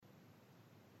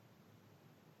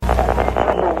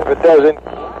1,000.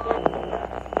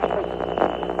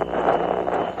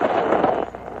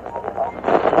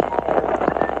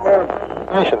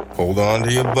 Hold on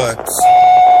to your butts.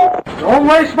 Don't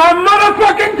waste my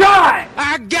motherfucking time!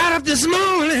 I got up this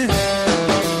morning,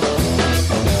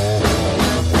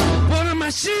 put on my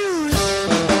shoes,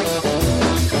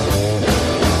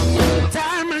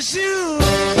 tied my shoes,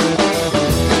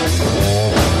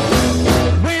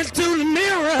 went to the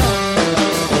mirror,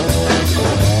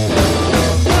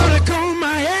 put a comb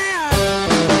my hair,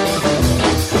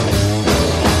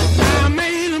 I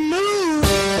made a move,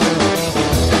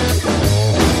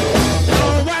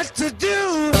 know what to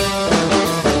do.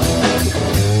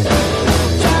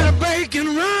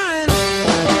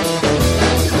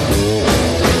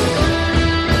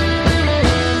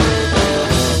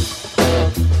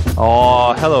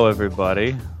 Oh, hello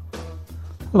everybody.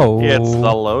 Hello. It's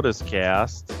the Lotus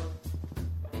Cast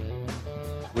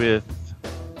with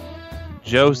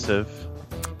Joseph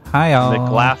Hi, all.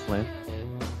 McLaughlin,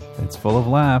 It's full of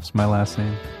laughs, my last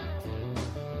name.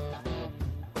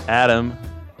 Adam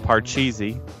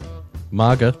Parcheesi.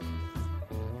 MAGA.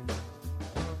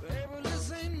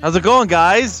 How's it going,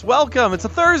 guys? Welcome. It's a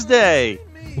Thursday.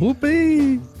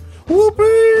 Whoopee!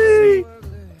 Whoopee!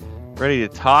 Ready to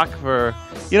talk for...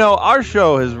 You know, our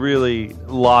show has really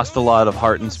lost a lot of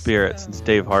heart and spirit since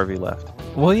Dave Harvey left.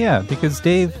 Well, yeah, because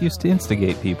Dave used to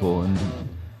instigate people, and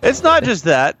It's not just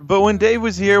that, but when Dave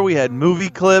was here, we had movie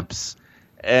clips,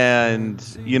 and,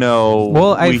 you know,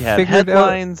 we had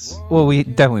headlines. We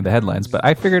definitely the headlines, but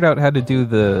I figured out how to do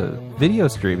the video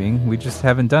streaming. We just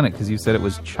haven't done it because you said it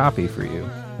was choppy for you.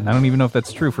 And I don't even know if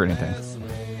that's true for anything.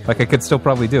 Like, I could still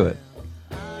probably do it.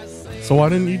 So why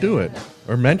didn't you do it?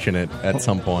 Or mention it at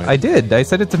some point? I did. I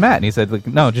said it to Matt, and he said, like,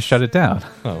 no, just shut it down.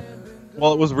 Oh.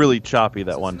 Well, it was really choppy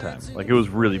that one time. Like, it was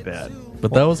really bad.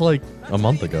 But that was like a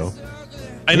month ago.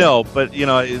 I know, but, you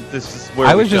know, this is where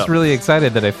I was just really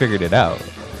excited that I figured it out.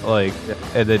 Like,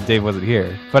 and then Dave wasn't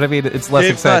here. But, I mean, it's less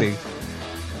Dave's exciting.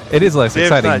 It is less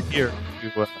Dave's exciting. not here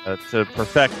to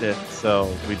perfect it,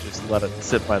 so we just let it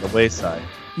sit by the wayside.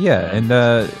 Yeah, and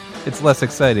it's less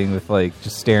exciting with, like,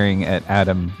 just staring at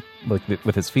Adam like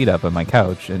with his feet up on my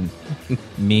couch, and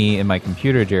me and my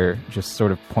computer chair just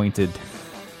sort of pointed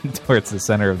towards the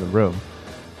center of the room.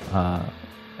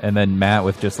 And then Matt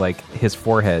with just, like, his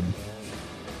forehead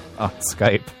on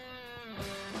Skype.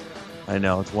 I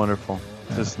know, it's wonderful.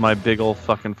 Yeah. Just my big old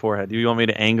fucking forehead. Do you want me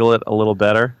to angle it a little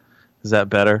better? Is that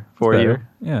better for you?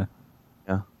 Yeah.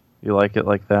 Yeah. You like it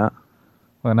like that?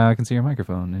 Well, now I can see your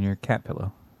microphone and your cat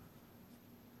pillow.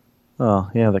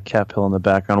 Oh, yeah, the cat pill in the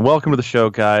background. Welcome to the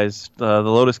show, guys.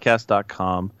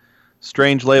 TheLotusCast.com,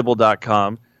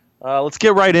 StrangeLabel.com. Let's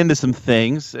get right into some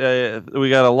things. We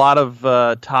got a lot of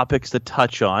topics to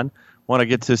touch on. Want to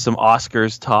get to some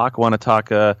Oscars talk. Want to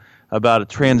talk about a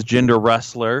transgender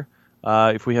wrestler.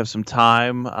 If we have some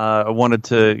time, I wanted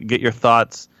to get your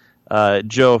thoughts.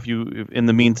 Joe, if you, in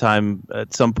the meantime,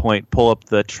 at some point, pull up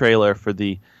the trailer for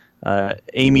the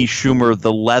Amy Schumer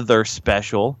The Leather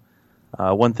special.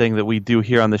 One thing that we do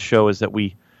here on the show is that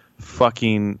we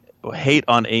fucking hate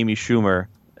on Amy Schumer,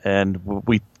 and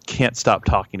we can't stop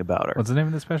talking about her. What's the name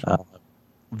of the special?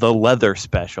 The Leather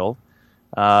special.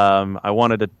 I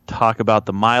wanted to talk about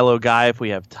the Milo guy if we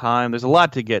have time. There's a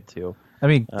lot to get to. I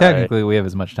mean, technically, we have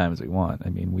as much time as we want. I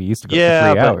mean, we used to go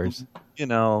for 3 hours. You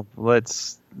know,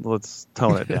 let's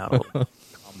tone it down a little.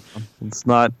 It's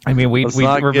not. I mean, we're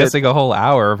missing a whole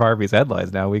hour of Harvey's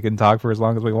headlines now. We can talk for as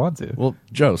long as we want to. Well,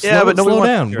 Joe, slow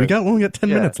down. We only got 10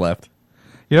 minutes left.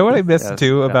 You know what I missed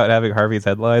too about having Harvey's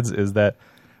headlines is that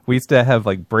we used to have,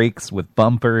 like, breaks with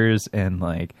bumpers and,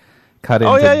 like, cut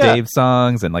into Dave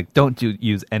songs, and, like, don't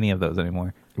use any of those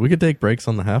anymore. We could take breaks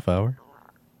on the half hour.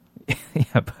 Yeah,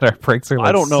 but our breaks are like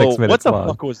I don't know 6 minutes what the long.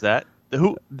 fuck was that. Did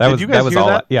you that guys was hear all.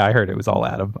 that? Yeah, I heard it was all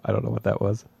Adam. I don't know what that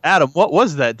was. Adam, what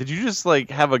was that? Did you just, like,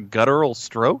 have a guttural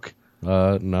stroke?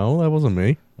 No, that wasn't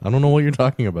me. I don't know what you're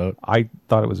talking about. I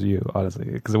thought it was you, honestly,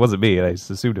 because it wasn't me. I just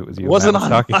assumed it was you. It wasn't on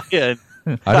my end.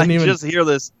 I didn't even just hear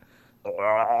this.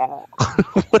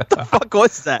 What the fuck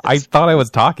was that? I thought I was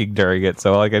talking during it,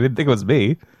 so, like, I didn't think it was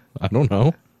me. I don't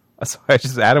know. So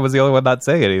Adam was the only one not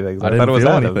saying anything. So I thought it was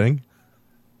Adam. Anything.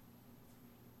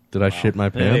 Did I shit my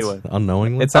pants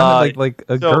unknowingly? It sounded like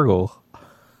a gurgle.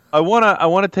 I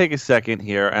wanna take a second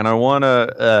here, and I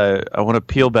wanna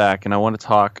peel back, and I want to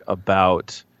talk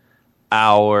about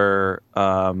our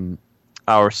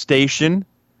station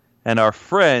and our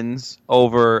friends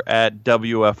over at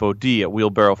WFOD at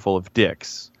Wheelbarrow Full of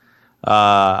Dicks.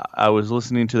 I was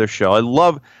listening to their show.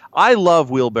 I love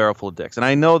Wheelbarrow Full of Dicks, and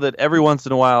I know that every once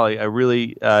in a while I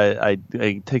really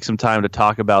take some time to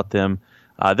talk about them.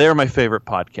 They're my favorite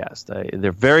podcast.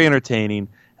 They're very entertaining,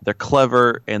 they're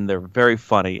clever, and they're very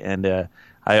funny. And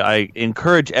I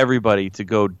encourage everybody to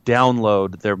go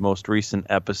download their most recent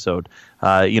episode.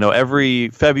 Every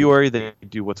February they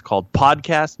do what's called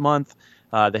Podcast Month.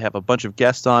 They have a bunch of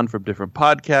guests on from different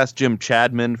podcasts. Jim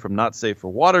Chadman from Not Safe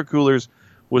for Water Coolers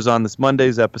was on this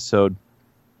Monday's episode.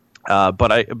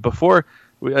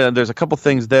 There's a couple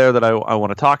things there that I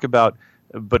want to talk about.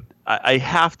 But I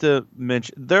have to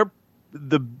mention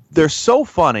they're so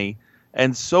funny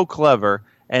and so clever,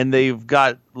 and they've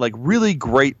got like really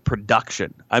great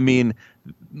production. I mean,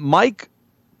 Mike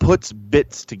puts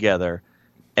bits together,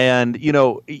 and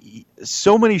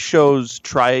so many shows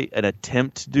try and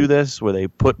attempt to do this where they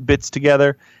put bits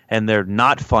together and they're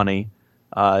not funny.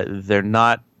 They're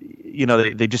not,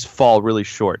 they just fall really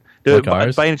short. Like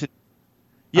ours? We're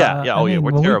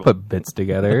when terrible. we put bits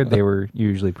together, they were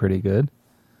usually pretty good.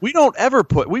 We don't ever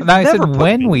put. We've I never said put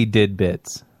when bits. we did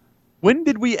bits. When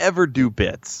did we ever do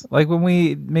bits? Like when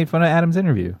we made fun of Adam's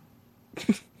interview.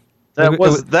 That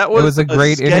was a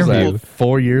great scheduled- interview.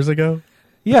 4 years ago?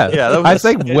 Yeah, that was I was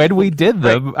a like, when we did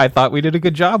them, I thought we did a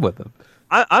good job with them.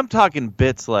 I'm talking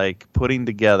bits like putting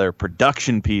together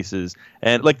production pieces.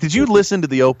 And like, did you listen to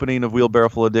the opening of Wheelbarrow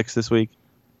Full of Dicks this week?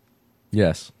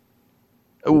 Yes.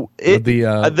 It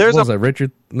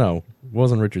Richard? No, it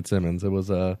wasn't Richard Simmons. It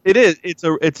was It is.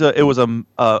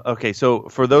 Okay. So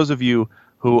for those of you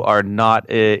who are not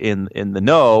in the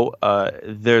know,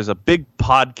 there's a big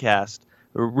podcast,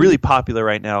 really popular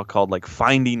right now, called like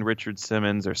Finding Richard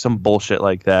Simmons or some bullshit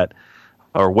like that,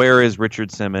 or Where is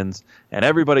Richard Simmons? And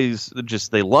everybody's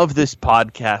they love this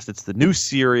podcast. It's the new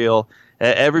serial.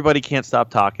 Everybody can't stop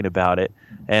talking about it.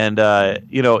 And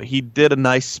he did a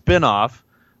nice spin-off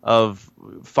of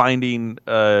finding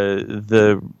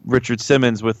the Richard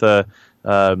Simmons with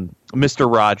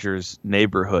Mr. Rogers'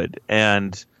 Neighborhood,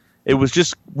 and it was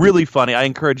just really funny. I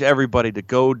encourage everybody to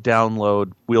go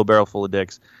download Wheelbarrow Full of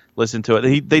Dicks, listen to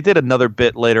it. They did another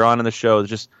bit later on in the show,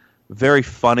 just very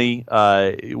funny.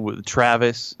 With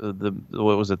Travis,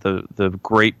 the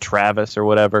great Travis or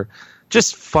whatever,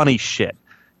 just funny shit.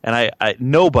 And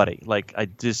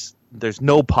there's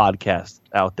no podcast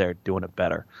out there doing it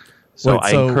better. So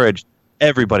I encourage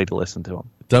everybody to listen to them.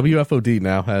 WFOD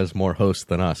now has more hosts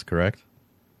than us, correct?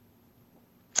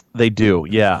 They do,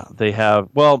 yeah. They have.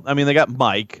 Well, I mean, they got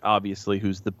Mike, obviously,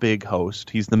 who's the big host.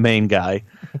 He's the main guy.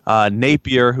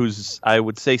 Napier, who's I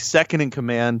would say second in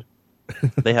command.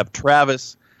 They have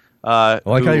Travis. I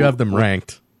like how you have them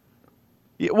ranked.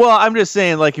 Well, I'm just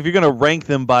saying, like, if you're going to rank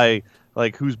them by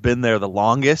like who's been there the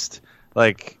longest,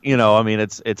 like, I mean,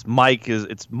 it's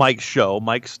Mike's show.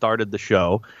 Mike started the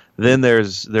show. Then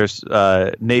there's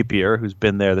Napier, who's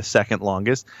been there the second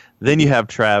longest. Then you have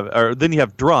then you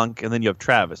have Drunk, and then you have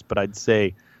Travis. But I'd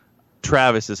say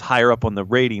Travis is higher up on the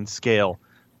rating scale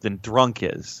than Drunk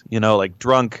is. Like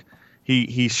Drunk,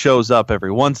 he shows up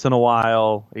every once in a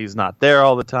while. He's not there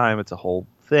all the time. It's a whole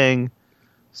thing.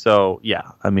 So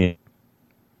yeah, I mean.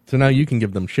 So now you can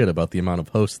give them shit about the amount of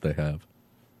hosts they have.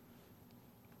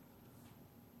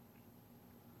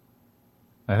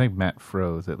 I think Matt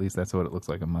froze. At least that's what it looks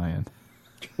like on my end.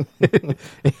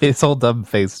 His whole dumb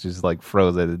face just like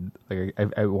froze.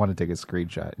 I want to take a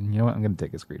screenshot. And you know what? I'm going to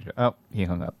take a screenshot. Oh, he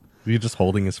hung up. Are you just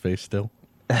holding his face still?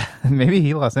 Maybe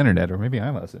he lost internet, or maybe I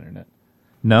lost internet.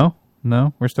 No,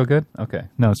 we're still good? Okay.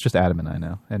 No, it's just Adam and I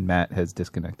now. And Matt has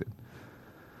disconnected.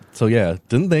 So yeah,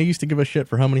 didn't they used to give a shit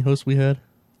for how many hosts we had?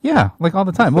 Yeah, like all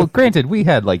the time. Well, granted, we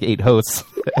had like 8 hosts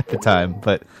at the time,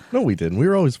 but... No, we didn't. We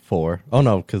were always 4. Oh,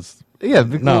 no, because... Yeah,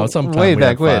 sometime way we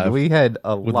back had 5 when. We had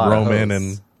a with lot Roman of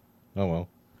hosts. and... Oh, well.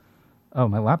 Oh,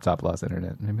 my laptop lost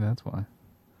internet. Maybe that's why.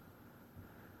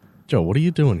 Joe, what are you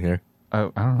doing here?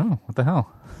 I don't know. What the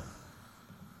hell?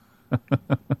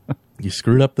 You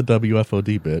screwed up the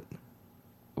WFOD bit.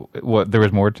 What? There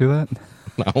was more to that?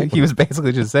 No. He was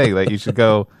basically just saying that you should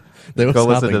go They were listen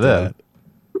stopping to them. that.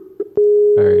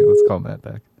 All right, let's call Matt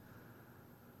back.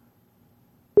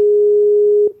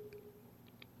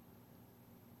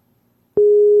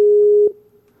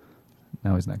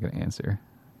 Now he's not going to answer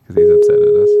because he's upset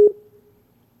at us.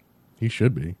 He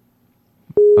should be.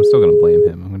 I'm still going to blame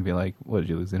him. I'm going to be like, what, did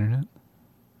you lose internet?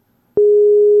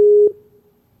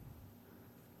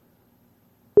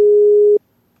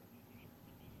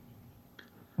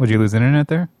 Would you lose internet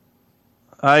there?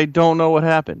 I don't know what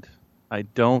happened.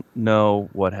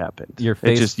 Your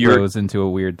face froze into a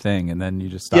weird thing, and then you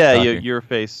just stopped talking.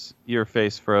 Your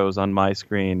face froze on my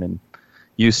screen, and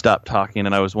you stopped talking,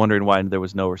 and I was wondering why there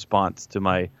was no response to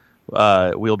my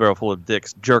Wheelbarrow Full of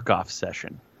Dicks jerk-off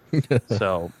session.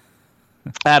 So,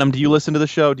 Adam, do you listen to the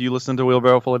show? Do you listen to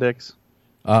Wheelbarrow Full of Dicks?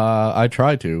 I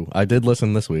try to. I did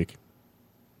listen this week.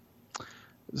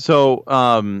 So,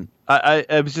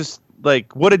 I was just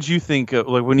like, what did you think of,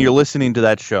 like, when you're listening to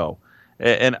that show?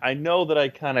 And I know that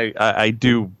I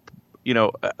do,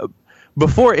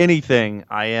 before anything,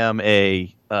 I am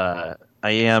a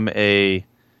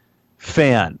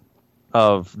fan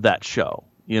of that show.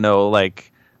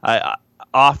 Like, I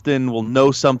often will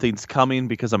know something's coming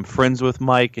because I'm friends with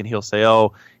Mike, and he'll say,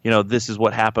 "Oh, this is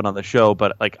what happened on the show."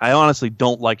 But like, I honestly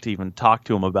don't like to even talk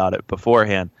to him about it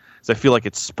beforehand, because I feel like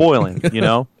it's spoiling,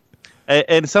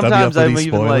 and sometimes I'm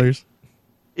even spoilers. like,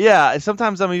 yeah,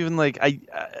 sometimes I'm even like,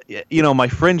 my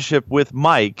friendship with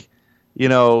Mike,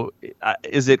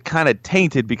 is it kind of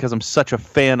tainted because I'm such a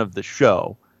fan of the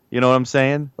show? You know what I'm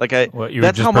saying? Like, You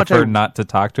would just prefer not to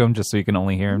talk to him just so you can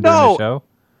only hear him during the show?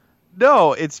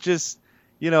 No, it's just,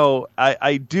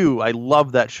 I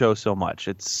love that show so much.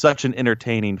 It's such an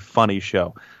entertaining, funny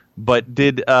show. But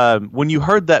when you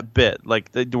heard that bit, like,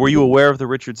 were you aware of the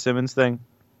Richard Simmons thing?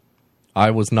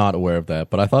 I was not aware of that,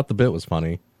 but I thought the bit was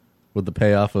funny with the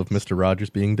payoff of Mr. Rogers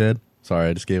being dead. Sorry,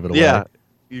 I just gave it away. Yeah,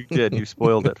 you did. You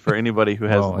spoiled it for anybody who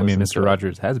hasn't. Well, I mean, Mr.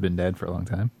 Rogers has been dead for a long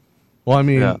time. Well, I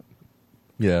mean,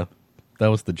 yeah, that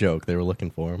was the joke. They were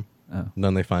looking for him. Oh. And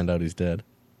then they find out he's dead.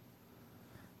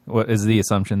 What is the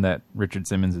assumption that Richard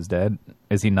Simmons is dead?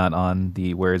 Is he not on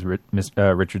the Where is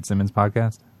Richard Simmons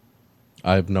podcast?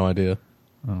 I have no idea.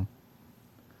 Oh.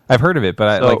 I've heard of it, but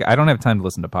I don't have time to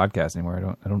listen to podcasts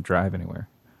anymore. I don't drive anywhere.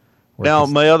 Now,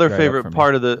 my other favorite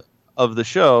part of the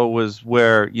show was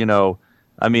where,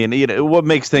 what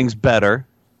makes things better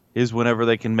is whenever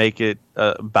they can make it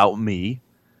about me,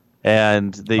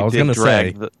 and they did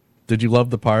drag. Did you love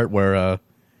the part where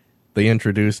they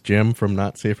introduced Jim from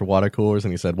Not Safe for Water Coolers,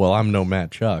 and he said, "Well, I'm no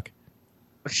Matt Chuck."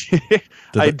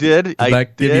 I did. Did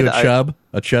that give you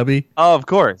a chubby? Oh, of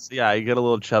course. Yeah, you get a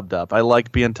little chubbed up. I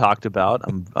like being talked about.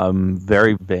 I'm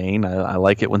very vain. I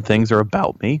like it when things are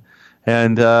about me.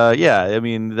 And I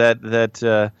mean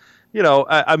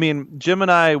I mean, Jim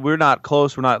and I, we're not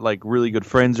close. We're not like really good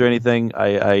friends or anything.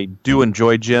 I do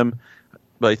enjoy Jim,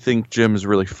 but I think Jim is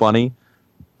really funny.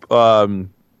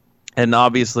 And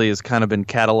obviously has kind of been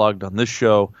cataloged on this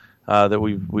show that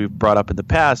we've brought up in the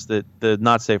past, that the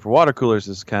Not Safe for Water Coolers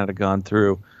has kind of gone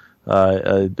through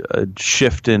a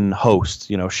shift in hosts.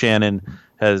 Shannon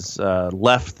has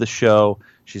left the show.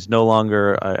 She's no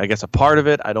longer, I guess, a part of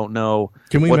it. I don't know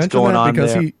what's going on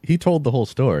because there. he told the whole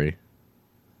story.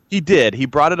 He did. He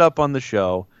brought it up on the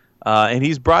show, and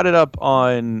he's brought it up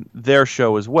on their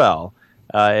show as well.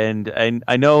 And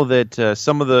I know that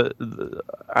some of the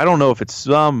I don't know if it's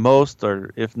most,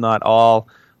 or if not all,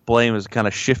 blame is kind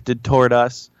of shifted toward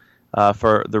us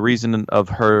for the reason of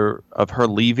her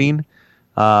leaving.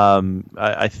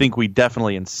 I think we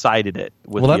definitely incited it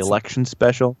with the election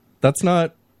special. That's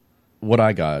not what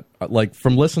I got. Like,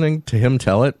 from listening to him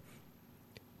tell it,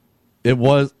 it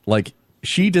was like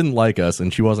she didn't like us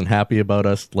and she wasn't happy about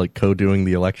us like co-doing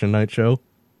the election night show.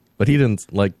 But he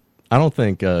didn't like. I don't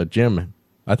think Jim.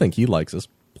 I think he likes us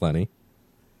plenty.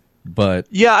 But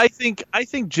yeah, I think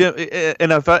Jim.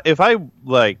 And if I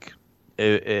like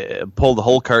pull the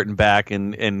whole curtain back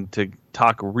and to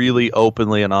talk really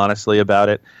openly and honestly about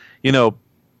it,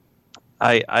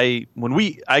 I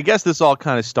guess this all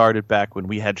kind of started back when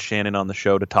we had Shannon on the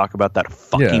show to talk about that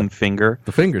fucking finger,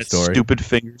 the finger story, stupid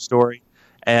finger story.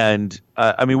 And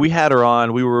I mean, we had her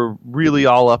on. We were really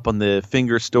all up on the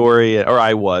finger story, or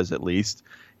I was at least,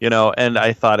 and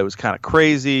I thought it was kind of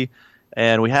crazy.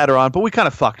 And we had her on, but we kind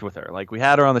of fucked with her. Like, we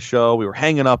had her on the show, we were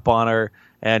hanging up on her,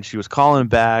 and she was calling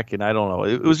back, and I don't know.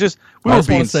 It was just, we were being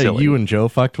silly. I just want to say, you and Joe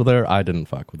fucked with her. I didn't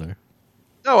fuck with her.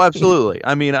 No, absolutely.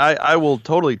 I mean, I will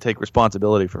totally take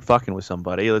responsibility for fucking with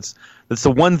somebody. That's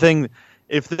the one thing.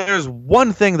 If there's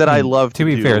one thing that I love to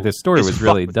do, be fair, this story was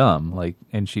really dumb. Like,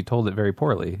 and she told it very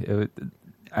poorly.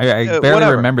 I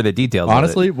barely remember the details.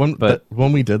 Honestly, of it,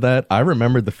 when we did that, I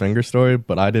remembered the finger story,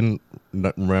 but I didn't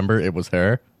remember it was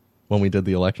her when we did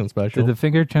the election special. Did the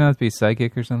finger turn out to be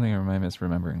psychic or something, or am I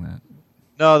misremembering that?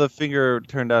 No, the finger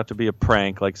turned out to be a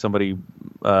prank. Like, somebody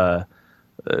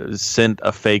sent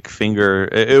a fake finger.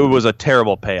 It was a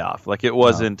terrible payoff. Like, it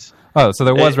wasn't. Oh, so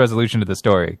there was resolution to the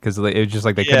story, because it was just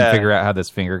like they couldn't figure out how this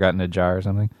finger got in a jar or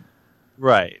something.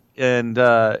 Right. And,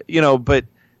 but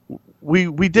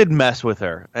we did mess with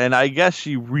her. And I guess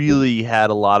she really had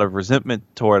a lot of resentment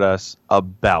toward us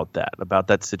about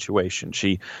that situation.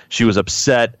 She was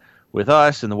upset with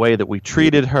us and the way that we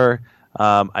treated her.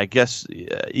 I guess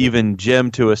even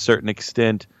Jim, to a certain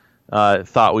extent,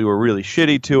 thought we were really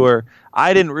shitty to her.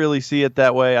 I didn't really see it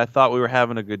that way. I thought we were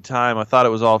having a good time. I thought it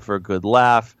was all for a good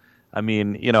laugh. I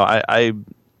mean, I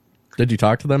Did you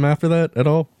talk to them after that at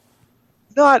all?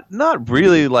 Not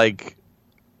really, like,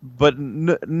 but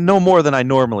no more than I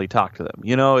normally talk to them.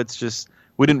 It's just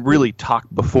we didn't really talk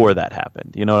before that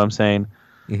happened. You know what I'm saying?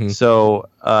 Mm-hmm. So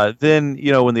then,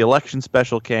 when the election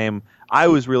special came, I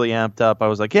was really amped up. I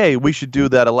was like, hey, we should do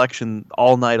that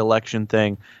all-night election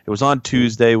thing. It was on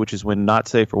Tuesday, which is when Not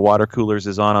Safe for Water Coolers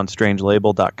is on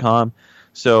strangelabel.com.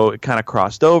 So it kind of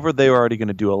crossed over. They were already going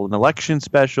to do an election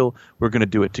special. We're going to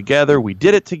do it together. We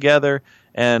did it together.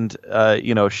 And,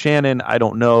 Shannon, I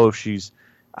don't know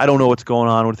what's going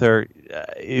on with her.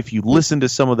 If you listen to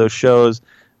some of those shows,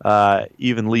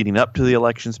 even leading up to the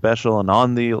election special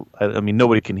and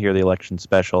nobody can hear the election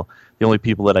special. The only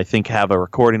people that I think have a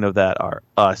recording of that are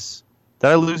us. Did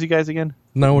I lose you guys again?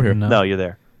 No, we're here. No, you're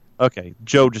there. Okay.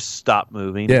 Joe just stopped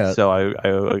moving. Yeah. So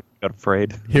I got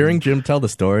afraid. Hearing Jim tell the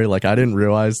story, like, I didn't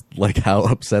realize, like, how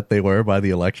upset they were by the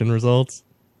election results.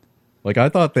 Like, I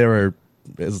thought they were,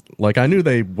 like, I knew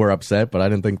they were upset, but I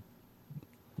didn't think,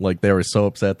 like, they were so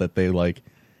upset that they, like,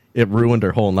 it ruined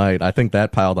their whole night. I think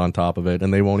that piled on top of it,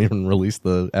 and they won't even release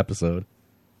the episode.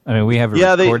 I mean, we have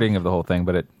a recording of the whole thing,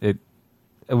 but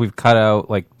we've cut out,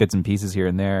 like, bits and pieces here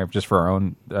and there just for our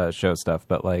own show stuff,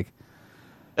 but, like,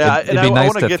 it'd be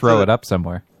nice to throw it up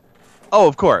somewhere. Oh,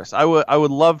 of course. I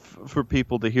would love for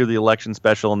people to hear the election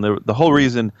special, and the whole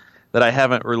reason that I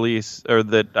haven't released, or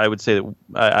that I would say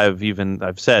that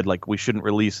I've said, like, we shouldn't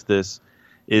release this,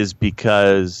 is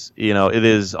because, it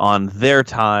is on their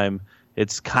time.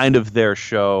 It's kind of their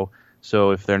show,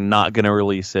 so if they're not going to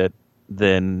release it,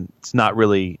 then it's not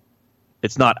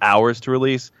ours to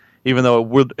release, even though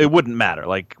it wouldn't matter.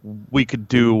 Like, we could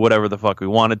do whatever the fuck we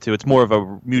wanted to. It's more of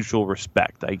a mutual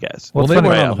respect, I guess. Well, they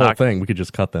weren't on the whole thing. We could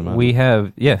just cut them out.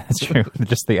 That's true.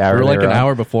 Just the hour. We're like an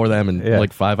hour before them and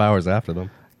like 5 hours after them.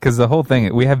 Because the whole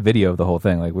thing, we have video of the whole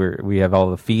thing. Like, we have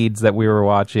all the feeds that we were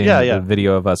watching. Yeah. The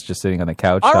video of us just sitting on the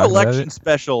couch. Our election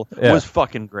special was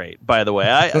fucking great, by the way.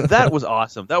 That was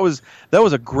awesome. That was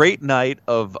a great night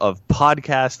of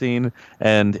podcasting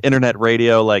and internet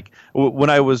radio. Like, when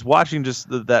I was watching just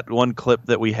that one clip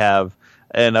that we have,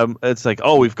 and it's like,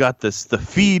 oh, we've got the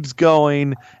feeds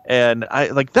going, and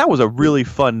that was a really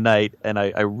fun night, and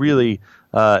I really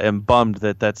am bummed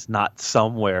that that's not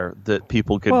somewhere that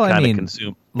people could kind of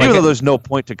consume. Even though there's no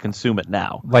point to consume it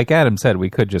now. Like Adam said, we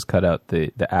could just cut out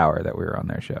the hour that we were on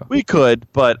their show. We could,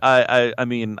 but I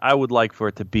mean, I would like for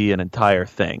it to be an entire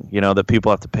thing, that people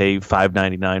have to pay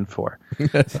 $5.99 for.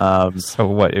 So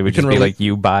what? It would just be like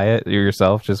you buy it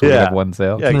yourself, just when you have one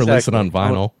sale? You can release it on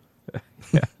vinyl.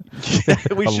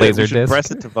 We should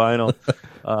press it to vinyl.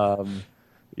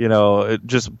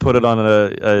 Just put it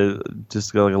on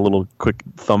just like a little quick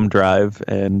thumb drive,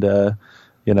 and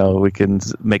we can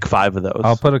make 5 of those.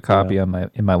 I'll put a copy in my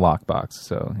lockbox,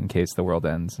 so in case the world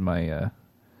ends, my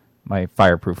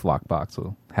fireproof lockbox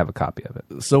will have a copy of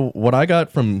it. So what I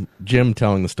got from Jim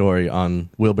telling the story on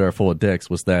Wheelbarrow Full of Dicks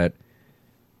was that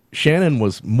Shannon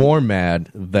was more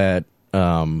mad that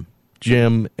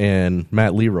Jim and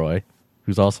Matt Leroy,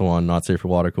 who's also on Not Safe for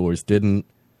Water Coolers, didn't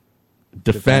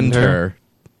defend her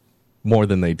more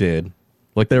than they did.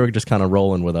 Like, they were just kind of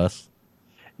rolling with us.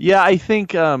 Yeah, I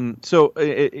think so.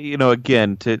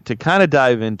 Again, to kind of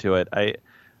dive into it,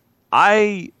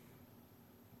 I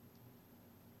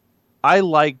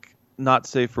like Not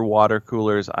Safe for Water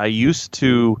Coolers. I used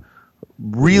to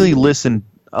really listen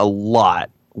a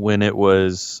lot when it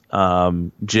was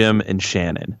Jim and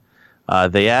Shannon.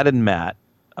 They added Matt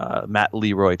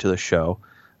Leroy to the show,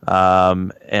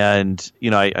 and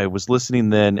I was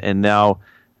listening then, and now.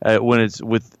 When it's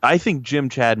with, I think Jim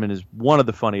Chadman is one of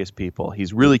the funniest people.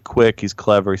 He's really quick. He's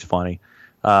clever. He's funny.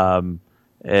 And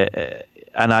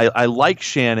I like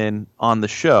Shannon on the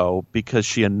show because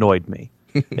she annoyed me.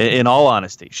 In all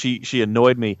honesty, she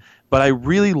annoyed me. But I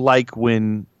really like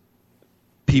when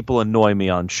people annoy me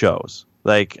on shows.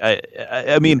 Like,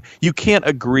 I mean, you can't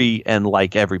agree and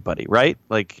like everybody, right?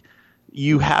 Like,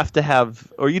 you have to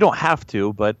have, or you don't have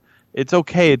to, but it's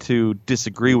okay to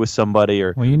disagree with somebody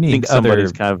or you need think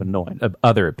somebody's kind of annoying.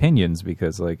 Other opinions,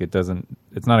 because like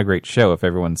it's not a great show if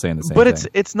everyone's saying the same thing. But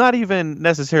it's not even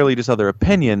necessarily just other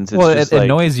opinions. It's just it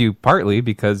annoys you partly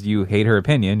because you hate her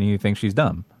opinion and you think she's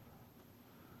dumb.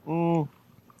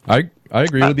 I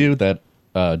agree with you that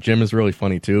Jim is really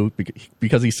funny too,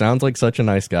 because he sounds like such a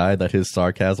nice guy that his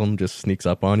sarcasm just sneaks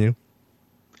up on you.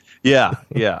 Yeah,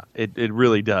 it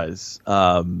really does.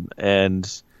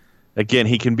 And again,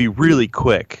 he can be really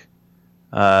quick.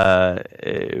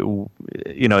 It's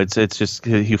just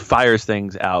he fires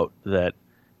things out that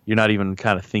you're not even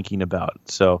kind of thinking about.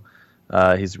 So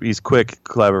he's quick,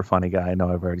 clever, funny guy. I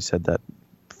know I've already said that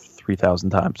 3,000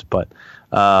 times. But,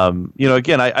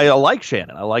 again, I like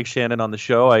Shannon. I like Shannon on the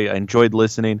show. I enjoyed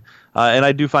listening. And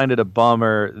I do find it a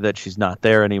bummer that she's not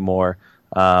there anymore.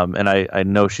 And I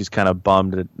know she's kind of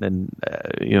bummed and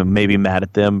maybe mad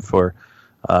at them for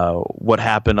what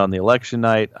happened on the election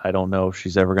night. I don't know if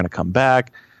she's ever going to come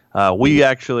back. We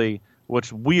actually,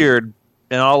 what's weird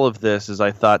in all of this is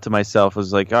I thought to myself,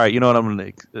 was like, all right, you know what, I'm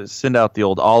going to send out the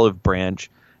old olive branch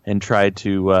and try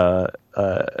to,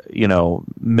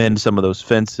 mend some of those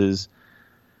fences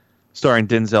starring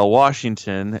Denzel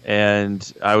Washington.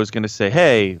 And I was going to say,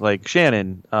 hey, like,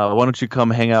 Shannon, why don't you come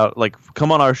hang out, like,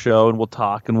 come on our show and we'll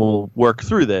talk and we'll work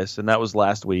through this. And that was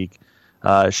last week.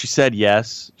 She said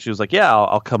yes. She was like, yeah,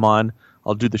 I'll come on.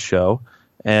 I'll do the show.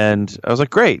 And I was like,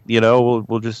 great,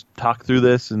 we'll just talk through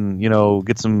this and,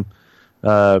 get some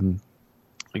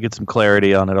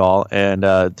clarity on it all.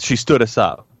 And she stood us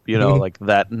up, like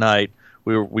that night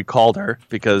we called her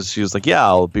because she was like, yeah,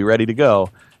 I'll be ready to go.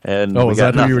 And was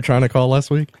that who you were trying to call last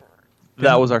week?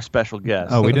 That was our special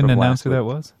guest. Oh, we didn't announce who that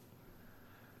was?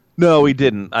 No, we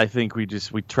didn't. I think we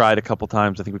tried a couple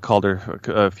times. I think we called her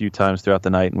a few times throughout the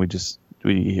night, and we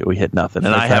hit nothing.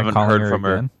 And I haven't heard from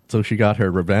her. So she got her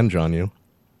revenge on you.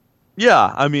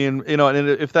 Yeah, I mean, and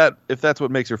if that's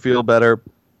what makes her feel better,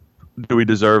 do we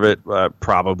deserve it?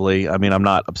 Probably. I mean, I'm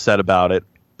not upset about it,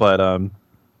 but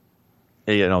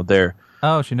there.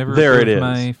 Oh, she never there received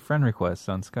my friend request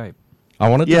on Skype.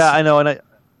 I know, and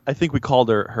I think we called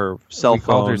her cell phone. We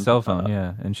called her cell phone,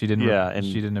 yeah, and she didn't. Yeah, and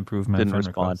she didn't approve my didn't friend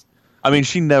respond. request. I mean,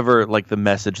 she never, like, the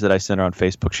message that I sent her on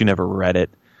Facebook, she never read it.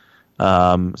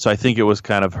 So I think it was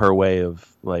kind of her way of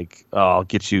like, oh, I'll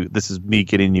get you. This is me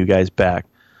getting you guys back.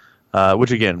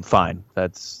 Which again, fine.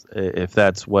 If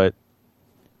that's what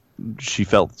she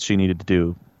felt she needed to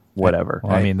do, whatever.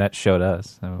 Well, I mean, that showed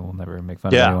us. I mean, we'll never make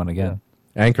fun of anyone again.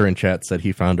 Anchor in chat said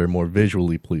he found her more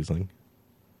visually pleasing.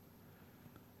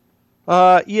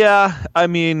 Yeah. I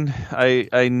mean,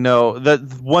 I know that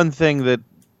one thing that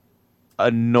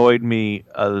annoyed me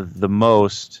the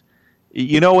most.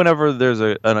 Whenever there's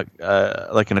an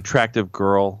attractive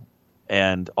girl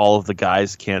and all of the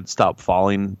guys can't stop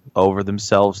falling over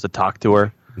themselves to talk to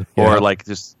her, or like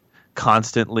just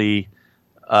constantly,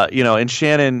 and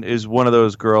Shannon is one of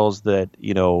those girls that,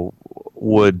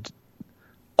 would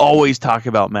always talk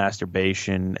about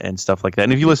masturbation and stuff like that.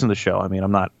 And if you listen to the show, I mean,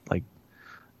 I'm not like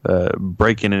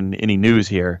breaking in any news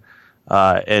here.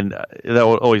 And that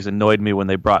always annoyed me when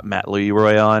they brought Matt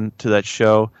Leroy on to that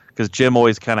show, because Jim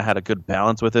always kind of had a good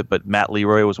balance with it, but Matt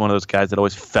Leroy was one of those guys that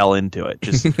always fell into it.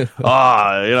 Just, this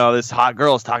hot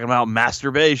girl is talking about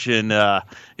masturbation. Got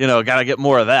to get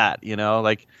more of that.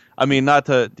 Like, I mean, not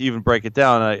to even break it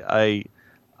down.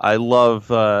 I love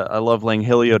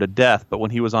Langhilio to death, but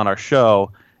when he was on our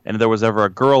show and there was ever a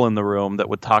girl in the room that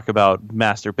would talk about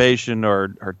masturbation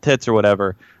or her tits or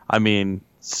whatever, I mean,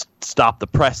 stop the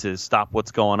presses, stop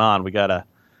what's going on. We gotta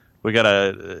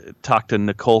talk to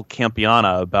Nicole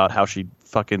Campiana about how she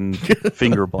fucking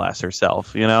finger blasts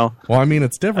herself. Well, I mean,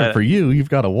 it's different for you. You've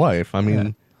got a wife. I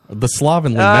mean, the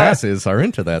slovenly masses are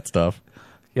into that stuff.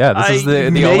 Yeah, this is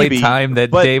the only time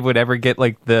that Dave would ever get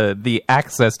like the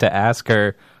access to ask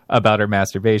her about her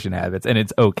masturbation habits, and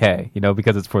it's okay,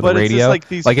 because it's for the radio.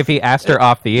 Like if he asked her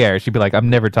off the air, she'd be like, "I'm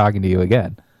never talking to you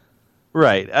again."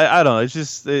 Right. I don't know. It's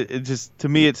just it just to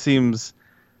me it seems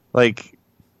like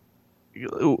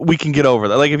we can get over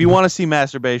that. Like, if you want to see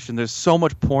masturbation, there's so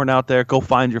much porn out there. Go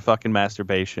find your fucking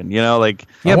masturbation. Like,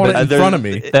 I want it in front of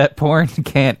me. That porn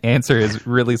can't answer his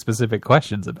really specific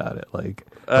questions about it. Like,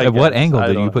 at what angle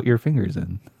do you put your fingers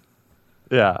in?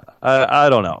 Yeah, I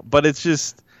don't know, but it's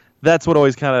just that's what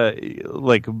always kind of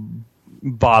like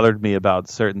bothered me about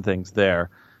certain things there.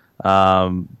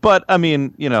 But I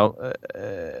mean,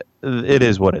 it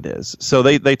is what it is. So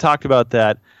they talked about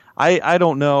that. I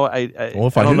don't know. Well,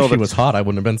 if I knew she was hot, I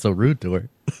wouldn't have been so rude to her.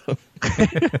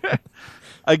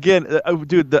 Again,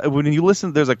 dude, when you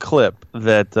listen, there's a clip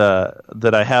that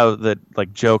I have that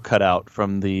like Joe cut out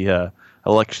from the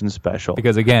election special.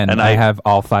 Because again, and I have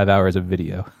all 5 hours of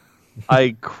video.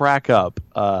 I crack up.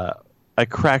 I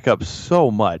crack up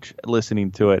so much listening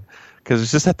to it because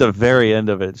it's just at the very end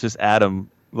of it. It's just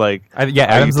Adam. Like,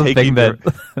 Adam's the thing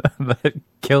that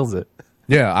kills it.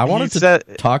 Yeah, I wanted to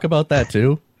talk about that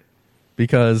too.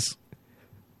 Because,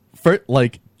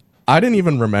 I didn't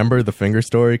even remember the finger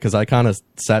story because I kind of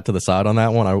sat to the side on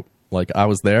that one. I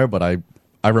was there, but I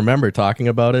remember talking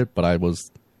about it, but it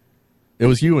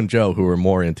was you and Joe who were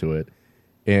more into it.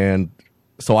 And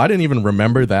so I didn't even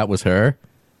remember that was her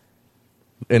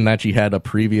and that she had a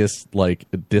previous,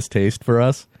 distaste for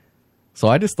us. So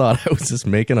I just thought I was just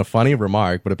making a funny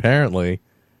remark, but apparently,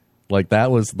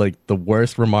 that was, the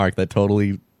worst remark that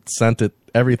totally sent it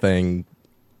everything.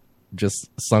 Just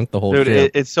sunk the whole Dude,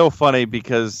 ship. it's so funny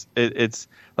because it's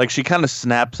like she kind of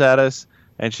snaps at us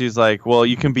and she's like, well,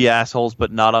 you can be assholes,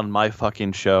 but not on my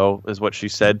fucking show, is what she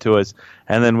said to us.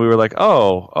 And then we were like,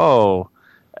 oh.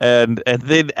 And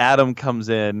then Adam comes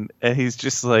in and he's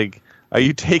just like, are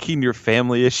you taking your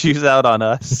family issues out on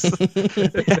us?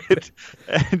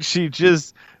 and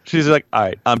she's like, all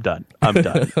right, I'm done.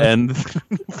 And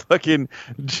fucking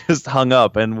just hung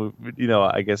up and,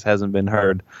 I guess hasn't been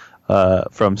heard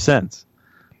from since.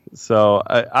 So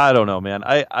I don't know, man.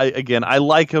 I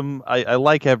like him. I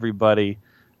like everybody.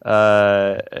 It's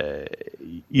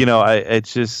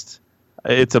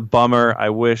a bummer. I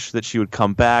wish that she would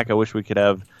come back. I wish we could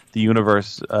have the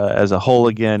universe as a whole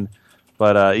again.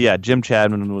 But Jim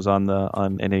Chadman was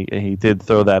and he did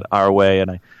throw that our way, and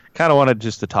I kind of wanted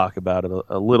just to talk about it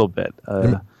a little bit.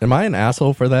 Am I an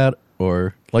asshole for that,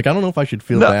 or I don't know if I should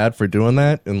feel bad for doing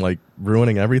that and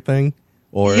ruining everything,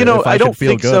 or if I should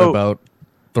feel good about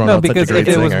throwing out such a great singer. No, because if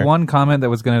it was one comment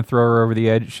that was going to throw her over the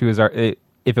edge, she was.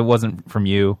 If it wasn't from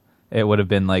you, it would have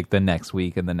been the next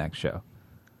week and the next show.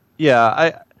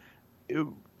 Yeah,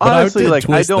 honestly, I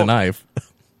twist the knife.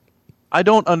 I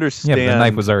don't understand. Yeah, but the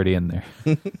knife was already in there.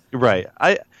 Right.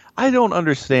 I don't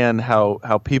understand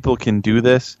how people can do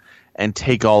this and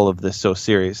take all of this so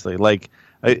seriously.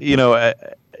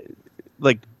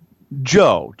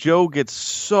 Joe gets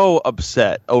so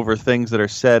upset over things that are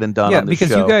said and done on the show. Yeah,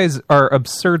 because you guys are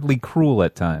absurdly cruel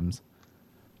at times.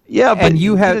 Yeah, but and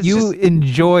you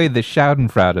enjoy the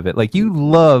schadenfreude of it. You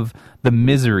love the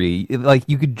misery.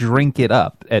 You could drink it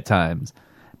up at times.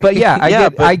 But yeah,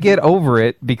 I get over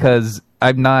it because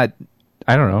I'm not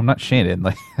Shannon.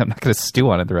 I'm not going to stew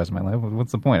on it the rest of my life.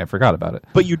 What's the point? I forgot about it.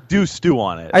 But you do stew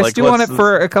on it. I stew on it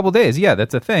for a couple days. Yeah,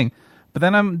 that's a thing. But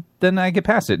then I get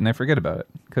past it and I forget about it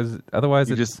because otherwise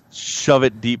you just shove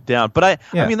it deep down. But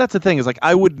I mean that's the thing is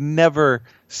I would never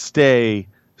stay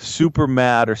super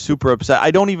mad or super upset. I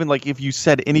don't even if you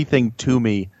said anything to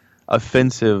me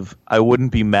offensive, I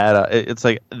wouldn't be mad at it.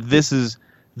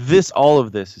 It's all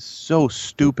of this is so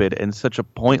stupid and such a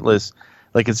pointless,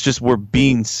 it's just we're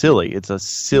being silly. It's a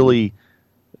silly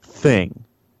thing.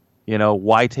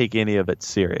 Why take any of it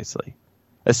seriously?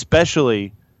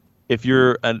 Especially if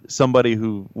you're somebody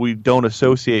who we don't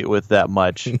associate with that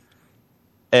much.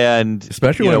 And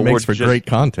especially when it makes for great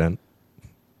content.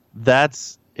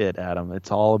 That's it, Adam.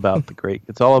 It's all about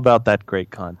it's all about that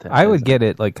great content. I would get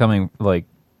it coming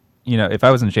if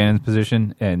I was in Shannon's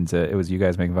position and it was you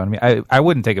guys making fun of me, I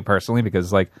wouldn't take it personally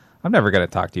because I'm never going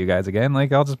to talk to you guys again.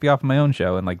 I'll just be off on my own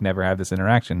show and never have this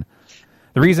interaction.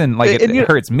 The reason it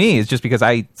hurts me is just because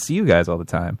I see you guys all the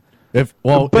time. If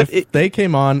they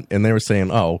came on and they were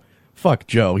saying, "Oh, fuck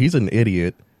Joe, he's an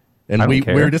idiot," and we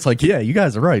were just yeah, you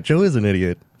guys are right, Joe is an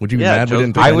idiot. Would you be mad?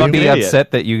 I would be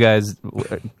upset that you guys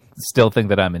still think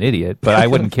that I'm an idiot, but I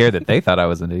wouldn't care that they thought I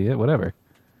was an idiot. Whatever.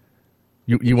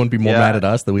 You wouldn't be more mad at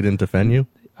us that we didn't defend you?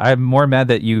 I'm more mad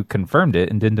that you confirmed it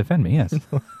and didn't defend me, yes.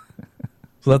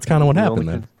 So that's kind of what happened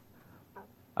then.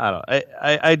 I don't know.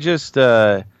 I just,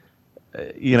 I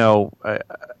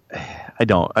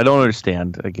don't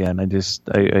understand. Again,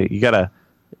 you got to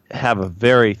have a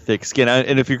very thick skin.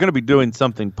 And if you're going to be doing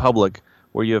something public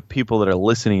where you have people that are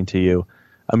listening to you,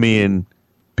 I mean,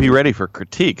 be ready for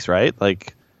critiques, right? You're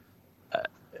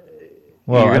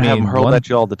going to have them hurled at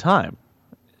you all the time.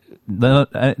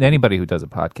 Anybody who does a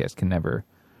podcast can never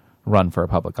run for a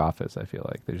public office. I feel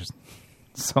like there's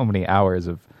so many hours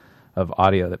of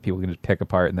audio that people can just pick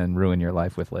apart and then ruin your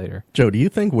life with later. Joe, do you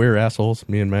think we're assholes,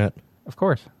 me and Matt? Of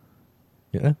course.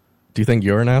 Yeah. Do you think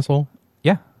you're an asshole?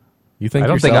 Yeah. You think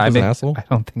yourself is an asshole? I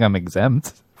don't think I'm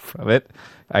exempt from it.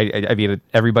 I mean,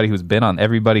 everybody who's been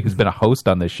a host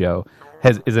on this show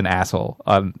is an asshole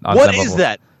on what is level.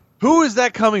 That? Who is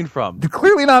that coming from?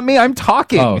 Clearly not me. I'm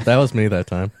talking. Oh, that was me that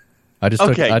time. I just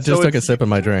took a sip of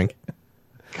my drink.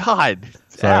 God,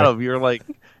 Adam, you're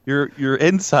your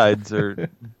insides are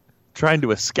trying to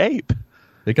escape.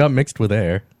 It got mixed with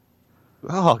air.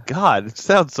 Oh God, it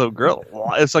sounds so gross.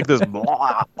 It's like this, it's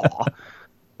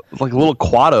like little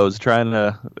quados trying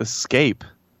to escape.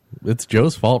 It's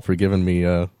Joe's fault for giving me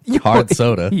hard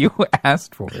soda. You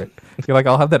asked for it. You're like,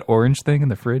 I'll have that orange thing in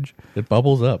the fridge. It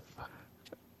bubbles up.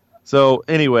 So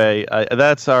anyway,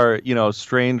 that's our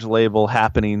Strange Label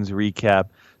happenings recap.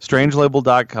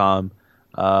 Strangelabel.com.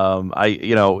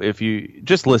 If you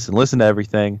just listen to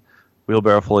everything.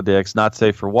 Wheelbarrow Full of Dicks, Not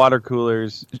Safe for Water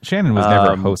Coolers. Shannon was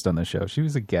never a host on the show. She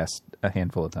was a guest a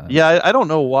handful of times. Yeah, I don't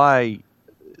know why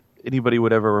anybody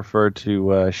would ever refer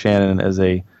to Shannon as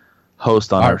a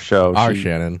host on our show. Our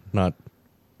Shannon, not...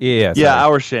 Yeah, yeah,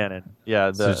 our Shannon. Yeah,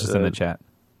 it's just in the chat.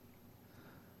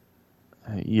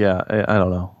 Yeah, I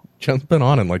don't know. Jen's been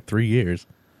on in like 3 years.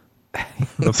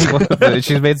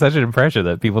 She's made such an impression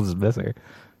that people just miss her.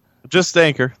 Just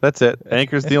Anchor. That's it.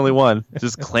 Anchor's the only one.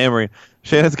 Just clamoring.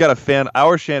 Shannon's got a fan.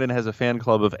 Our Shannon has a fan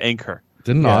club of Anchor.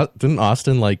 Didn't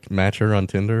Austin like match her on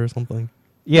Tinder or something?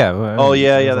 Yeah. Oh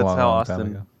yeah. It was a That's long, how long time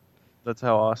Austin. ago. That's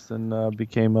how Austin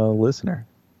became a listener.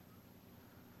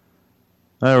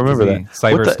 I remember that.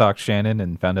 Cyber stalked Shannon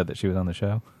and found out that she was on the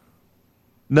show.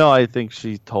 No, I think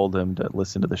she told him to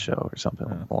listen to the show or something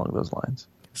along those lines.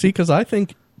 See, because I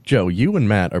think, Joe, you and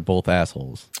Matt are both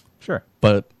assholes. Sure.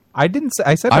 But I didn't say,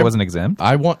 I said I wasn't exempt.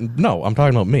 I'm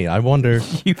talking about me. I wonder.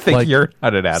 You think like, you're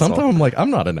not an asshole. Sometimes I'm like,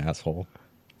 I'm not an asshole.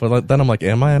 But then I'm like,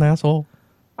 am I an asshole?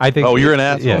 I think. Oh, you're an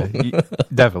asshole. Yeah,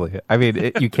 definitely. I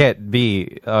mean, you can't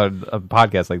be on a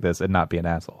podcast like this and not be an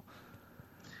asshole.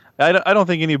 I don't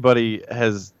think anybody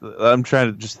has. I'm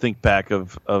trying to just think back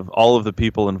of all of the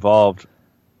people involved.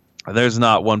 There's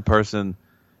not one person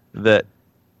that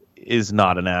is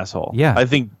not an asshole. Yeah. I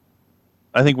think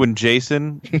when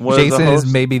Jason was Jason a host,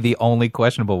 is maybe the only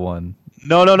questionable one.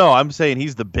 No. I'm saying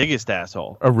he's the biggest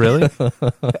asshole. Oh, really? Out of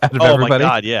Oh everybody? my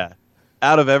god, yeah.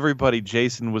 Out of everybody,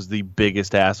 Jason was the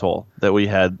biggest asshole that we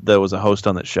had that was a host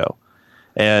on that show.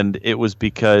 And it was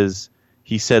because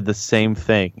he said the same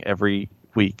thing every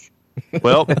week.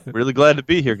 Well, really glad to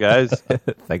be here, guys.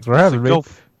 Thanks for having me.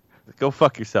 Go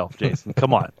fuck yourself, Jason.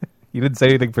 Come on. You didn't say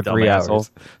anything for Dumb 3 asshole.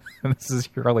 hours. This is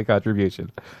your only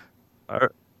contribution.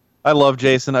 I love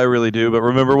Jason, I really do. But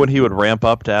remember when he would ramp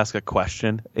up to ask a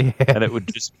question, and it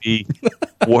would just be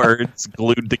words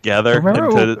glued together.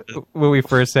 Remember when we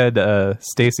first had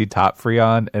Stacy top free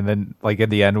on, and then like in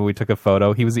the end when we took a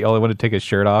photo, he was the only one to take his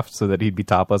shirt off so that he'd be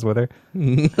topless with her.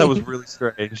 That was really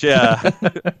strange. Yeah,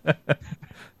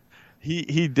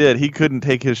 he did. He couldn't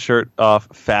take his shirt off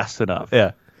fast enough.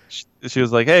 Yeah, she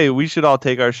was like, "Hey, we should all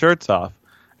take our shirts off,"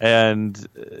 and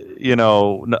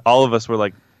all of us were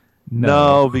like,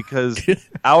 No, because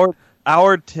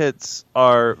our tits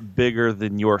are bigger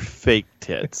than your fake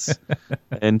tits.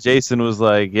 And Jason was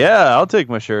like, "Yeah, I'll take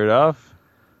my shirt off."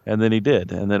 And then he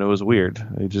did, and then it was weird.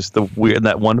 Just the weird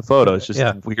that one photo. It's just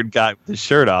a weird guy with his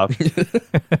shirt off.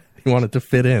 He wanted to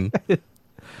fit in.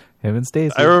 Him and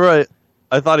Stacy. I remember.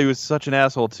 I thought he was such an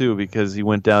asshole too because he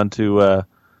went down to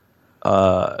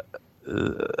what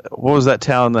was that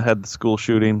town that had the school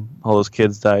shooting? All those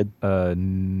kids died.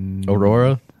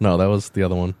 Aurora? No, that was the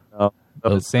other one. Oh,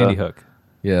 that was Sandy Hook.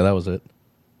 Yeah, that was it.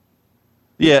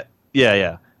 Yeah.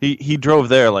 He drove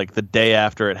there like the day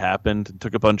after it happened and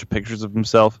took a bunch of pictures of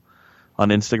himself on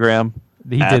Instagram.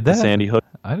 He did that? Sandy Hook.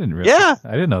 I didn't realize. Yeah.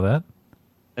 I didn't know that.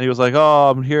 And he was like, "Oh,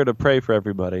 I'm here to pray for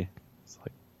everybody." It's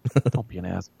like, don't be an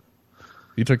ass.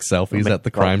 You took selfies at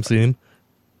the crime scene?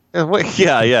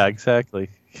 Yeah, exactly.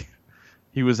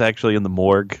 He was actually in the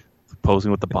morgue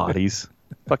posing with the bodies.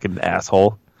 Fucking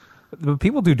asshole. But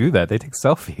people do that. They take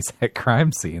selfies at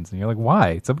crime scenes, and you're like,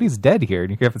 "Why? Somebody's dead here,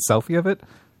 and you have a selfie of it."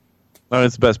 I mean,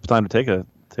 it's the best time to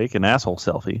take an asshole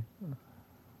selfie.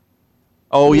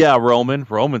 Oh yeah, Roman.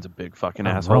 Roman's a big fucking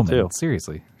asshole Roman, too.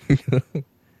 Seriously.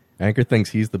 Anchor thinks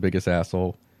he's the biggest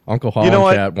asshole. Uncle Hall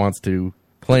Chat wants to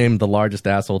claim the largest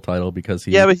asshole title because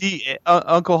he... Yeah, but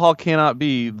Uncle Hall cannot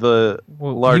be the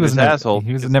largest asshole.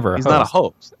 He was never a host. He's not a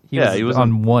host. He was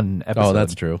on one episode. Oh,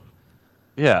 that's true.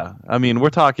 Yeah, I mean, we're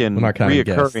talking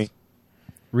reoccurring.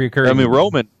 Reoccurring. I mean,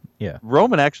 Roman. Yeah.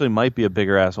 Roman actually might be a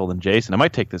bigger asshole than Jason. I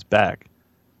might take this back.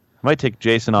 I might take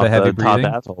Jason off the top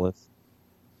asshole list.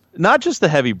 Not just the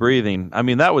heavy breathing. I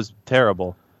mean, that was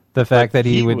terrible. The fact that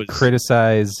he would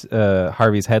criticize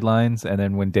Harvey's headlines, and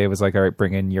then when Dave was like, "All right,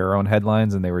 bring in your own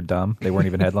headlines," and they were dumb. They weren't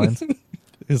even headlines.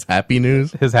 His happy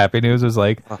news? His happy news was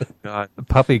like, "Oh God, the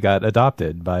puppy got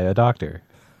adopted by a doctor."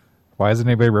 Why isn't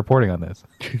anybody reporting on this?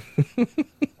 I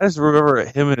just remember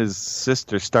him and his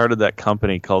sister started that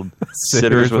company called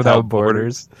Sitters Without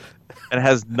Borders. And it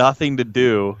has nothing to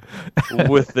do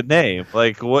with the name.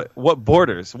 Like what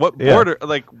borders? What border?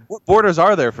 Like what borders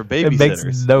are there for babysitters? It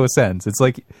makes no sense. It's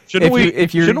like shouldn't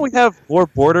we have more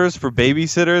borders for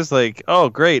babysitters? Like, oh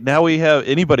great, now we have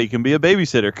anybody can be a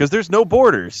babysitter because there's no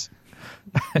borders.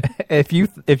 If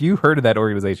you heard of that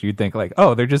organization, you'd think like,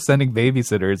 oh, they're just sending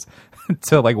babysitters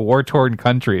to like war-torn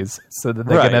countries so that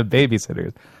they can have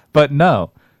babysitters. But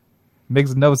no,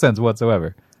 makes no sense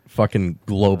whatsoever. Fucking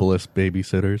globalist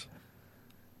babysitters.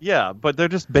 Yeah, but they're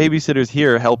just babysitters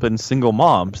here helping single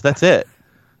moms. That's it.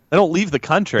 They don't leave the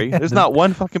country. There's not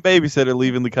one fucking babysitter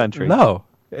leaving the country. No,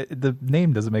 the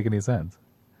name doesn't make any sense.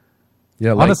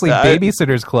 Yeah, honestly,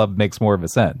 Babysitters Club makes more of a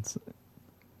sense.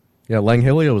 Yeah,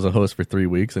 Langhilio was a host for 3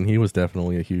 weeks, and he was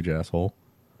definitely a huge asshole.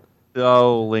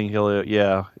 Oh, Langhilio,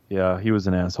 yeah, he was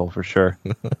an asshole for sure.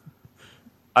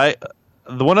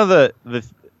 one of the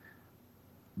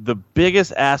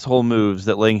biggest asshole moves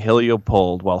that Ling Hilio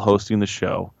pulled while hosting the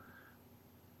show,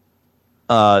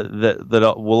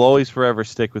 that will always forever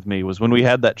stick with me, was when we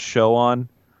had that show on.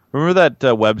 Remember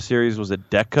that web series? Was it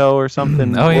Deco or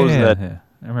something? Oh, what was yeah, that? yeah.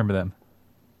 I remember them.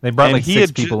 They brought like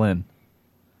 6 people in.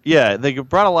 Yeah, they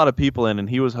brought a lot of people in, and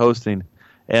he was hosting.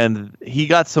 And he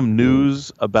got some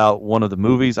news about one of the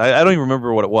movies. I don't even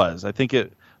remember what it was. I think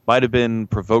it might have been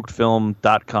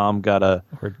ProvokedFilm.com got a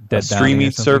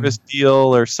streaming service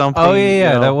deal or something. Oh,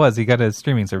 yeah, that was. He got a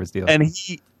streaming service deal. And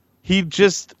he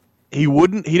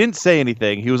didn't say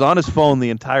anything. He was on his phone the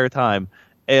entire time.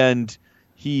 And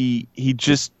he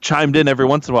just chimed in every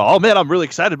once in a while. Oh, man, I'm really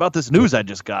excited about this news I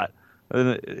just got.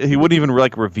 He wouldn't even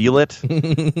reveal it,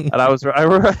 and I was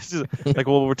just like,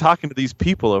 "Well, we're talking to these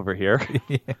people over here.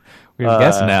 Yeah. We have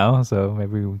guests now, so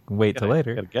maybe we can wait till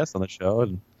later." Got a guest on the show,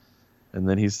 and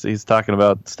then he's talking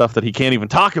about stuff that he can't even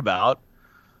talk about.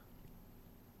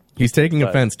 He's taking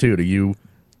offense too to you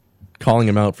calling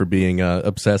him out for being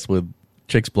obsessed with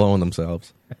chicks blowing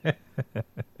themselves.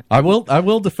 I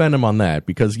will defend him on that,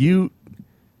 because you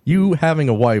having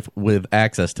a wife with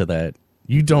access to that.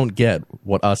 You don't get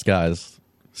what us guys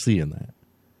see in that.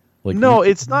 Like, no,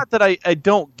 it's not that I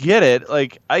don't get it.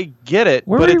 Like, I get it,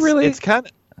 but it's kind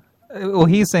of... Well,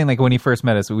 he's saying, like, when he first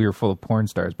met us, we were full of porn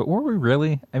stars. But were we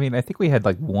really? I mean, I think we had,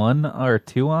 like, 1 or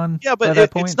 2 on at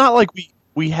that point. It's not like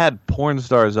we had porn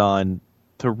stars on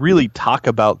to really talk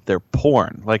about their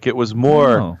porn. Like, it was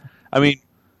more... No. I mean,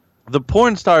 the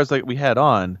porn stars like we had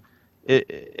on,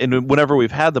 and whenever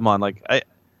we've had them on, like,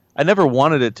 I never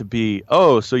wanted it to be,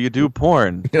 oh, so you do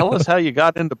porn. Tell us how you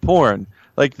got into porn.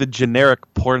 Like the generic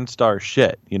porn star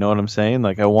shit. You know what I'm saying?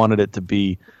 Like I wanted it to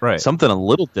be something a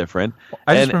little different.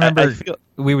 I just remember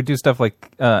we would do stuff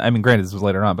like, I mean, granted, this was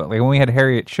later on, but like when we had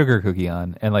Harriet Sugar Cookie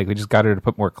on, and like we just got her to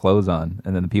put more clothes on,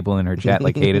 and then the people in her chat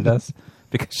like hated us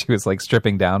because she was like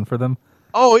stripping down for them.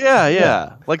 Oh,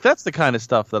 yeah. Like that's the kind of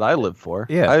stuff that I live for.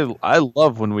 Yeah. I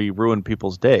love when we ruin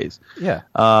people's days. Yeah.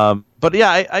 But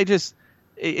yeah,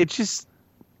 it just,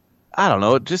 I don't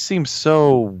know. It just seems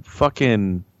so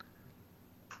fucking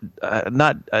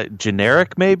not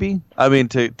generic. Maybe. I mean,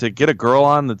 to get a girl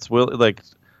on that's like,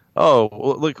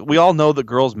 oh, look, we all know that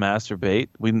girls masturbate.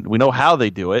 We know how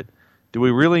they do it. Do we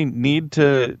really need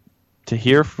to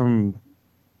hear from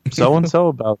so and so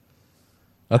about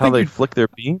how they flick their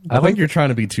bean? I think you're trying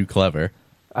to be too clever.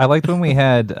 I liked when we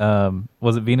had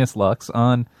was it Venus Lux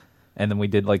on? And then we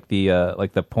did like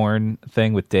the porn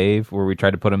thing with Dave, where we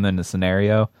tried to put him in a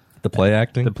scenario. The play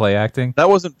acting. That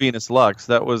wasn't Venus Lux.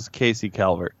 That was Casey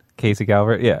Calvert.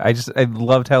 Yeah. I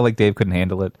loved how like Dave couldn't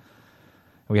handle it.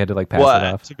 We had to like pass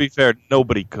it off. To be fair,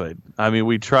 nobody could. I mean,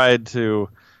 we tried Dave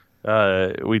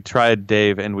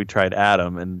and we tried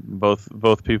Adam, and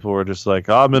both people were just like,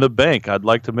 oh, I'm in a bank. I'd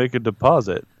like to make a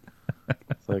deposit.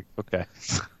 It's like, okay.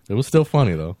 It was still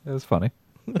funny though. It was funny.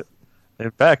 In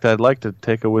fact, I'd like to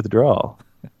take a withdrawal.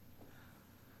 It's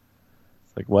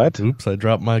like, what? Oops, I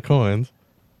dropped my coins.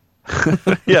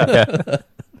 Yeah.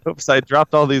 Oops, I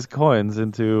dropped all these coins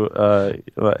into...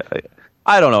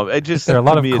 I don't know. It just there are a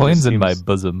lot of coins in my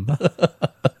bosom.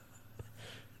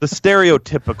 The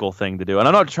stereotypical thing to do. And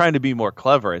I'm not trying to be more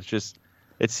clever. It's just,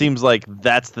 it seems like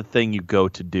that's the thing you go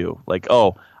to do. Like,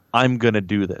 oh, I'm going to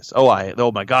do this.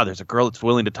 Oh my God, there's a girl that's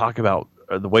willing to talk about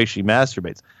the way she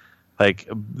masturbates. Like,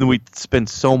 we spend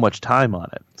so much time on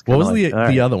it. What was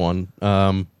the other one?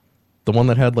 The one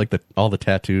that had like all the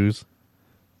tattoos.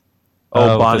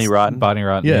 Oh, Bonnie Rotten. Bonnie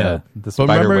Rotten. Yeah. The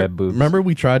spider web boobs. Remember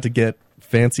we tried to get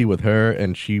fancy with her,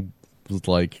 and she was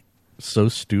like so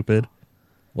stupid.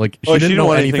 Like she didn't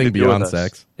know anything beyond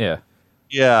sex. Yeah.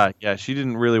 Yeah. She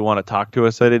didn't really want to talk to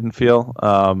us. I didn't feel.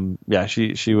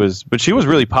 She was, but she was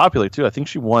really popular too. I think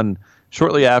she won.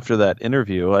 Shortly after that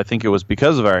interview, I think it was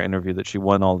because of our interview that she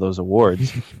won all those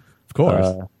awards. Of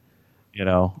course.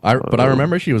 But I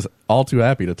remember she was all too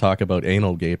happy to talk about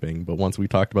anal gaping, but once we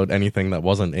talked about anything that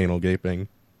wasn't anal gaping,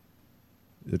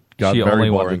 it got she very only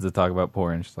boring. wanted to talk about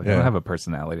porn. She's like, I don't have a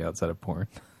personality outside of porn.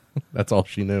 That's all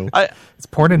she knew. It's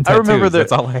porn and tattoos. I remember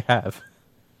that's all I have.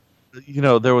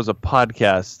 There was a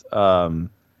podcast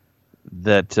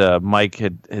that Mike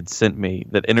had sent me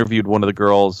that interviewed one of the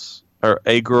girls, or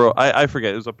a girl, I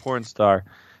forget, it was a porn star,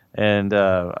 and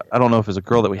I don't know if it was a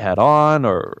girl that we had on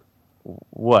or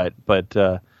what,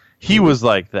 but he was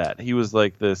like that. He was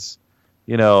like this,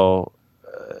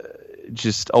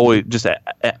 just always just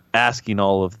asking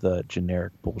all of the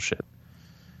generic bullshit.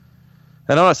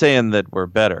 And I'm not saying that we're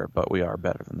better, but we are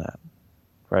better than that,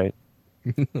 right?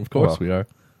 Of course we are.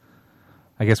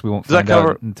 I guess we won't find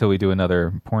out until we do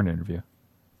another porn interview.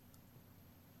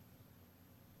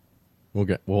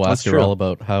 We'll ask her all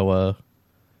about how.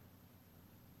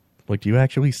 Do you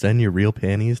actually send your real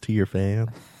panties to your fans?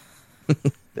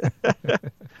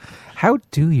 How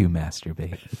do you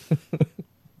masturbate?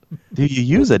 Do you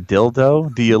use a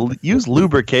dildo? Do you use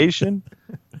lubrication?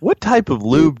 What type of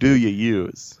lube do you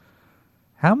use?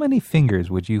 How many fingers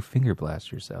would you finger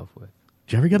blast yourself with?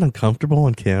 Do you ever get uncomfortable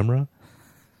on camera?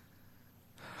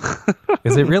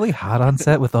 Is it really hot on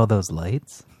set with all those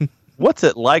lights? What's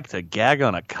it like to gag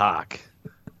on a cock?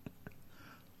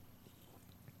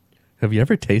 Have you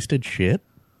ever tasted shit?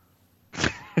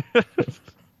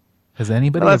 Has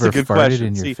anybody ever farted question.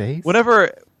 in your face?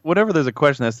 Whenever there's a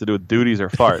question that has to do with duties or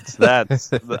farts,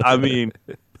 that's, I mean,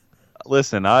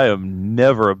 listen, I am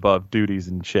never above duties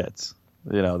and shits.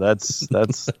 You know, that's,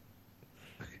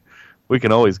 we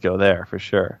can always go there for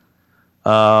sure.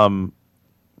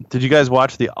 Did you guys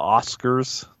watch the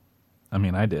Oscars? I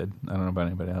mean, I did. I don't know about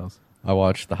anybody else. I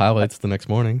watched the highlights the next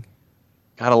morning.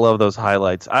 Gotta love those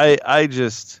highlights. I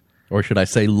just... Or should I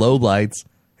say lowlights?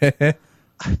 Yeah,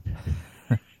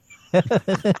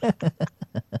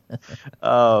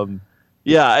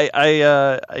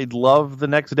 I love the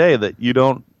next day that you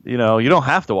don't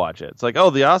have to watch it. It's like, oh,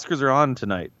 the Oscars are on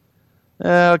tonight.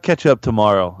 I'll catch you up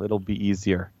tomorrow. It'll be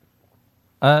easier.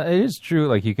 It is true.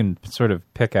 Like, you can sort of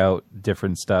pick out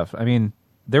different stuff. I mean,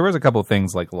 there was a couple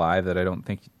things like live that I don't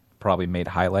think probably made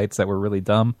highlights that were really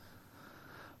dumb.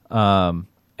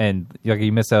 And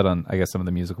you miss out on, I guess, some of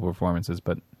the musical performances.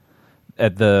 But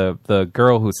at the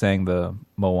girl who sang the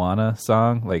Moana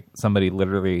song, like, somebody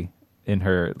literally in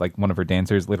her, like, one of her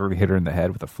dancers literally hit her in the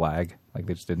head with a flag. Like,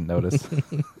 they just didn't notice.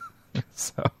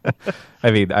 So,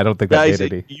 I mean, I don't think that made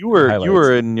any. You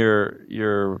were in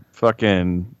your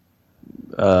fucking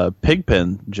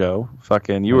Pigpen, Joe.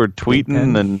 Fucking, you were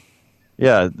tweeting and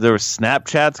yeah, there were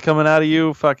Snapchats coming out of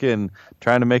you, fucking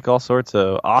trying to make all sorts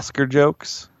of Oscar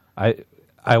jokes.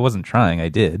 I wasn't trying. I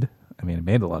did. I mean, I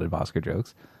made a lot of Oscar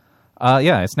jokes.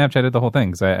 Yeah, I Snapchatted the whole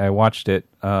thing because I watched it,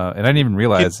 and I didn't even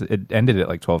realize it ended at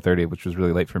like 12:30, which was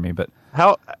really late for me. But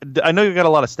how? I know you got a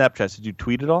lot of Snapchats. Did you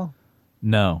tweet it all?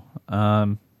 No.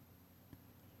 I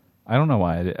don't know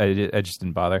why. I just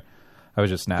didn't bother. I was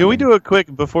just snapping. Can we do a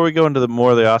quick before we go into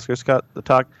more of the Oscars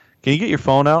talk? Can you get your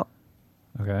phone out?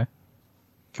 Okay.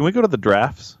 Can we go to the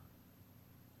drafts?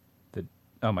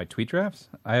 My tweet drafts?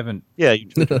 I haven't. Yeah, you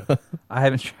tweet I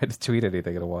haven't tried to tweet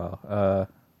anything in a while. I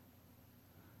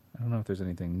don't know if there's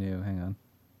anything new. Hang on.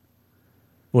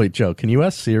 Wait, Joe, can you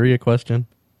ask Siri a question?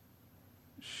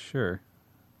 Sure.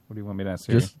 What do you want me to ask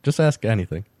Siri? Just ask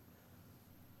anything.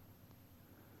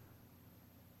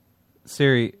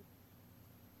 Siri,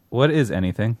 what is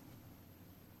anything?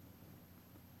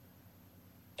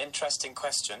 Interesting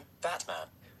question, Batman.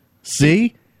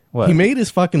 See? What? He made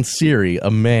his fucking Siri a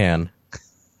man.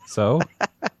 So?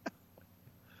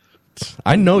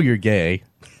 I know you're gay.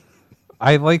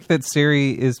 I like that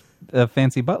Siri is a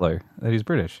fancy butler, that he's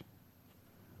British.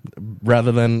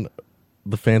 Rather than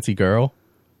the fancy girl?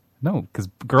 No, because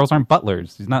girls aren't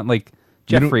butlers. He's not like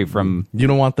Jeffrey from... You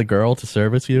don't want the girl to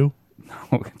service you?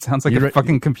 No, it sounds like a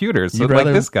fucking computer, so like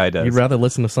this guy does. You'd rather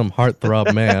listen to some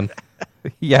heartthrob man.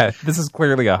 Yeah, this is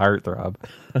clearly a heartthrob.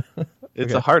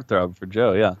 It's a heartthrob for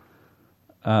Joe,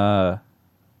 yeah.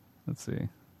 Let's see.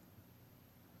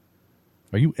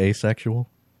 Are you asexual?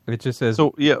 It just says...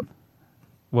 So, yeah.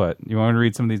 What? You want me to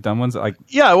read some of these dumb ones? Like,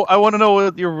 yeah, I want to know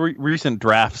what your recent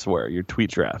drafts were, your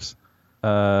tweet drafts.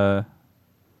 Clearly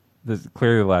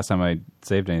the last time I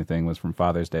saved anything was from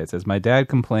Father's Day. It says, my dad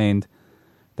complained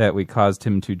that we caused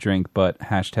him to drink, but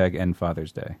 #end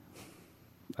Father's Day.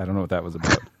 I don't know what that was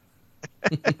about.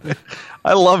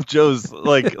 I love Joe's,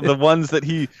 like, the ones that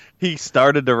he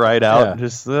started to write out. Yeah. And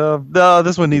just, no,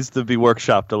 this one needs to be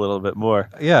workshopped a little bit more.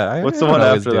 Yeah. What's the one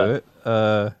after that?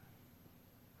 It.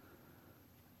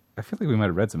 I feel like we might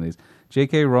have read some of these.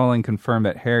 J.K. Rowling confirmed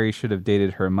that Harry should have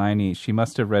dated Hermione. She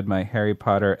must have read my Harry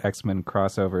Potter X-Men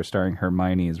crossover starring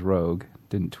Hermione as Rogue.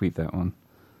 Didn't tweet that one.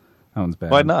 That one's bad.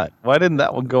 Why not? Why didn't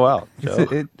that one go out, Joe?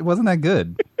 It wasn't that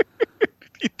good.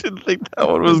 You didn't think that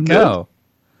one was good? No.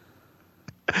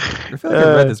 I feel like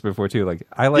I've read this before too. Like,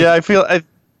 I like. Yeah, I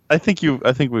think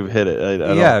we've hit it.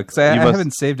 Because I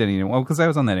haven't saved any. Well, because I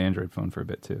was on that Android phone for a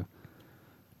bit too.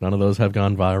 None of those have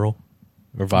gone viral?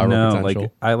 Or viral potential?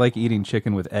 Like, I like eating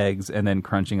chicken with eggs and then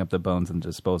crunching up the bones in the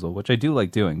disposal, which I do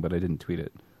like doing, but I didn't tweet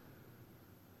it.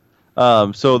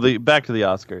 So back to the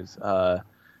Oscars.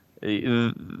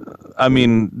 I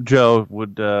mean, Joe,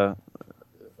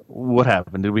 what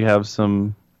happened? Did we have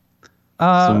some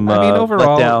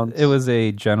overall, letdowns? It was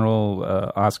a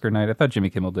general Oscar night. I thought Jimmy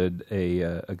Kimmel did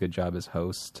a good job as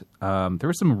host. There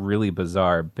were some really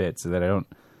bizarre bits that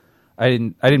I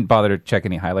I didn't bother to check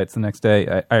any highlights the next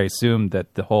day. I assumed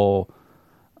that the whole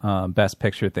Best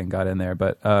Picture thing got in there.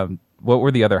 But what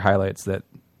were the other highlights that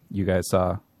you guys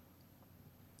saw?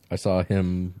 I saw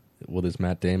him with his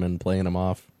Matt Damon playing him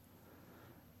off.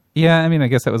 Yeah, I mean, I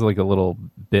guess that was like a little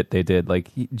bit they did. Like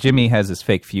Jimmy has this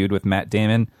fake feud with Matt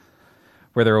Damon,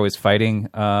 where they're always fighting.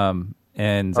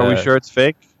 And are we sure it's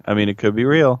fake? I mean, it could be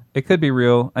real. It could be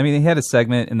real. I mean, he had a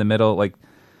segment in the middle, like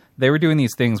they were doing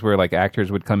these things where like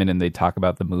actors would come in and they'd talk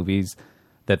about the movies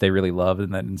that they really loved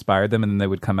and that inspired them, and then they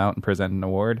would come out and present an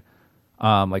award.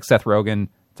 Like Seth Rogen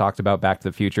talked about Back to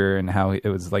the Future and how it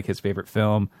was like his favorite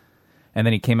film. And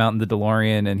then he came out in the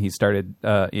DeLorean and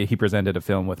he presented a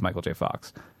film with Michael J.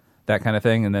 Fox, that kind of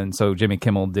thing. And then so Jimmy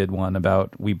Kimmel did one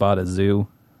about We Bought a Zoo,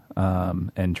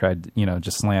 and tried,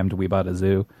 just slammed We Bought a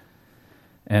Zoo.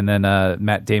 And then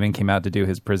Matt Damon came out to do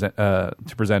his present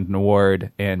an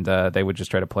award, and they would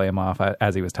just try to play him off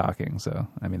as he was talking. So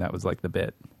I mean, that was like the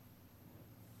bit.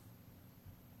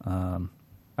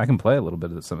 I can play a little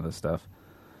bit of some of this stuff.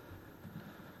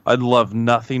 I'd love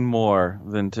nothing more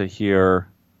than to hear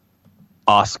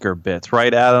Oscar bits,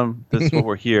 right, Adam? This is what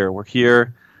we're here. We're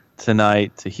here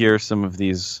tonight to hear some of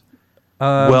these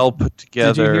well put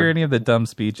together. Did you hear any of the dumb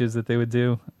speeches that they would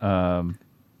do?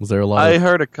 Was there a lot? I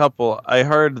heard a couple. I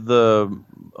heard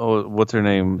what's her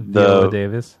name?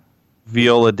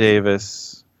 Viola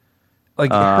Davis.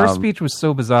 Like her speech was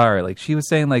so bizarre. Like she was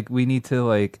saying, like we need to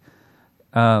like.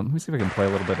 Let me see if I can play a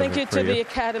little bit. Thank of you it for to the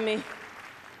Academy.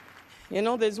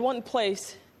 There's one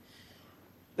place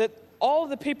that all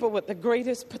the people with the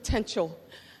greatest potential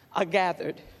are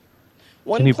gathered.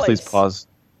 Can you please pause?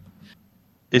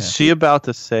 Is she about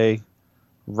to say,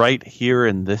 right here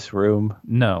in this room?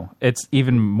 No, it's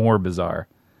even more bizarre.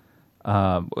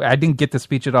 I didn't get the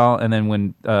speech at all, and then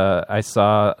when I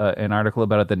saw an article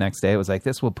about it the next day, it was like,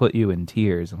 this will put you in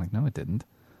tears. I'm like, no, it didn't.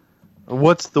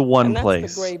 What's the one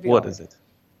place? What is it?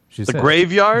 The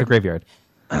graveyard? The graveyard.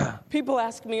 People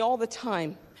ask me all the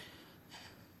time,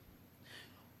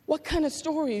 what kind of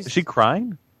stories is she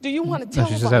crying? do you want to tell?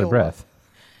 No, she's just out of breath.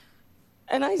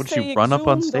 And I Would say, she run up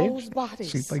on stage?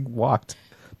 She like walked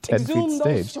 10 feet stage.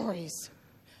 Those stories.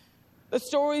 The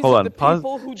stories Hold of on, the pause.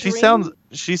 people who She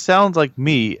sounds like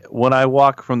me when I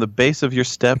walk from the base of your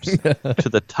steps to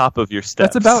the top of your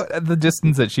steps. That's about the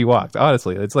distance that she walked.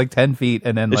 Honestly, it's like 10 feet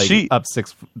and then up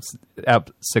six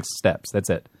steps. That's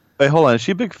it. Wait, hold on. Is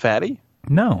she a big fatty?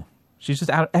 No, she's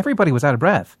just out. Everybody was out of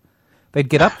breath. They'd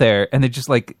get up there and they just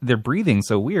like they're breathing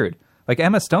so weird. Like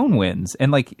Emma Stone wins,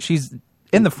 and like she's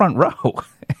in the front row,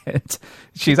 and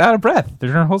she's out of breath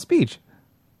during her whole speech.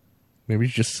 Maybe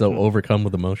she's just so overcome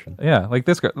with emotion. Yeah, like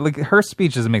this girl, like her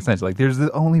speech doesn't make sense. Like, there's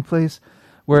the only place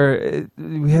where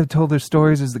we have told their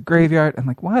stories is the graveyard. I'm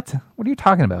like, what? What are you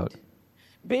talking about?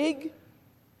 big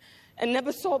and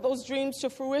never saw those dreams to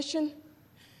fruition.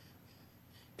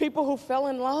 People who fell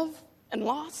in love and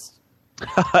lost.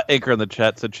 Anchor in the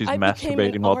chat said she's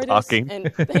masturbating while talking.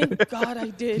 And thank God I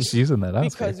did. She's using that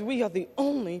Oscar. Because we are the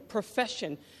only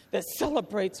profession that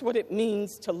celebrates what it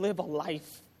means to live a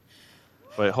life.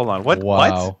 Wait, hold on. What?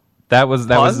 Wow. What? That was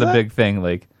the big thing.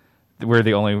 Like, we're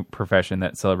the only profession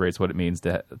that celebrates what it means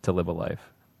to live a life.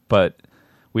 But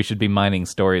we should be mining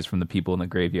stories from the people in the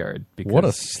graveyard. Because, what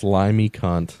a slimy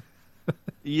cunt.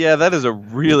 Yeah, that is a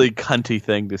really cunty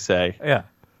thing to say. Yeah.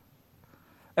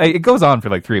 It goes on for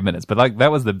like 3 minutes, but like that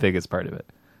was the biggest part of it.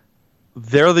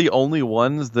 They're the only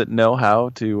ones that know how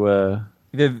to.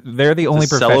 They're the only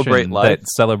profession life. that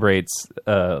celebrates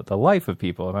the life of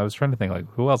people. And I was trying to think, like,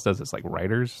 who else does this? Like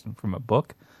writers from a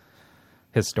book,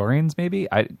 historians, maybe.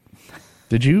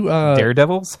 Did you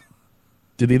Daredevils?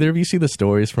 Did either of you see the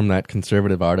stories from that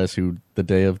conservative artist who, the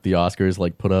day of the Oscars,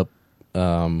 like put up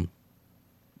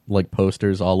like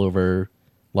posters all over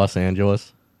Los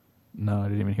Angeles? No, I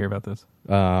didn't even hear about this.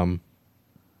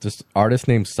 Just artist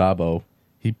named Sabo.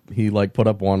 He like put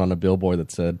up one on a billboard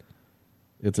that said,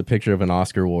 it's a picture of an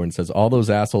Oscar award and says, all those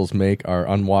assholes make are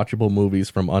unwatchable movies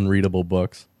from unreadable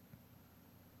books.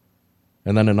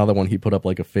 And then another one, he put up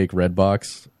like a fake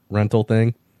Redbox rental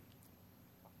thing.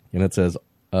 And it says,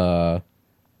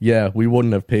 yeah, we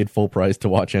wouldn't have paid full price to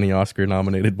watch any Oscar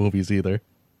nominated movies either.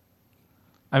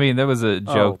 I mean, there was a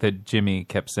joke that Jimmy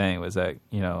kept saying was that,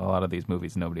 you know, a lot of these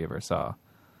movies nobody ever saw.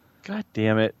 God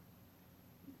damn it.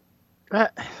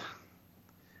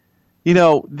 You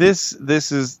know, this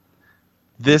is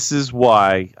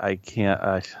why I can't.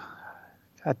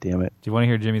 God damn it. Do you want to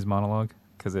hear Jimmy's monologue?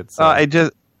 Because it's. I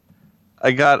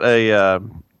got a.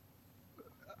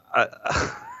 I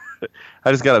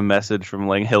just got a message from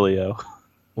Langhilio.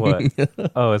 What?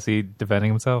 Oh, is he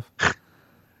defending himself?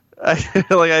 I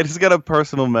just got a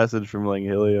personal message from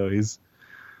Langhilio.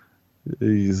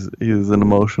 He's an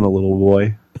emotional little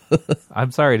boy.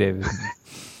 I'm sorry, David.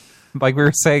 Like we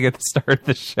were saying at the start of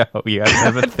the show, you guys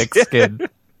have a thick skin.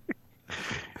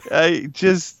 I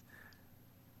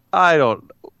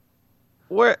don't.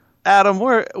 Adam?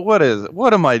 What is it?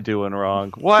 What am I doing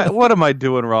wrong? What am I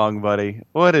doing wrong, buddy?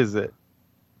 What is it?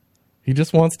 He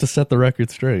just wants to set the record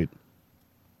straight.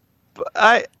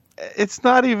 It's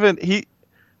not even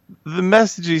the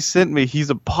message he sent me, he's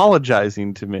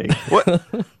apologizing to me. What?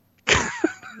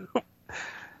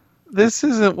 This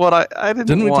isn't what I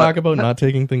didn't we want. talk about not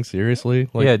taking things seriously?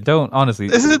 Like, yeah, don't, honestly.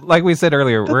 Like we said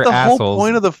earlier, we're the assholes. The whole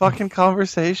point of the fucking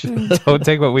conversation. Don't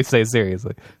take what we say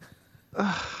seriously.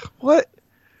 What?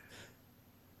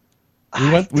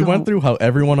 We went through how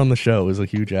everyone on the show is a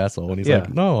huge asshole, and he's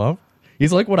like, no,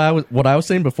 he's like what I was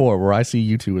saying before, where I see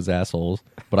you two as assholes,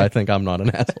 but I think I'm not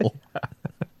an asshole.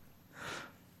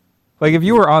 Like if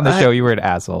you were on the show, you were an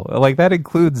asshole. Like that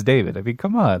includes David. I mean,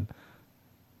 come on.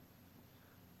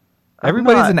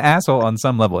 Everybody's an asshole on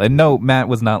some level, and no, Matt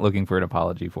was not looking for an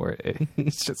apology for it.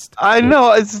 It's just I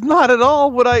know it's not at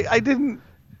all what I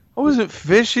wasn't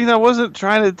fishing. I wasn't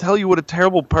trying to tell you what a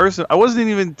terrible person. I wasn't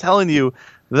even telling you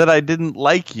that I didn't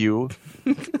like you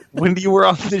when you were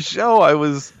on the show.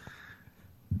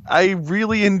 I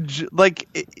really enjoy,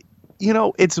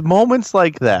 it's moments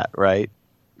like that, right?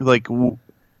 Like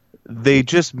they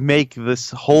just make this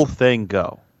whole thing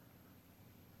go.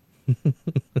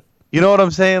 You know what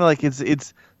I'm saying? Like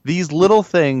it's these little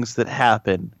things that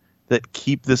happen that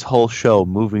keep this whole show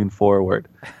moving forward.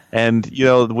 And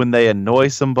when they annoy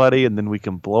somebody, and then we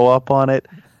can blow up on it,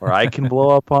 or I can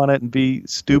blow up on it and be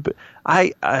stupid.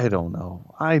 I don't know.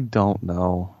 I don't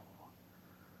know.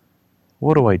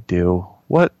 What do I do?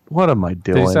 What am I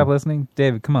doing? Did you stop listening,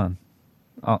 David? Come on.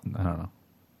 Oh, I don't know.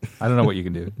 I don't know what you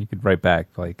can do. You could write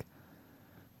back like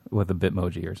with a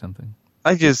Bitmoji or something.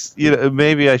 I just,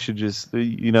 maybe I should just,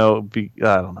 be, I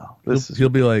don't know. He'll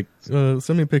be like, send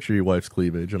me a picture of your wife's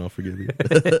cleavage and I'll forgive you.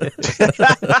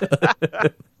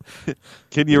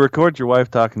 Can you record your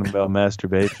wife talking about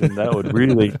masturbation? That would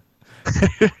really,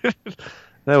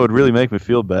 make me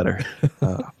feel better.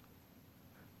 God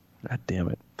damn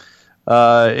it.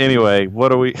 Anyway,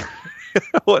 what are we,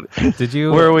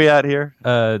 where are we at here?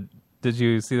 Did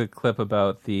you see the clip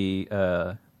about the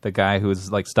guy who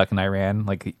was like stuck in Iran,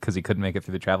 like because he couldn't make it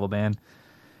through the travel ban,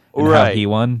 and how he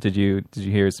won? Did you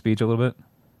hear his speech a little bit?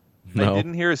 No. I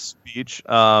didn't hear his speech.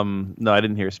 No, I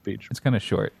didn't hear his speech. It's kind of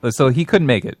short. So he couldn't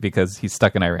make it because he's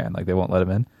stuck in Iran. Like they won't let him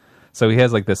in. So he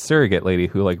has like this surrogate lady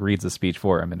who like reads the speech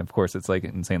for him, and of course it's like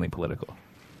insanely political.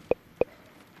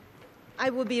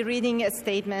 I will be reading a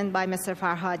statement by Mr.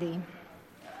 Farhadi.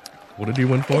 What did he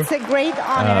win for? It's a great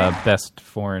honor. Best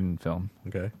foreign film.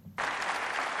 Okay.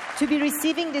 To be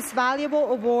receiving this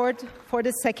valuable award for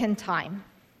the second time.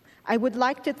 I would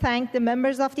like to thank the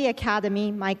members of the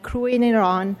Academy, my crew in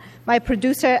Iran, my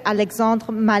producer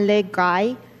Alexandre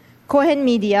Malek-Guy, Cohen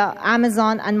Media,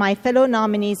 Amazon, and my fellow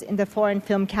nominees in the foreign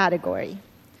film category.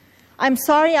 I'm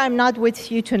sorry I'm not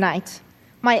with you tonight.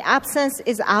 My absence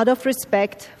is out of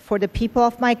respect for the people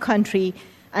of my country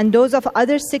and those of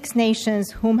other 6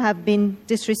 nations whom have been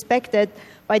disrespected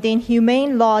by the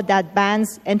inhumane law that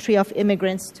bans entry of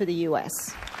immigrants to the U.S.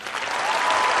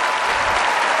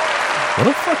 What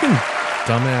a fucking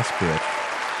dumbass bitch.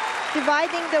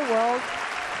 Dividing the world.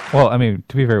 Well, I mean,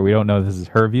 to be fair, we don't know this is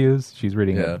her views. She's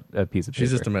reading a piece of paper.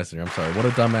 She's just a messenger. I'm sorry. What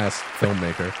a dumbass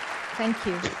filmmaker. Thank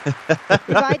you.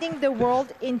 Dividing the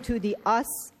world into the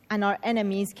us and our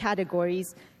enemies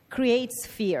categories creates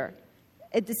fear,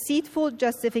 a deceitful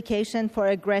justification for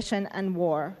aggression and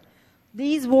war.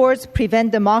 These wars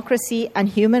prevent democracy and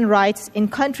human rights in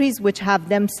countries which have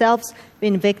themselves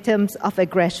been victims of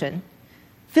aggression.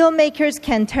 Filmmakers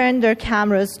can turn their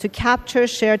cameras to capture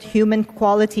shared human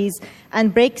qualities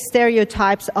and break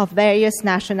stereotypes of various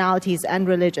nationalities and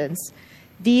religions.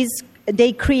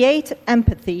 They create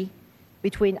empathy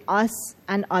between us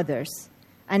and others,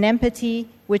 an empathy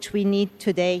which we need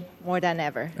today more than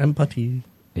ever. Empathy.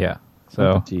 Yeah.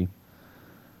 So empathy.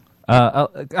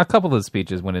 A couple of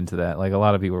speeches went into that. Like a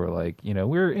lot of people were like,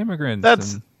 we're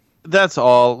immigrants. That's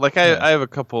all. Like I have a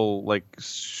couple like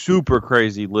super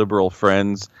crazy liberal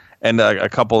friends, and a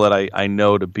couple that I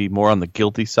know to be more on the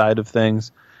guilty side of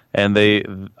things. And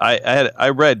I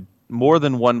read more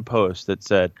than one post that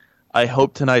said, "I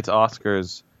hope tonight's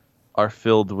Oscars are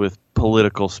filled with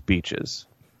political speeches,"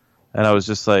 and I was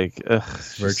just like, ugh,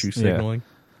 virtue signaling. Yeah.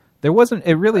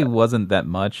 It really wasn't that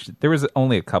much. There was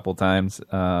only a couple times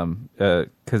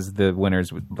because the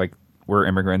winners were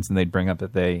immigrants, and they'd bring up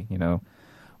that they,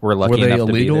 were lucky enough to be there. Were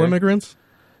they illegal immigrants?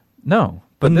 No.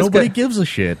 But nobody gives a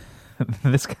shit.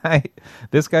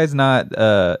 this guy's not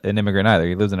an immigrant either.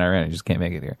 He lives in Iran. He just can't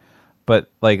make it here.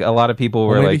 But like a lot of people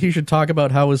were maybe like, he should talk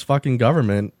about how his fucking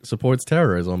government supports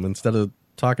terrorism instead of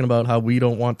talking about how we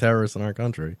don't want terrorists in our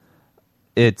country.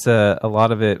 It's a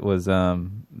lot of it was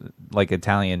like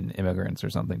Italian immigrants or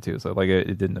something too. So like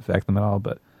it didn't affect them at all.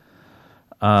 But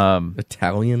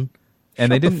Italian,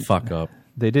 and Shut the fuck up.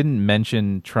 They didn't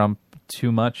mention Trump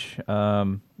too much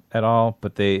at all.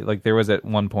 But they like there was at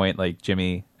one point like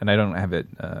Jimmy, and I don't have it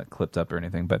clipped up or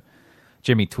anything, but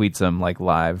Jimmy tweets him like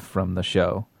live from the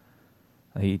show.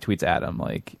 He tweets Adam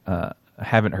like, I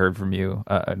haven't heard from you.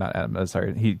 Not Adam,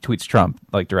 sorry. He tweets Trump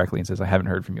like directly and says, I haven't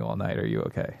heard from you all night. Are you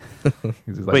okay?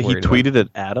 He's, like, wait, he tweeted at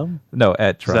Adam? No,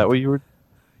 at Trump. Is that what you were?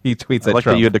 He tweets I at like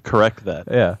Trump. that you had to correct that.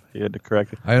 Yeah. You had to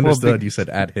correct it. I understood. You said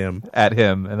at him. At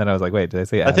him. And then I was like, wait, did I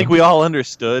say Adam? I think we all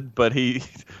understood, but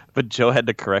Joe had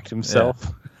to correct himself.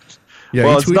 Yeah,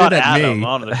 well, he it's tweeted not at Adam me.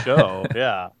 on the show.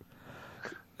 Yeah.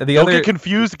 Don't get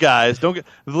confused, guys. Don't get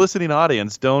the listening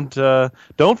audience. Don't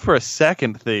for a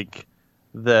second think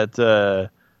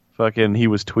that fucking he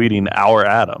was tweeting our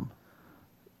Adam.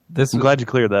 I'm glad you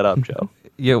cleared that up, Joe.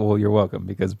 Yeah, well, you're welcome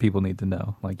because people need to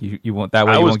know. Like you won't that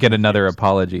way you won't get another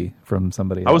apology from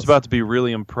somebody else. I was about to be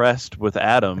really impressed with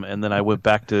Adam, and then I went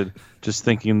back to just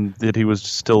thinking that he was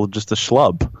still just a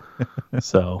schlub.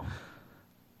 So,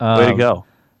 way to go.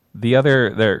 The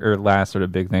other last sort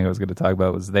of big thing I was going to talk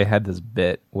about was they had this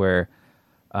bit where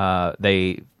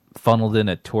they funneled in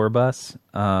a tour bus.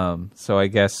 So I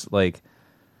guess like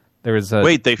there was a...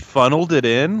 Wait, they funneled it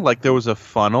in? Like there was a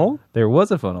funnel? There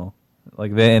was a funnel.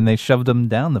 Like they shoved them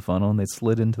down the funnel and they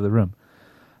slid into the room.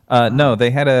 No, they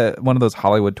had one of those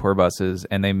Hollywood tour buses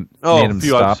and they made them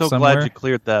stop I'm so somewhere. glad you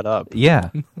cleared that up. Yeah.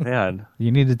 Man.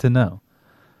 You needed to know.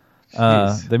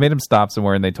 They made them stop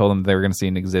somewhere and they told them they were going to see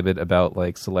an exhibit about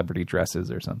like celebrity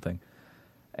dresses or something.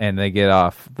 And they get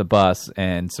off the bus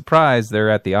and surprise, they're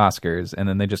at the Oscars and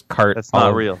then they just cart. That's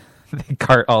not real. They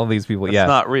cart all these people. That's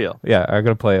not real. Yeah, I'm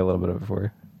going to play a little bit of it for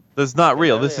you. That's not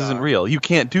real. This isn't real. You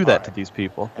can't do that to these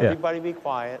people. Everybody be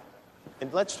quiet.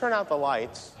 And let's turn out the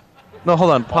lights. No,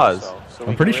 hold on. Pause.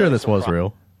 I'm pretty sure this was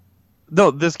real.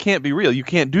 No, this can't be real. You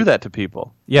can't do that to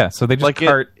people. Yeah, so they just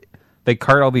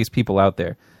cart all these people out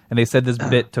there. And they said this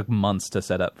bit took months to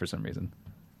set up for some reason.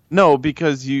 No,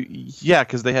 because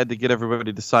because they had to get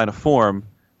everybody to sign a form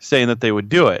saying that they would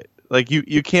do it. Like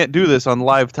you can't do this on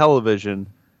live television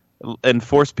and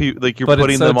force people like you're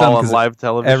putting them all on live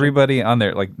television. Everybody on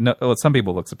there, like some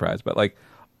people look surprised, but like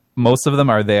most of them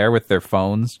are there with their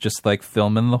phones, just like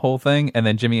filming the whole thing. And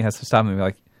then Jimmy has to stop them and be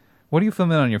like, "What are you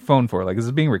filming on your phone for? Like this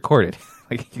is being recorded.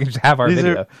 Like you can just have our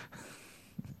video."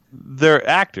 They're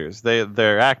actors.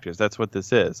 They're actors. That's what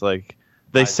this is. Like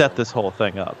they set this whole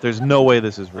thing up. There's no way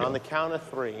this is real. On the count of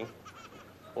 3,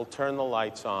 we'll turn the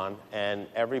lights on and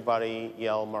everybody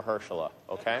yell Mahershala,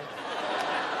 okay?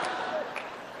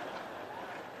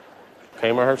 Okay,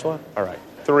 Mahershala? All right.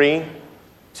 3,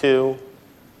 2,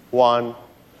 1.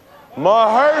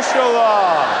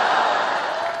 Mahershala!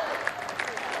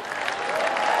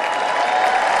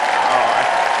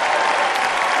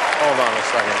 Hold on a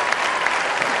second.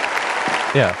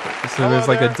 Yeah, so there's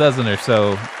like a dozen or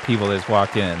so people that just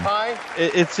walk in.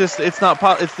 It's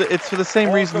for the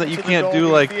same reason that you can't do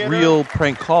like real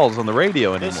prank calls on the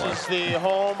radio anymore. This is the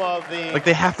home of the like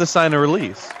they have to sign a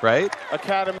release, right?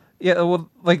 Academy. Yeah, well,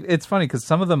 like it's funny because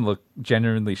some of them look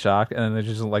genuinely shocked, and then there's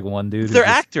just like one dude. They're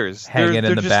actors. Hanging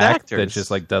They're in the just back actors. that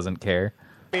just like doesn't care.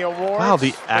 Wow,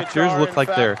 the actors look like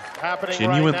they're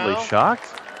genuinely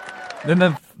shocked.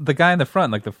 Then the guy in the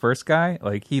front, like the first guy,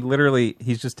 like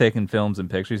he's just taking films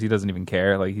and pictures. He doesn't even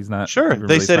care. Like he's not. Sure. Really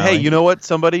They said, smiling. hey, you know what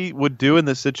somebody would do in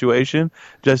this situation?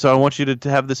 Just I want you to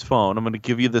have this phone. I'm going to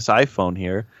give you this iPhone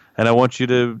here, and I want you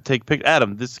to take pictures.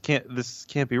 Adam, this can't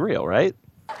be real, right?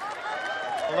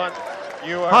 Hold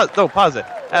on. Pause it.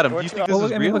 Adam, do you think this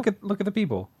is real? Look at the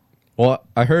people. Well,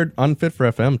 I heard Unfit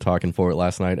for FM talking for it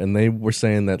last night, and they were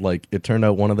saying that like it turned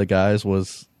out one of the guys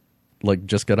was like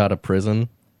just got out of prison.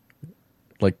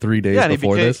 Like 3 days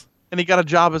before this, and he got a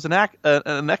job as an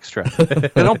extra.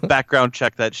 They don't background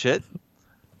check that shit.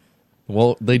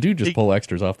 Well, they do just pull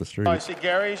extras off the street. I see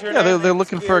Gary's your Yeah, name? they're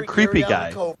looking for a creepy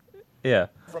guy. Yeah.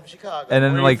 From Chicago. And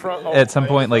then like at some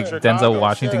point, like Chicago? Denzel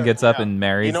Washington Sure. gets up and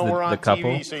marries You know we're on the couple.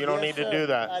 TV, so you don't need to do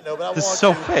that. I know, but I This is want so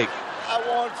you. fake. I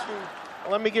want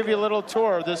you. Let me give you a little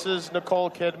tour. This is Nicole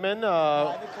Kidman.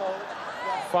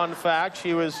 Fun fact,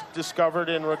 she was discovered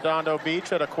in Redondo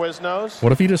Beach at a Quiznos.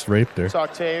 What if he just raped her? It's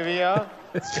Octavia.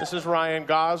 This is Ryan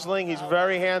Gosling. He's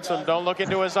very handsome. Don't look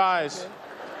into his eyes.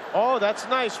 Oh, that's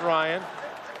nice, Ryan.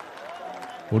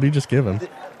 What did he just give him?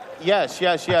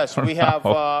 Yes. We have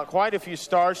quite a few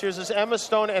stars. Here's this Emma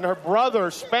Stone and her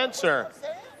brother, Spencer.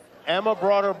 Emma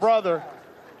brought her brother.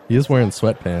 He is wearing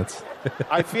sweatpants.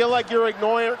 I feel like you're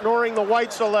ignoring the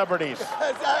white celebrities.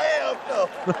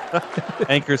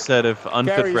 Anchor said if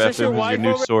Unfit Gary, for is this FM your is your wife new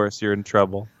over- source, you're in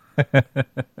trouble.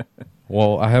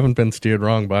 Well, I haven't been steered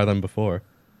wrong by them before.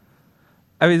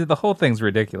 I mean, the whole thing's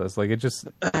ridiculous. Like, it just,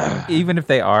 even if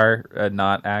they are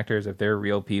not actors, if they're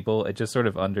real people, it just sort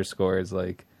of underscores,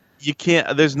 like... You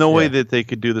can't, there's no way that they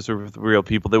could do this with real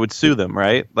people. They would sue them,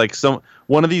 right? Like,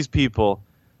 one of these people,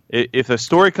 if a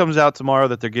story comes out tomorrow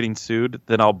that they're getting sued,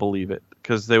 then I'll believe it.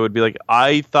 Because they would be like,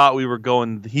 I thought we were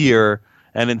going here,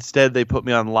 and instead they put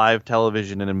me on live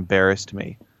television and embarrassed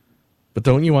me. But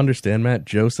don't you understand, Matt?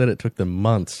 Joe said it took them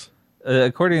months.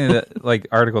 According to the,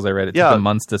 articles I read, it took them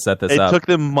months to set this up. It took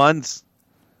them months.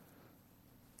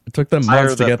 It took them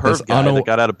months to get this that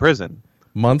got out of prison.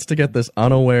 Months to get this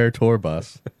unaware tour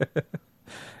bus.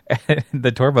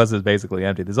 The tour bus is basically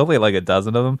empty. There's only like a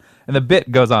dozen of them, and the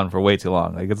bit goes on for way too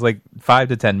long. Like, it's like 5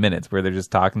 to 10 minutes where they're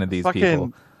just talking to these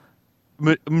people.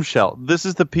 Michelle, this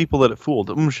is the people that it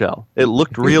fooled. Michelle, it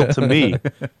looked real to me.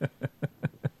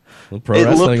 Well,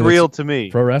 it looked real to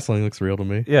me. Pro wrestling looks real to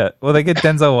me. Yeah, well, they get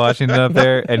Denzel Washington up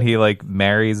there, and he like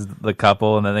marries the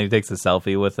couple, and then he takes a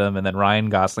selfie with them, and then Ryan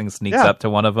Gosling sneaks up to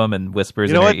one of them and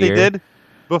whispers in her ear. You know what they did?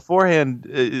 Beforehand,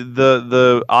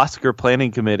 the Oscar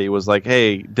planning committee was like,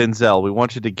 hey, Denzel, we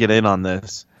want you to get in on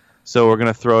this, so we're going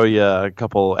to throw you a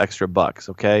couple extra bucks,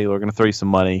 okay? We're going to throw you some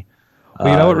money. Well,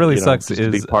 you know what really sucks just is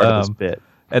to be part of this bit.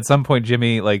 At some point,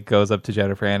 Jimmy like goes up to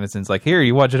Jennifer Aniston's like, here,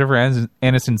 you want Jennifer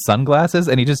Aniston's sunglasses?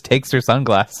 And he just takes her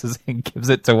sunglasses and gives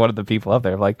it to one of the people up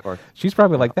there. Like, she's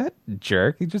probably like, that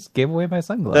jerk, he just gave away my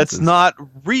sunglasses. That's not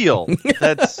real.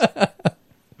 That's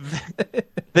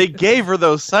they gave her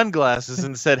those sunglasses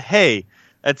and said, hey,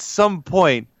 at some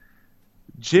point,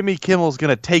 Jimmy Kimmel's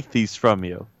going to take these from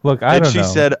you. Look, I don't know. And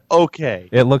she said, okay.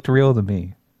 It looked real to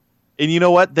me. And you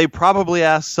know what? They probably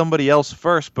asked somebody else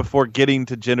first before getting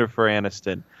to Jennifer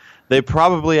Aniston. They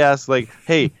probably asked, like,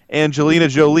 hey, Angelina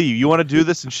Jolie, you want to do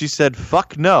this? And she said,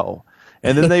 fuck no.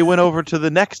 And then they went over to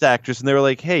the next actress, and they were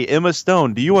like, hey, Emma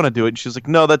Stone, do you want to do it? And she was like,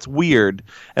 no, that's weird.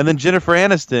 And then Jennifer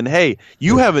Aniston, hey,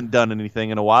 you haven't done anything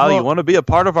in a while. You want to be a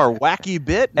part of our wacky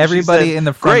bit? And everybody said, in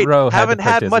the front row haven't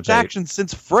had much action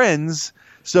since Friends,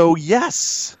 so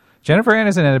yes. Jennifer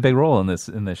Aniston had a big role in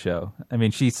this show. I mean,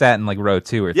 she sat in like row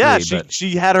 2 or 3. Yeah,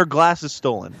 she had her glasses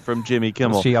stolen from Jimmy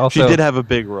Kimmel. She did have a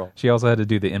big role. She also had to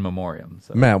do the in memoriam.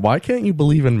 So. Matt, why can't you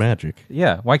believe in magic?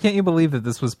 Yeah, why can't you believe that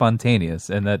this was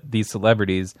spontaneous and that these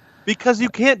celebrities... Because you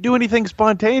can't do anything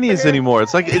spontaneous anymore.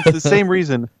 It's like it's the same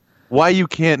reason why you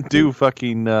can't do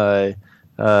fucking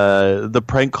the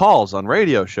prank calls on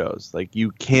radio shows. Like, you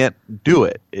can't do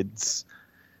it. It's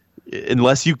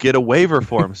unless you get a waiver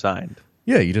form signed.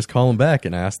 Yeah, you just call them back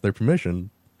and ask their permission.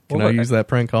 Can I use that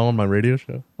prank call on my radio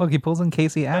show? Look, he pulls in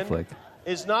Casey Affleck.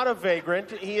 Is not a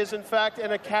vagrant. He is, in fact,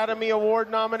 an Academy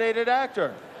Award-nominated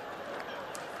actor.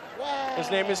 Wow. His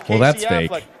name is Casey that's Affleck.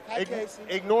 fake. Hi, Casey.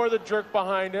 Ignore the jerk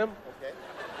behind him. Okay.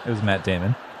 It was Matt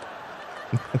Damon.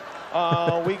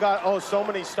 We got, so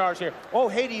many stars here. Oh,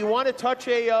 hey, do you want to touch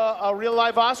a real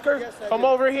live Oscar? Yes, Come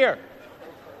over here.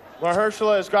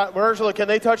 Mahershala, can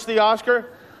they touch the Oscar?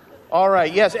 All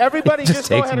right, yes, everybody just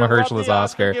go takes ahead and Mahershala's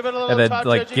Oscar and then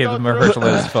like give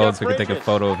Mahershala his phone so he can take a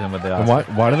photo of him with the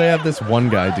Oscar. Why do they have this one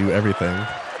guy do everything?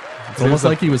 It's almost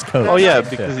like he was coached. Oh yeah,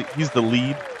 because he's the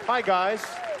lead. Hi guys,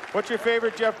 what's your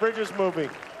favorite Jeff Bridges movie?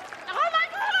 I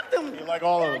like all of them. You like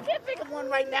all of them? I can't think of one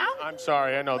right now. I'm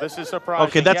sorry, I know this is surprising.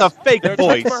 Okay, that's a fake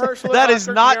voice. That is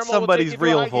not somebody's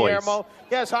real voice. Guillermo.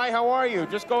 Yes, hi, how are you?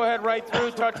 Just go ahead right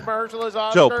through, touch Mahershala's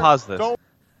Oscar. Joe, pause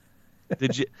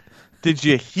this. Did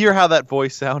you hear how that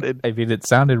voice sounded? I mean, it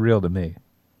sounded real to me.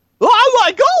 I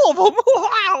like all of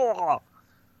them.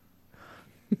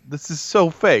 This is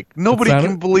so fake. Nobody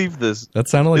can believe this. That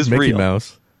sounded like Mickey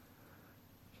Mouse.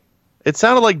 It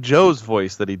sounded like Joe's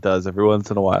voice that he does every once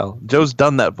in a while. Joe's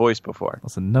done that voice before.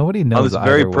 Listen, nobody knows on this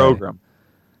very program.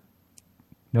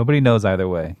 Nobody knows either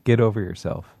way. Get over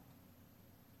yourself.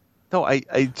 No, I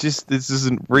just, this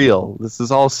isn't real. This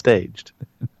is all staged.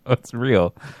 It's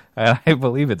real. I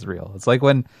believe it's real. It's like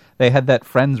when they had that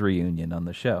Friends reunion on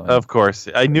the show. Of course.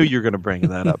 I knew you were going to bring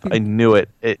that up. I knew it.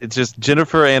 It's just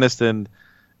Jennifer Aniston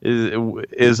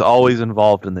is always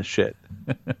involved in this shit.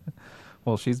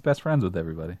 Well, she's best friends with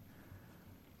everybody.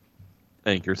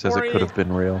 Anchor says it could have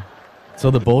been real.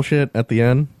 So the bullshit at the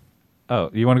end? Oh,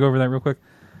 you want to go over that real quick?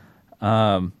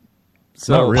 So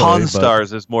really, Pawn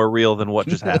Stars is more real than what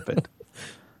just happened.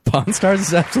 Pawn Stars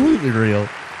is absolutely real.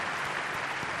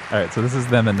 All right, so this is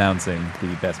them announcing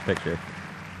the Best Picture.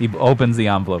 He opens the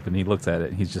envelope and he looks at it.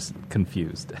 And he's just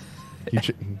confused. He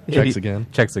checks again.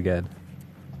 Checks again.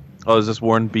 Oh, is this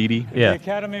Warren Beatty? Yeah. The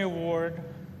Academy Award.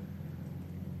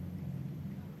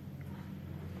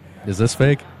 Is this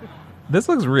fake? This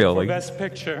looks real. For Like Best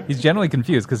Picture. He's generally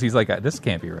confused because he's like, this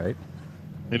can't be right.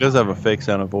 He does have a fake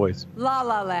sound of voice. La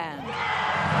La Land.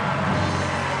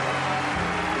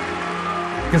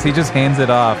 Because he just hands it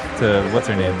off to what's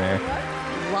her name there.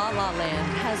 La La Land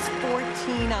has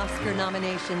 14 Oscar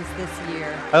nominations this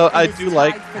year. I and is do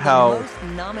like tied for the how most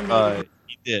nominated.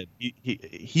 he did.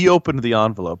 He opened the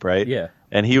envelope, right? Yeah.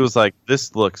 And he was like,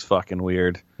 "This looks fucking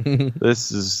weird.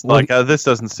 This is this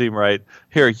doesn't seem right.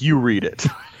 Here, you read it."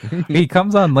 He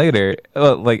comes on later,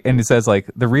 and he says,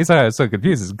 the reason I was so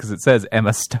confused is because it says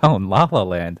Emma Stone, La La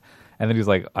Land. And then he's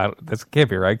like, this can't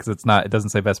be right because it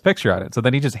doesn't say Best Picture on it. So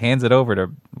then he just hands it over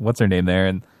to what's her name there,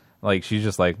 and she's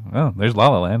just like, oh, there's La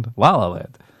La Land, La La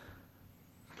Land.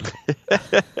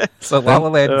 So La La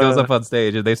Land goes up on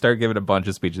stage and they start giving a bunch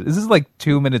of speeches. This is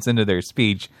 2 minutes into their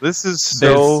speech. This is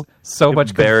so much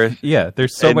embarrassing.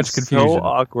 there's so much confusion. So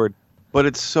awkward. But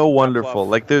it's so wonderful.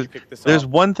 There's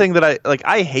one thing that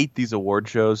I hate these award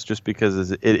shows just because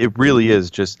it really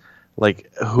is just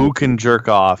who can jerk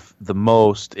off the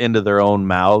most into their own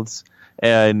mouths.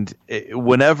 And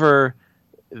whenever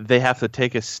they have to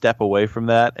take a step away from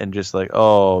that and just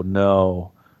oh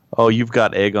no, oh, you've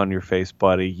got egg on your face,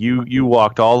 buddy. You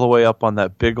walked all the way up on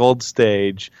that big old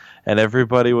stage and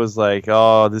everybody was like,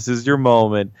 oh, this is your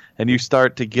moment. And you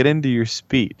start to get into your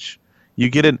speech. You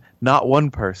get in, not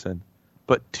one person,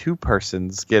 but two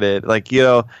persons get it.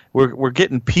 We're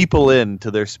getting people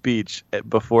into their speech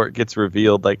before it gets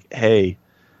revealed. Hey,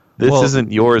 this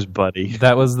isn't yours, buddy.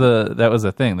 That was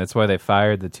the thing. That's why they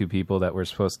fired the two people that were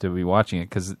supposed to be watching it.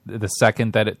 Because the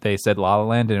second that they said La La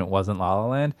Land and it wasn't La La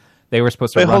Land, they were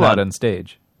supposed to run out on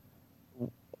stage.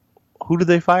 Who did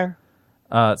they fire?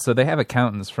 So they have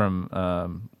accountants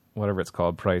from whatever it's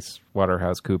called, Price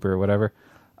Waterhouse Cooper or whatever.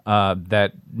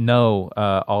 That know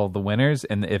all the winners,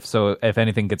 and if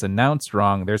anything gets announced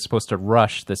wrong, they're supposed to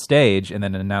rush the stage and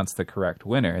then announce the correct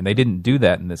winner. And they didn't do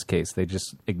that in this case. They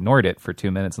just ignored it for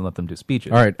 2 minutes and let them do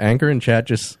speeches. All right, Anchor in chat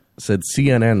just said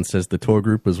CNN says the tour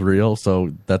group was real,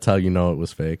 so that's how you know it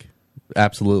was fake.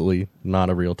 Absolutely not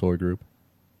a real tour group.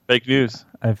 Fake news.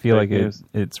 I feel like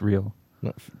it's real.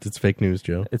 No, it's fake news,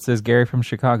 Joe. It says Gary from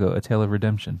Chicago, A Tale of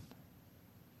Redemption.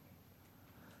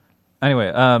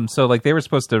 Anyway, so they were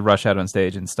supposed to rush out on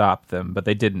stage and stop them, but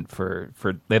they didn't.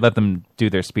 They let them do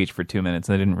their speech for 2 minutes,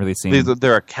 and they didn't really seem.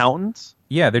 They're accountants.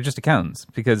 Yeah, they're just accountants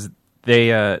because they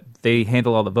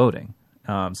handle all the voting,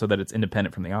 so that it's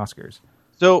independent from the Oscars.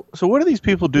 So what do these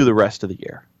people do the rest of the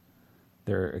year?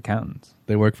 They're accountants.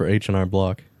 They work for H&R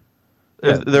Block.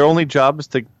 Yeah. Their only job is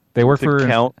to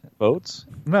count votes.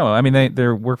 No, I mean they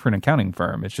work for an accounting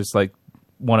firm. It's just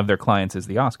one of their clients is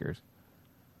the Oscars.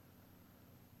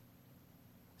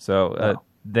 So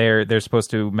they're supposed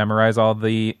to memorize all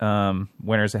the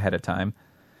winners ahead of time,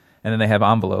 and then they have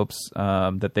envelopes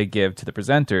that they give to the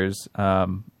presenters,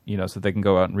 so they can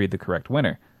go out and read the correct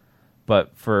winner.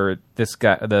 But for this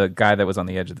guy, the guy that was on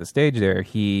the edge of the stage there,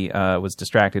 he was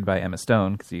distracted by Emma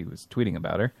Stone because he was tweeting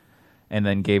about her, and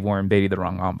then gave Warren Beatty the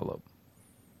wrong envelope.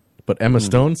 But Emma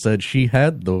Stone said she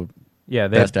had the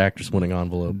Best Actress winning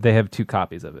envelope. They have 2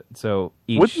 copies of it. So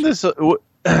each...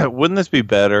 Wouldn't this be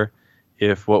better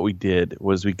if what we did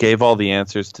was we gave all the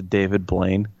answers to David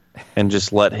Blaine and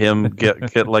just let him get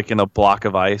in a block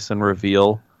of ice and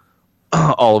reveal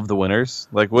all of the winners?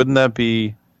 Wouldn't that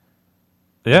be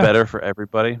better for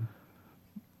everybody?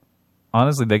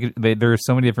 Honestly, there are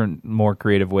so many different, more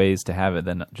creative ways to have it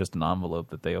than just an envelope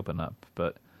that they open up.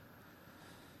 But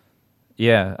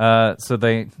yeah, so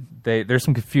there's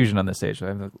some confusion on this stage. I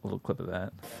have a little clip of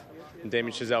that. And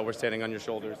Damien Chazelle, we're standing on your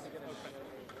shoulders.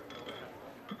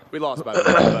 We lost, by the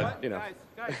way, but,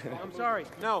 Guys, I'm sorry.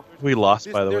 No. We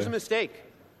lost, by the way. There's a mistake.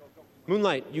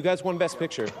 Moonlight, you guys won Best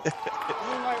Picture.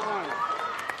 Moonlight won.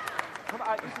 Come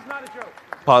on, this is not a joke.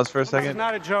 Pause for a second. This is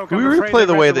not a joke. Can we replay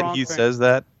the way that he says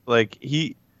that?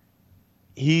 He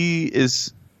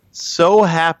is so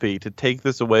happy to take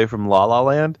this away from La La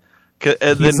Land, and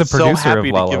He's then the so producer happy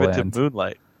of La to give La it to Land.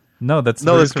 Moonlight. No, that's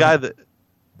this guy that.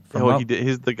 from He did.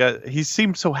 He's the guy. He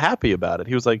seemed so happy about it.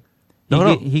 He was like,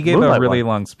 he gave Moonlight a really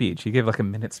won. long speech. He gave a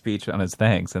minute speech on his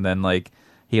thanks, and then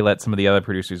he let some of the other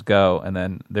producers go, and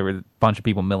then there were a bunch of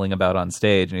people milling about on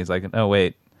stage, and he's like, "Oh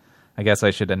wait, I guess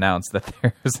I should announce that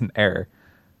there was an error."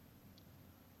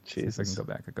 Jesus. I can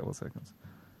go back a couple seconds.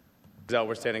 Chazelle,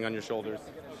 we're standing on your shoulders.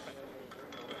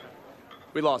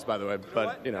 We lost, by the way,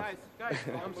 but, Guys,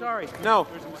 I'm sorry. No.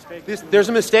 There's a mistake. There's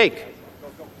a mistake.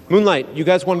 Moonlight, you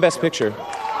guys won Best Picture.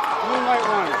 Moonlight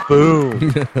won. Boom.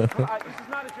 This is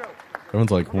not a joke.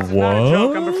 Everyone's like, This is not a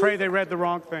joke. I'm what? afraid they read the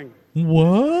wrong thing.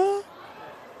 What?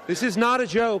 This is not a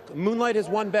joke. Moonlight has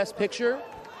won Best Picture.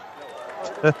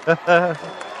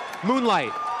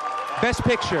 Moonlight, Best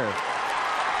Picture.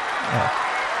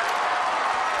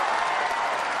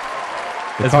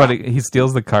 It's funny. He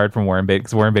steals the card from Warren Beatty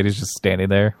because Warren Beatty's just standing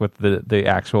there with the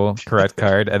actual correct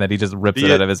card, and then he just rips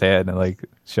it out of his hand and like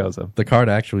shows him. The card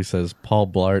actually says Paul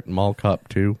Blart Mall Cop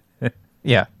 2.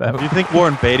 Yeah. Do you think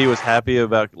Warren Beatty was happy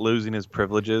about losing his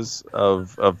privileges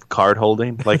of card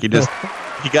holding? Like he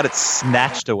got it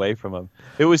snatched away from him.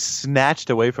 It was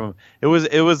snatched away from him.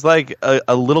 It was like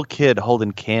a little kid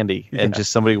holding candy, and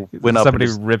just somebody went up. Somebody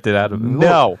and just, ripped it out of him.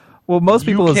 No. Well, most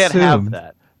people you can't assumed have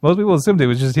that. Most people assumed it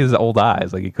was just his old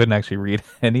eyes, like he couldn't actually read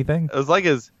anything. It was like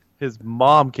his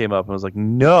mom came up and was like,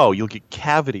 "No, you'll get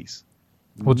cavities.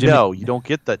 Well, No, you don't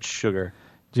get that sugar."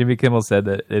 Jimmy Kimmel said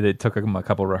that it took him a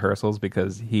couple rehearsals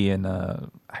because he and I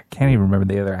can't even remember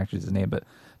the other actress's name, but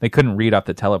they couldn't read off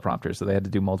the teleprompter, so they had to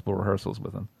do multiple rehearsals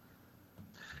with him.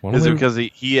 Is it because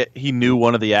he knew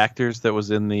one of the actors that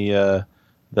was in the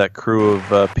that crew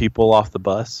of people off the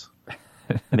bus,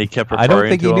 and he kept referring I don't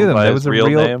think to he knew him them. by That his was real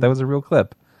name? That was a real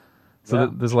clip. So Yeah.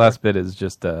 this last bit is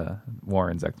just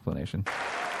Warren's explanation.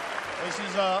 This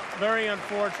is very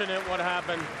unfortunate what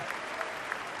happened.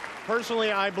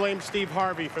 Personally, I blame Steve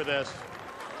Harvey for this.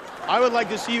 I would like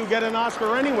to see you get an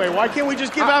Oscar anyway. Why can't we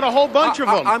just give out a whole bunch of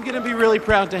them? I'm going to be really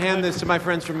proud to hand this to my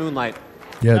friends from Moonlight.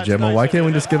 Yeah, Gemma, why can't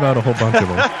we just give out a whole bunch of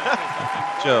them?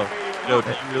 Joe, do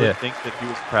you really think that he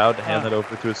was proud to hand that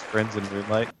over to his friends in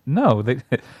Moonlight? No,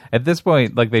 at this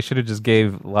point, like they should have just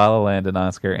gave La La Land an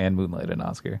Oscar and Moonlight an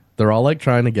Oscar. They're all like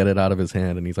trying to get it out of his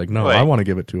hand, and he's like, no, Wait. I want to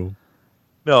give it to him.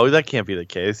 No, that can't be the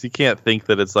case. You can't think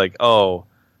that it's like, oh,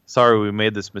 sorry, we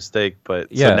made this mistake, but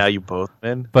so now you both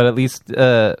win. But at least we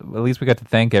got to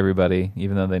thank everybody,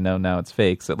 even though they know now it's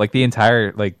fake. So like the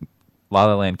entire like La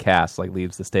La Land cast like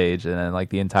leaves the stage, and then like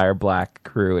the entire black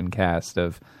crew and cast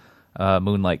of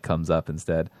Moonlight comes up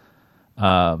instead.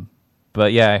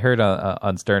 But yeah, I heard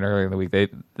on Stern earlier in the week that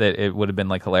it would have been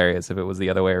like hilarious if it was the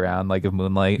other way around. Like if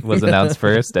Moonlight was announced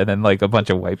first, and then like a bunch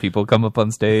of white people come up on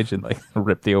stage and like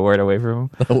rip the award away from him.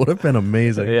 That would have been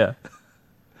amazing. Yeah.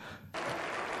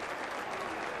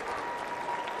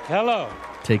 Hello.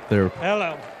 Take their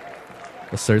Hello.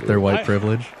 assert their white I-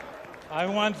 privilege. I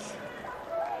want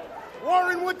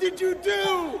Warren, what did you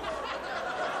do?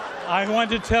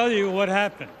 to tell you what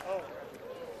happened.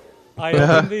 I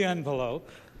opened the envelope,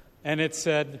 and it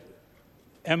said,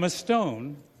 Emma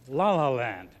Stone, La La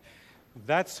Land.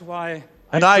 That's why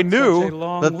And took I such knew a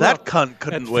long that look cunt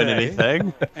couldn't at win Faye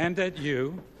anything. And at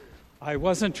you. I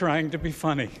wasn't trying to be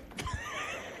funny.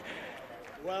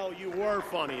 Well, you were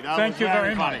funny. That Thank was you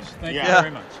very funny. much. Thank you Yeah.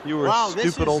 very much. You were Wow, a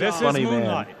this stupid is- old This funny is man.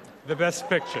 Moonlight, the best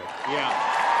picture. Yeah.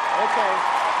 Okay.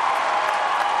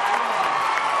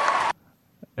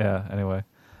 Yeah. Anyway,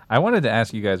 I wanted to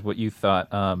ask you guys what you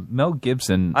thought. Mel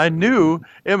Gibson. I knew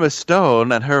Emma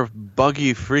Stone and her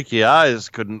buggy, freaky eyes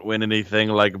couldn't win anything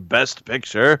like Best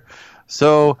Picture,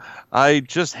 so I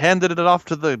just handed it off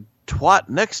to the twat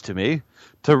next to me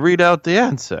to read out the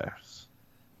answers.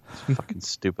 Fucking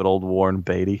stupid old Warren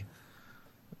Beatty.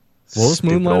 What was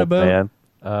Stupid Moonlight old about? Man.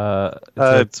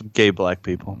 It's It's gay black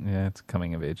people. Yeah, it's a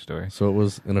coming of age story. So it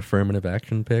was an affirmative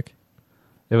action pick?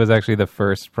 It was actually the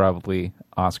first probably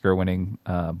Oscar-winning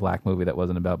black movie that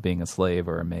wasn't about being a slave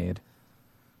or a maid.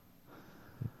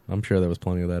 I'm sure there was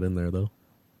plenty of that in there, though.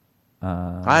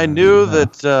 I knew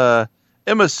that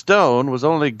Emma Stone was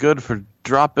only good for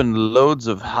dropping loads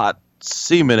of hot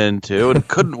semen into and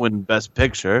couldn't win Best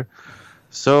Picture,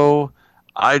 so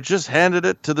I just handed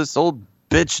it to this old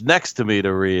bitch next to me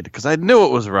to read because I knew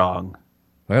it was wrong.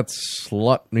 That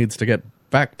slut needs to get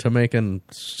back to making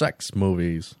sex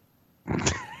movies.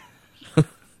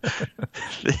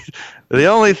 The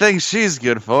only thing she's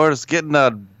good for is getting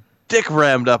a dick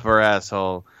rammed up her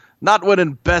asshole, not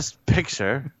winning Best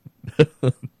Picture.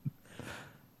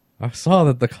 I saw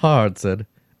that the card said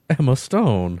Emma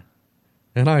Stone,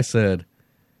 and I said,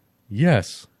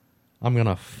 yes, I'm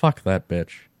gonna fuck that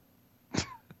bitch.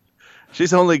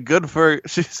 She's only good for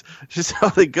she's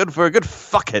only good for a good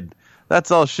fucking. That's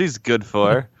all she's good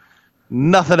for.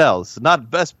 Nothing else.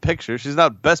 Not Best Picture. She's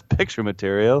not Best Picture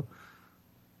material.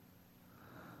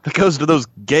 That goes to those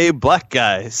gay black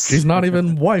guys. She's not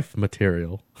even wife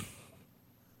material.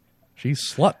 She's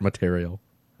slut material.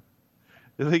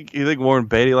 You think Warren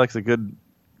Beatty likes a good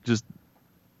just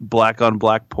black on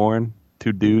black porn?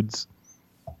 Two dudes.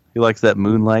 He likes that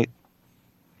Moonlight.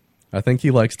 I think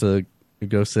he likes to He'd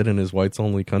go sit in his whites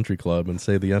only country club and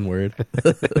say the N-word.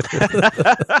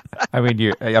 I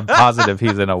mean, I'm positive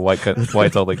he's in a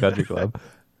whites only country club.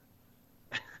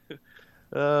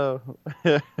 Oh,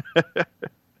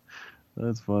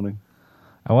 that's funny.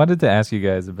 I wanted to ask you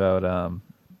guys about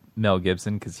Mel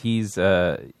Gibson because he's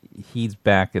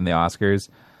back in the Oscars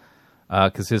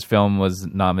because his film was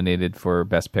nominated for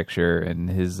Best Picture and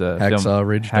his Hacksaw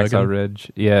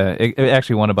Ridge. Yeah, it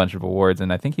actually won a bunch of awards,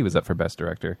 and I think he was up for Best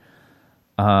Director.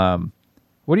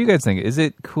 What do you guys think? Is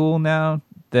it cool now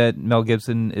that Mel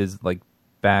Gibson is like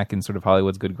back in sort of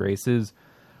Hollywood's good graces,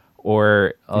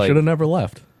 or he should have never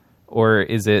left? Or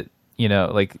is it,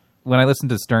 like when I listen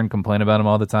to Stern complain about him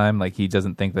all the time, like he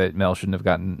doesn't think that Mel shouldn't have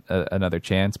gotten another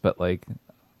chance, but like,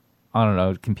 I don't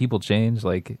know, can people change?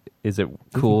 Like, is it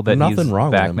cool that he's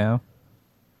back now?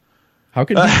 How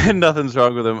could nothing's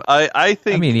wrong with him? I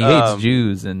think. I mean, he hates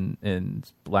Jews and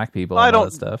black people and all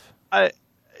that stuff.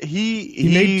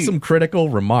 He made some critical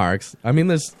remarks. I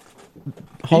mean,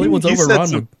 Hollywood's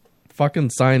overrun with fucking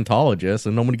Scientologists,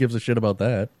 and nobody gives a shit about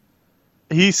that.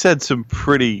 He said some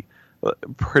pretty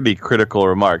critical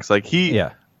remarks. Like he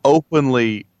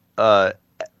openly,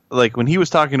 like when he was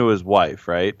talking to his wife,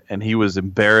 right, and he was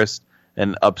embarrassed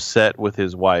and upset with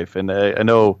his wife. And I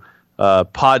know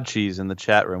Pod Cheese in the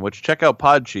chat room, which check out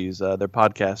Pod Cheese. Their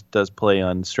podcast does play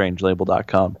on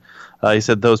strangelabel.com. He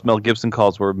said those Mel Gibson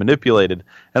calls were manipulated,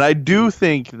 and I do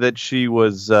think that she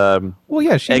was. Well,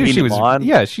 yeah, she knew she was. On.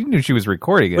 Yeah, she knew she was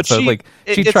recording it. But so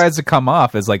she tries to come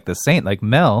off as like the saint, like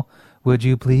Mel. Would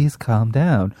you please calm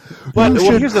down? But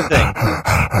here's the thing.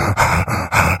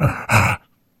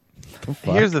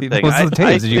 Here's the thing. Those are the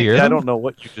tapes. Did you hear them? I don't know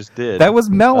what you just did. That was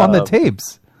Mel on the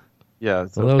tapes. Yeah,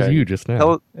 it's well, that was you just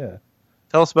now.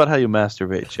 Tell us about how you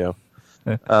masturbate, Joe.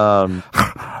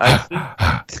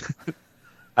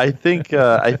 I think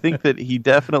that he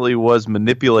definitely was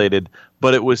manipulated,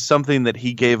 but it was something that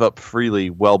he gave up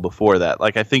freely well before that.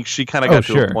 Like I think she kind of got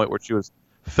to a point where she was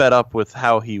fed up with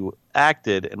how he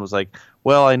acted and was like,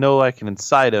 well, I know I can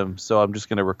incite him, so I'm just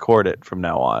going to record it from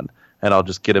now on, and I'll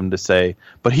just get him to say.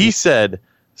 But he said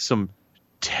some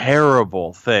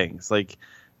terrible things. Like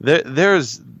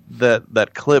there's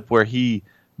that clip where he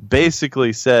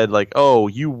basically said like, oh,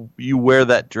 you wear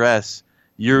that dress,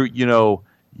 you're going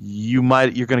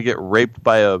to get raped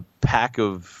by a pack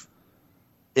of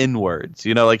N-words.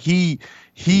 Like he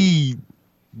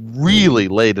really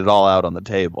laid it all out on the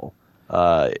table.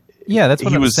 Yeah, that's what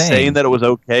he I'm was saying that it was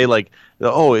okay. Like,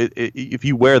 oh, if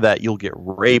you wear that, you'll get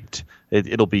raped.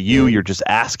 It'll be you. You're just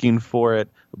asking for it.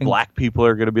 Black people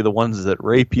are going to be the ones that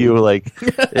rape you. Like,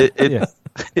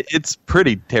 it's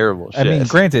pretty terrible shit. I mean,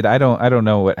 granted, I don't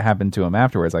know what happened to him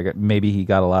afterwards. Like, maybe he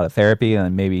got a lot of therapy,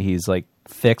 and maybe he's like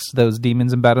fixed those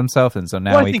demons about himself, and so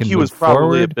now I think he was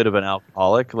probably a bit of an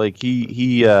alcoholic. Like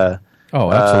he oh,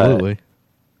 absolutely.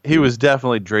 He was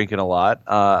definitely drinking a lot.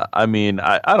 I mean,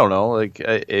 I don't know, like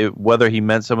whether he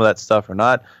meant some of that stuff or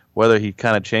not. Whether he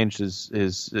kind of changed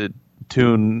his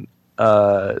tune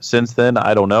since then,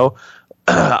 I don't know.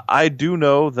 I do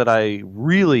know that I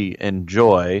really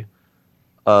enjoy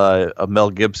a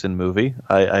Mel Gibson movie.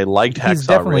 I liked Hacksaw Ridge. He's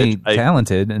definitely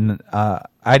talented, and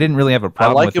I didn't really have a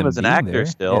problem. I like with him as an actor there.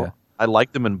 still. Yeah. I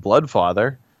liked him in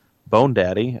Bloodfather, Bone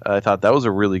Daddy. I thought that was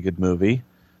a really good movie.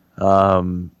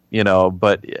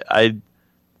 But I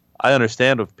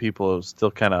understand if people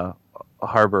still kind of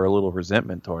harbor a little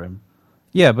resentment toward him.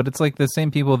 Yeah, but it's like the same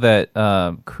people that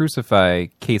crucify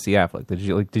Casey Affleck. Did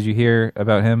you hear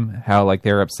about him? How like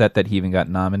they're upset that he even got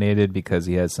nominated because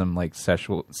he has some like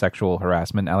sexual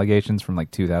harassment allegations from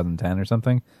like 2010 or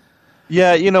something.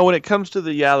 Yeah, when it comes to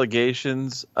the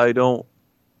allegations, I don't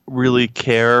really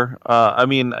care. I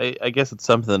mean, I guess it's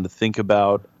something to think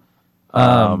about.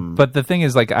 But the thing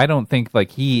is, like, I don't think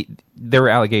like there were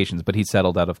allegations, but he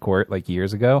settled out of court like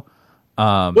years ago.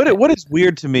 What is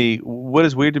weird to me? What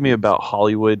is weird to me about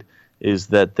Hollywood is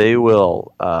that they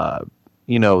will,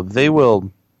 they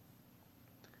will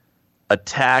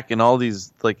attack, and all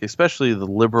these, like, especially the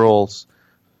liberals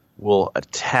will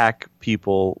attack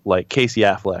people like Casey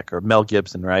Affleck or Mel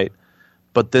Gibson, right?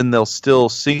 But then they'll still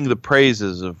sing the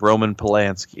praises of Roman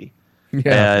Polanski,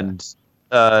 and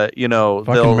fucking they'll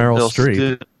Meryl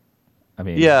Streep. I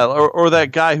mean, yeah, or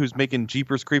that guy who's making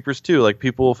Jeepers Creepers 2. Like,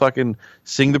 people will fucking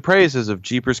sing the praises of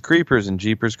Jeepers Creepers and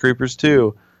Jeepers Creepers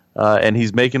 2. And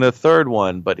he's making a third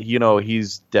one, but,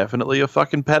 he's definitely a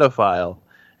fucking pedophile.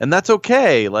 And that's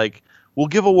okay. Like, we'll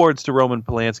give awards to Roman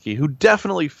Polanski, who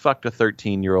definitely fucked a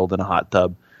 13-year-old in a hot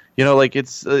tub.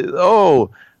 It's,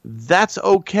 that's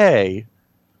okay.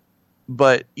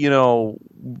 But,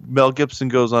 Mel Gibson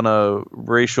goes on a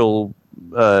racial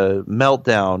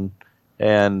meltdown,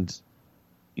 and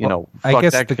I fuck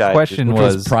guess that the guy. question Which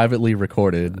was was privately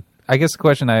recorded. I guess the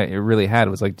question I really had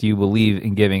was like, do you believe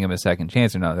in giving him a second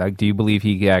chance or not? Like, do you believe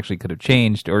he actually could have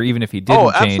changed, or even if he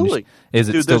didn't change, absolutely. is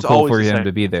it Dude, still there's cool always for a him to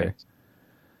second be there? chance.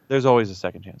 There's always a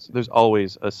second chance. There's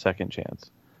always a second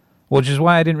chance. Which is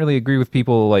why I didn't really agree with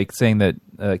people like saying that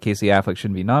Casey Affleck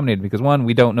shouldn't be nominated, because one,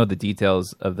 we don't know the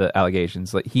details of the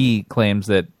allegations. Like, he claims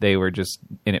that they were just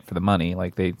in it for the money,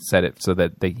 like they said it so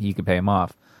that he could pay him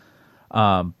off.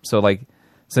 So like,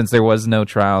 since there was no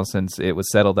trial, since it was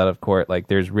settled out of court, like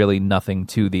there's really nothing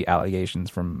to the allegations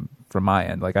from my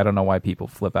end. Like, I don't know why people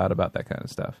flip out about that kind of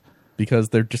stuff. Because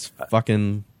they're just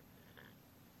fucking...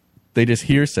 They just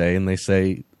hearsay and they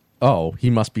say, oh, he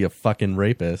must be a fucking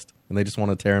rapist. And they just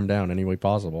want to tear him down any way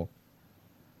possible.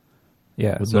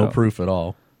 Yeah. With no proof at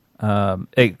all.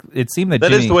 It seemed that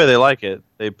That Jimmy... is the way they like it.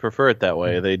 They prefer it that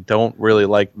way. They don't really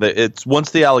like... It's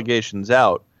once the allegation's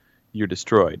out, you're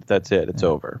destroyed. That's it. It's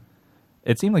over.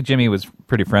 It seemed like Jimmy was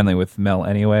pretty friendly with Mel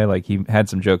anyway. Like, he had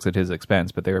some jokes at his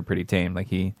expense, but they were pretty tame. Like,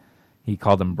 he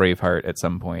called him Braveheart at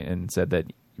some point and said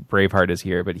that Braveheart is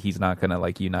here, but he's not going to,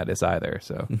 like, unite us either.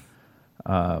 So,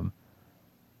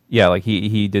 yeah, like,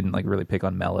 he didn't, like, really pick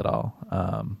on Mel at all.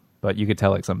 But you could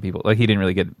tell, like, some people... Like, he didn't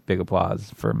really get big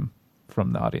applause from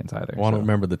the audience either. Well, I don't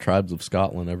remember the tribes of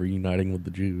Scotland ever uniting with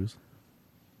the Jews.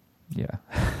 Yeah.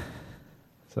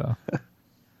 So...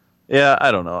 Yeah, I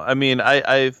don't know. I mean,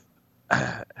 I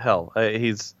think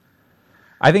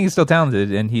he's still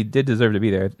talented, and he did deserve to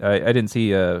be there. I didn't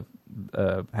see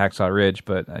Hacksaw Ridge,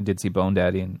 but I did see Bone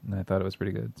Daddy, and I thought it was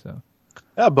pretty good. So,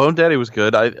 yeah, Bone Daddy was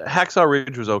good. Hacksaw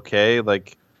Ridge was okay.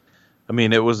 Like, I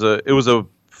mean, it was a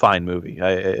fine movie.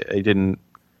 I didn't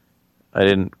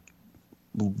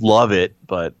love it,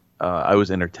 but I was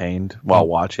entertained while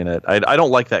watching it. I don't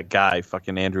like that guy,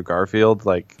 fucking Andrew Garfield,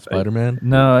 like Spider-Man.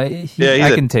 No, I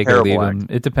can take or leave him.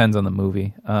 actor. It depends on the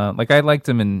movie. Like, I liked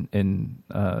him in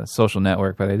Social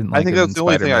Network, but I didn't like him in I think that's the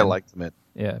only thing I Spider-Man. liked him in.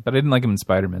 Yeah, but I didn't like him in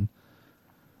Spider-Man.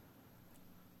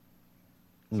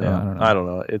 So, Yeah, I don't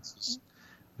know.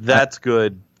 That's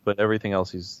good, but everything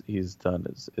else he's done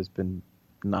has been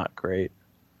not great.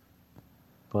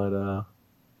 But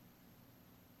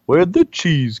where'd the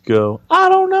cheese go? I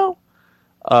don't know.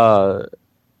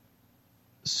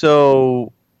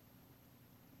 So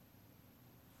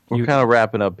we're kind of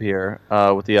wrapping up here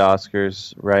with the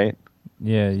Oscars, right?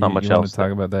 Yeah, not much you want else to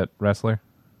talk about that wrestler?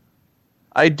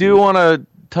 I do want to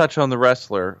touch on the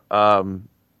wrestler.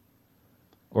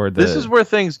 This is where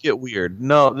things get weird.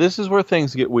 No, this is where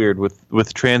things get weird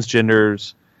with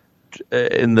transgenders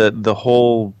in the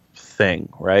whole thing,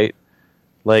 right?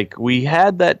 Like, we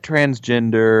had that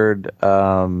transgendered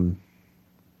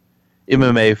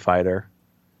MMA fighter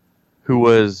who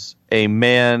was a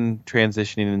man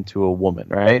transitioning into a woman,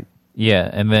 right? Yeah,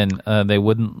 and then they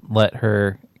wouldn't let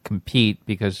her compete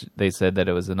because they said that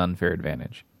it was an unfair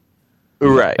advantage.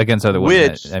 Right. Against other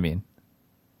women, Which, I mean.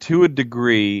 To a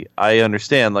degree, I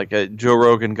understand. Like, Joe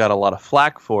Rogan got a lot of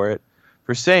flack for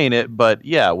saying it, but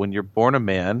yeah, when you're born a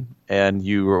man and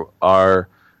you are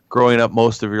growing up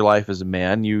most of your life as a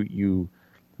man, you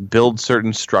build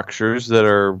certain structures that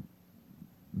are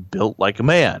built like a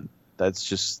man. That's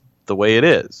just the way it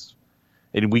is,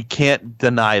 and we can't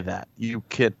deny that. You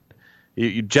can't.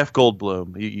 Jeff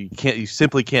Goldblum. You can't. You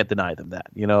simply can't deny them that.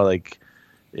 You know, like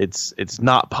it's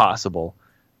not possible.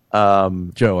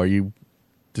 Joe, are you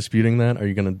disputing that? Are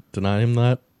you going to deny him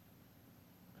that?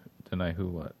 Deny who?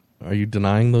 What? Are you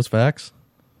denying those facts?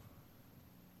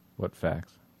 What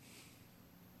facts?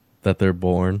 That they're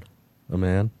born a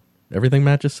man. Everything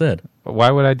Matt just said. But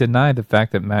why would I deny the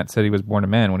fact that Matt said he was born a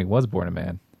man when he was born a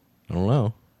man? I don't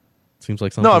know. Seems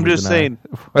like something. No, I'm you just deny. saying.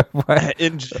 Where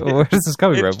is this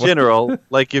coming in from? general,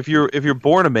 like if you're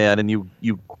born a man and you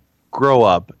grow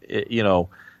up,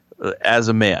 as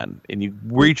a man and you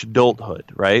reach adulthood,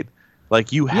 right?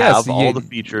 Like, you have all the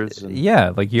features.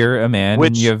 Yeah, like you're a man. Which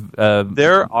and you have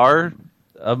there are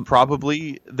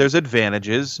there's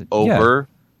advantages over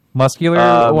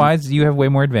muscular wise. You have way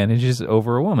more advantages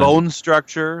over a woman. Bone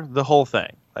structure, the whole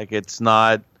thing. Like, it's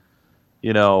not.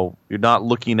 You're not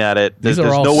looking at it. These are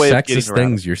there's all no way of sexist getting around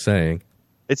things it. you're saying.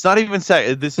 It's not even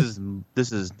sex. This is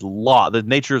law. The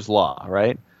nature's law,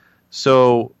 right?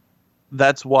 So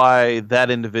that's why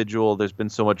that individual. There's been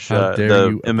so much How dare the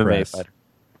you MMA oppress. fighter.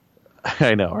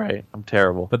 I know, right? I'm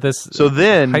terrible. But this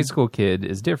then high school kid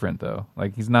is different though.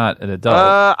 Like, he's not an adult.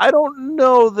 I don't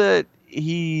know that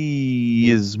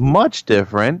he is much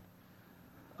different.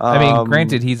 I mean,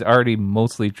 granted, he's already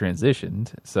mostly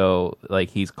transitioned, so like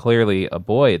he's clearly a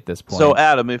boy at this point. So,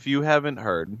 Adam, if you haven't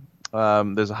heard,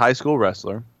 there's a high school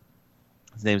wrestler.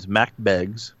 His name's Mac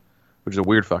Beggs, which is a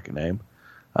weird fucking name.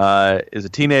 is a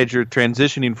teenager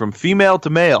transitioning from female to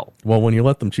male. Well, when you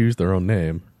let them choose their own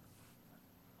name.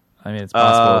 I mean, it's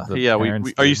possible.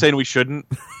 Are you saying we shouldn't?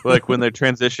 Like when they're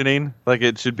transitioning? Like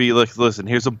it should be like, listen,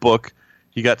 here's a book.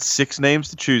 You got 6 names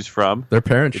to choose from. Their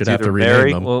parents should have to rename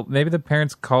Mary, them. Well, maybe the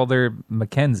parents called her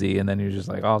Mackenzie, and then you're just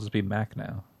like, oh, I'll just be Mac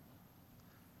now.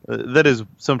 That is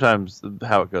sometimes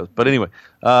how it goes. But anyway,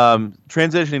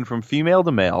 transitioning from female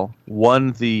to male,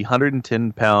 won the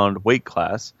 110-pound weight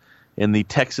class in the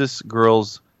Texas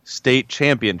Girls State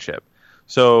Championship.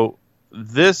 So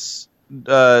this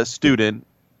student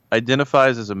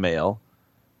identifies as a male,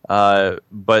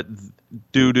 but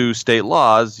due to state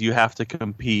laws, you have to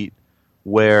compete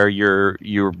where your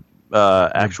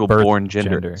actual born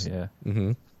gender is. Yeah.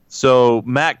 Mm-hmm. So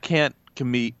Matt can't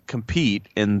compete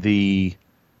in the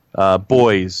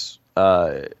boys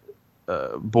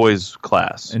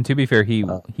class. And to be fair, he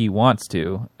wants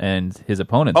to, and his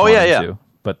opponents want him to,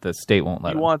 but the state won't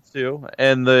let him. He wants to,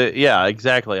 and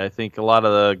exactly. I think a lot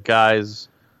of the guys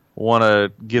want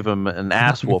to give him an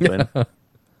ass whooping.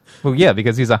 Well, yeah,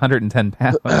 because he's 110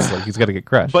 pounds. Like he's got to get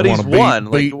crushed. But he's won.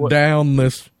 Beat down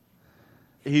this.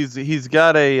 He's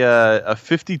got a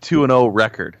 52-0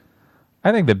 record.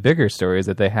 I think the bigger story is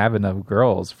that they have enough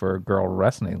girls for a girl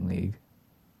wrestling league.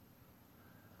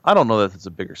 I don't know that it's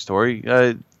a bigger story.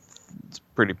 It's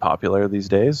pretty popular these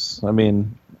days. I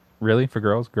mean, really, for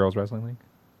girls wrestling league?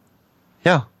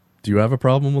 Yeah. Do you have a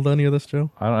problem with any of this, Joe?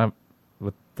 I don't have.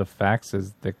 With the facts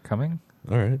as they're coming.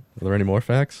 All right. Are there any more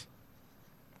facts?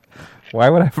 Why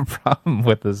would I have a problem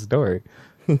with this story?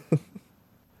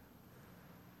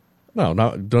 No,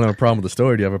 don't have a problem with the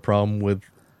story. Do you have a problem with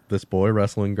this boy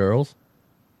wrestling girls?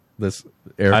 This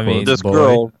this boy?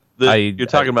 girl. You're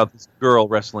talking about this girl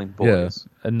wrestling boys.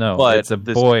 Yeah. No, but it's a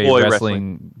boy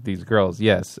wrestling these girls.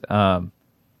 Yes.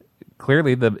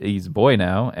 Clearly, he's a boy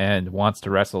now and wants to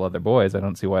wrestle other boys. I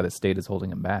don't see why the state is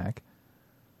holding him back.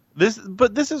 This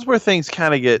is where things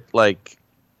kind of get like,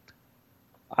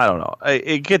 I don't know.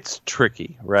 It gets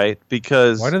tricky, right?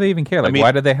 Because why do they even care? Like, I mean,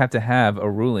 why do they have to have a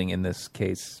ruling in this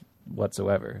case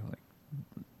whatsoever? Like,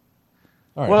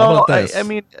 all right, well, how about this? I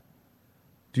mean,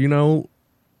 do you know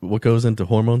what goes into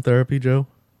hormone therapy, Joe?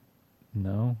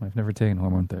 No, I've never taken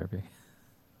hormone therapy.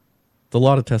 It's a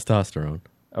lot of testosterone.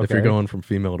 Okay. If you're going from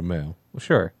female to male. Well,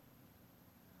 sure.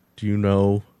 Do you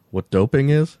know what doping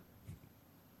is?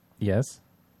 Yes.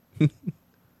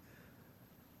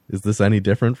 Is this any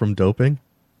different from doping?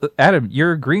 Adam,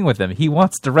 you're agreeing with him. He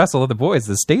wants to wrestle other boys.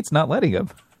 The state's not letting him.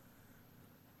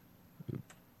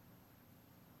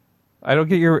 I don't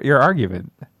get your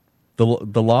argument. The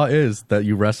law is that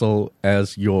you wrestle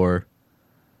as your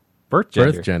birth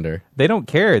gender. They don't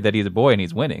care that he's a boy and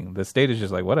he's winning. The state is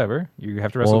just like, whatever. You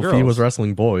have to wrestle girls. If he was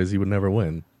wrestling boys, he would never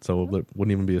win. So it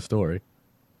wouldn't even be a story.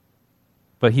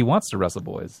 But he wants to wrestle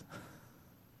boys.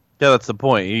 Yeah, that's the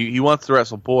point. He wants to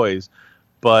wrestle boys,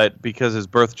 but because his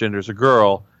birth gender is a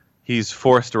girl, he's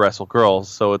forced to wrestle girls,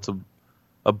 so it's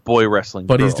a boy wrestling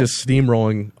But girl. he's just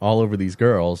steamrolling all over these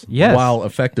girls Yes. while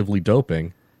effectively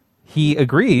doping. He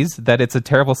agrees that it's a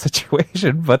terrible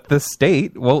situation, but the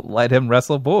state won't let him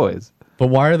wrestle boys. But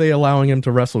why are they allowing him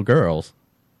to wrestle girls?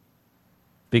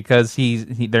 Because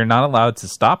they're not allowed to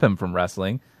stop him from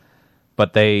wrestling,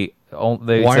 but why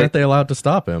aren't they allowed to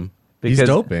stop him? He's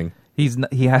doping. He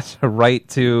has a right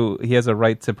to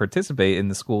participate in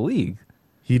the school league.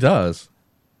 He does,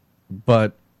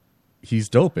 but he's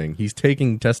doping. He's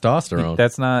taking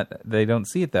testosterone. They don't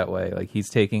see it that way. Like he's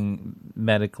taking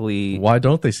medically. Why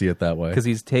don't they see it that way? Because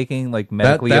he's taking like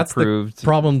medically that's approved. The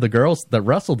problem the girls that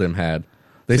wrestled him had.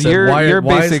 They so said, your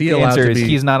why basic is he allowed answer to is be?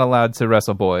 he's not allowed to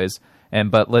wrestle boys,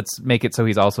 but let's make it so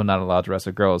he's also not allowed to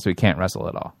wrestle girls, so he can't wrestle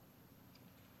at all.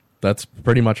 That's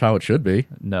pretty much how it should be.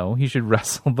 No, he should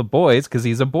wrestle the boys because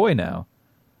he's a boy now.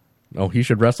 No, he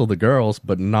should wrestle the girls,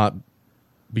 but not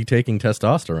be taking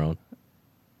testosterone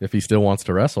if he still wants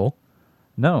to wrestle.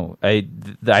 No, I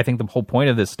think the whole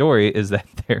point of this story is that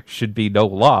there should be no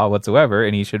law whatsoever,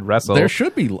 and he should wrestle. There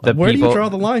should be. Where do you draw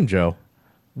the line, Joe?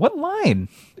 What line?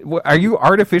 Are you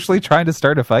artificially trying to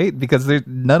start a fight? Because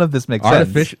none of this makes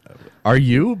sense. Are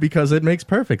you? Because it makes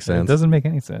perfect sense. It doesn't make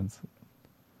any sense.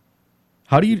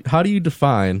 How do you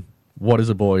define what is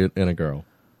a boy and a girl?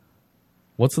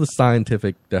 What's the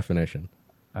scientific definition?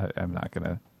 I'm not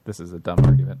gonna. This is a dumb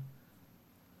argument.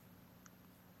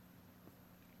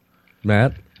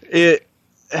 Matt? I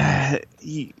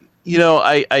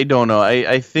don't know.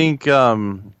 I think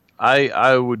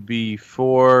I would be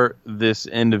for this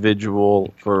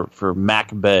individual, for Mac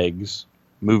Beggs,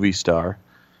 movie star,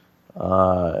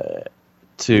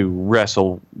 to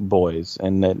wrestle boys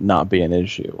and that not be an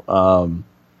issue.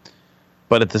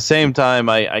 But at the same time,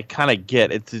 I kind of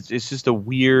get it. It's just a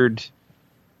weird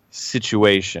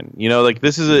situation. You know, like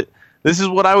this is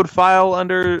what I would file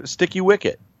under Sticky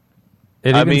Wicket.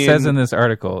 It even says in this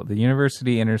article, the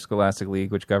University Interscholastic League,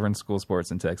 which governs school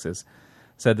sports in Texas,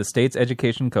 said the state's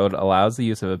education code allows the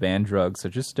use of a banned drug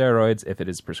such as steroids if it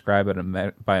is prescribed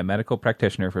by a medical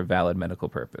practitioner for valid medical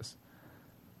purpose.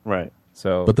 Right.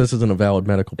 So, but this isn't a valid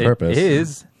medical purpose. It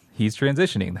is. He's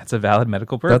transitioning. That's a valid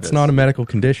medical purpose. That's not a medical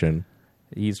condition.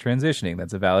 He's transitioning.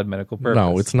 That's a valid medical purpose.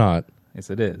 No, it's not. Yes,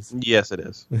 it is. Yes, it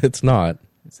is. It's not.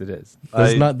 Yes, it is.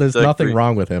 There's nothing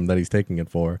wrong with him that he's taking it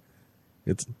for.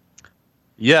 It's.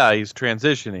 Yeah, he's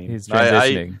transitioning. He's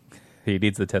transitioning. He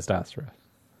needs the testosterone.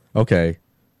 Okay,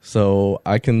 so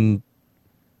a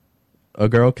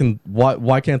girl can.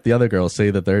 Why can't the other girls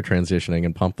say that they're transitioning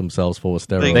and pump themselves full of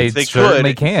steroids? They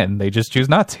certainly can. They just choose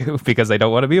not to because they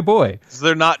don't want to be a boy. So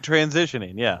they're not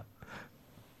transitioning. Yeah.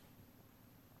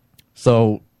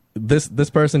 So this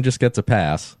person just gets a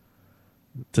pass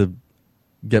to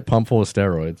get pumped full of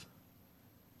steroids.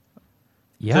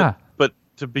 Yeah, But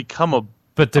to become a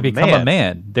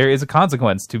man, there is a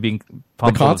consequence to being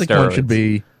pumped the full of steroids. consequence should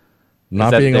be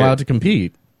not being allowed to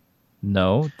compete.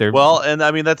 No, well, and I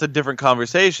mean that's a different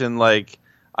conversation. Like,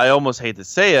 I almost hate to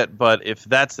say it, but if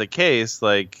that's the case,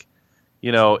 like,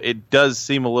 you know, it does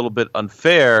seem a little bit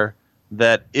unfair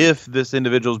that if this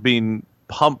individual's being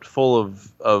pumped full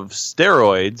of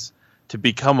steroids to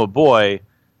become a boy,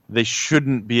 they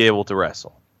shouldn't be able to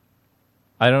wrestle.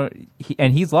 And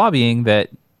he's lobbying that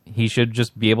he should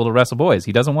just be able to wrestle boys.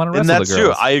 He doesn't want to wrestle the girls. And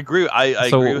that's true. I agree. I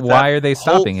so agree with why that are they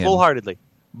stopping him? Full-heartedly.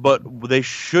 But they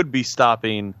should be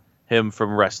stopping him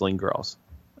from wrestling girls.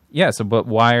 Yeah, but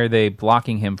why are they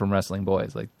blocking him from wrestling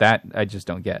boys? Like that, I just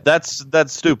don't get. That's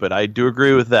stupid. I do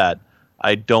agree with that.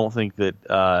 I don't think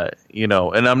that, you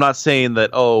know, and I'm not saying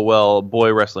that, oh, well,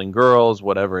 boy wrestling girls,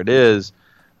 whatever it is,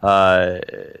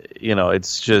 you know,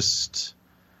 it's just,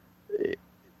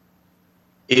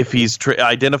 if he's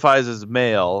identifies as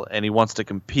male and he wants to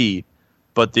compete,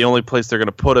 but the only place they're going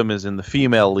to put him is in the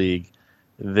female league,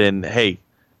 then, hey,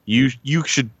 you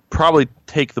should probably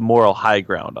take the moral high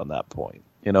ground on that point.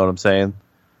 You know what I'm saying?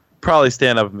 Probably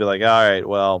stand up and be like, all right,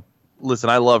 well,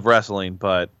 listen, I love wrestling,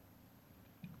 but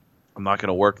I'm not going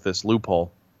to work this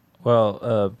loophole. Well,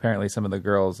 apparently some of the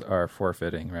girls are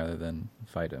forfeiting rather than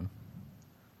fight him.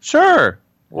 Sure.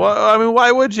 Well, I mean,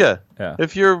 why would you? Yeah.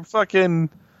 If you're fucking...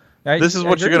 this is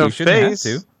what you're going to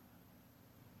face.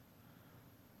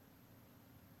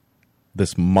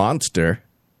 This monster.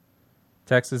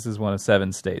 Texas is one of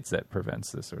 7 states that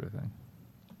prevents this sort of thing.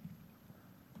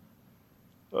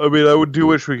 I mean, I do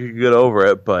wish we could get over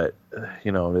it, but,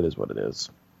 you know, it is what it is.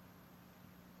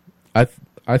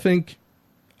 I think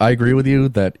I agree with you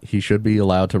that he should be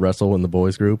allowed to wrestle in the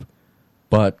boys group,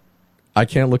 but I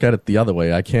can't look at it the other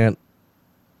way. I can't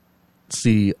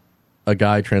see a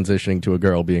guy transitioning to a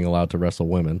girl being allowed to wrestle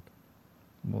women.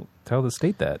 Well, tell the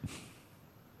state that.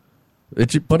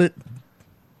 He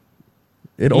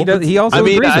also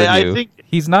agrees with you. I think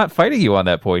he's not fighting you on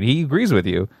that point. He agrees with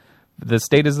you. The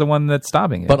state is the one that's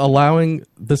stopping it. But allowing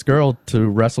this girl to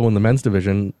wrestle in the men's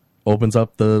division opens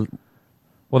up the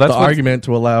argument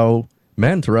to allow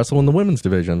men to wrestle in the women's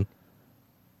division.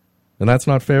 And that's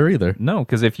not fair either. No,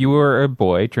 because if you were a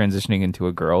boy transitioning into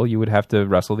a girl, you would have to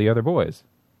wrestle the other boys.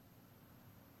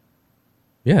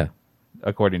 Yeah.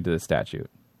 According to the statute.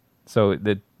 So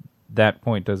that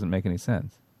point doesn't make any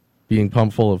sense. Being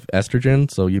pumped full of estrogen,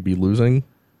 so you'd be losing?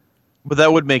 But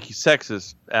that would make you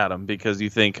sexist, Adam, because you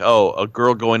think, oh, a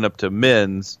girl going up to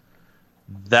men's,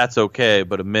 that's okay,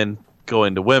 but a men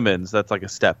going to women's, that's like a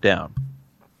step down.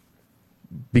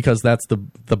 Because that's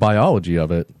the biology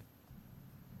of it.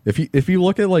 If you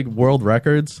look at like world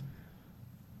records,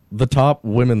 the top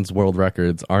women's world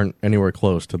records aren't anywhere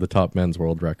close to the top men's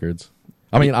world records.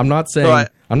 I mean, I'm not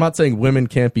saying women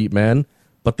can't beat men,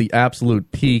 but the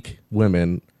absolute peak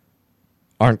women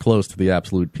aren't close to the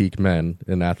absolute peak men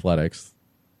in athletics.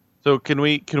 So can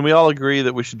we all agree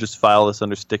that we should just file this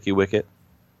under Sticky Wicket?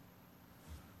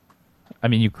 I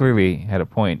mean, you clearly had a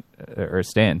point or a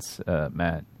stance,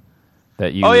 Matt.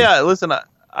 That you. Oh yeah, listen,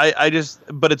 I just,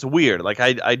 but it's weird. Like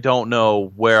I don't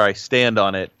know where I stand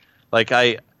on it. Like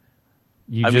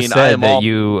You just said that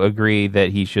you agree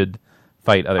that he should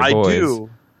fight other boys.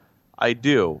 I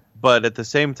do. But at the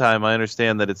same time, I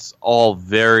understand that it's all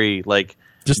very like.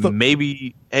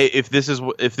 Maybe, hey, if this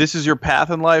is your path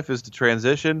in life is to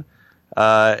transition,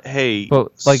 hey,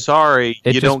 sorry,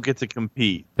 you don't get to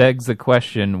compete. Begs the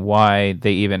question why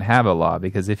they even have a law,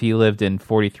 because if he lived in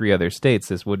 43 other states,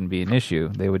 this wouldn't be an issue.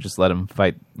 They would just let him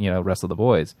fight, wrestle the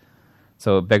boys.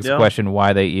 So it begs the Yeah. question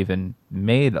why they even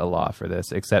made a law for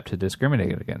this, except to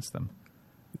discriminate against them.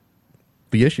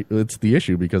 It's the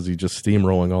issue because he's just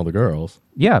steamrolling all the girls.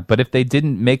 Yeah, but if they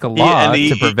didn't make a law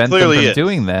to prevent them from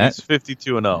doing that, He's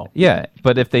 52-0. yeah,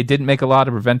 but if they didn't make a law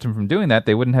to prevent him from doing that,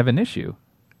 they wouldn't have an issue.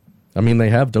 I mean, they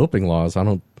have doping laws.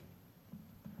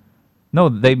 No,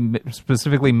 they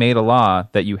specifically made a law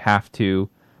that you have to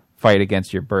fight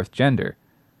against your birth gender.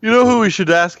 You know who we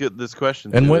should ask this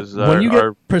question And to when is you get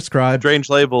our prescribed Strange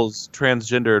Labels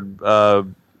transgendered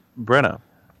Brina.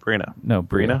 No,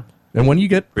 Brina. And when you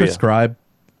get Bria. prescribed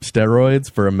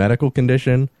steroids for a medical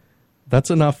condition,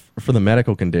 that's enough for the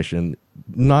medical condition,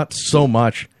 not so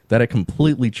much that it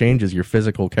completely changes your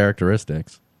physical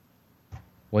characteristics.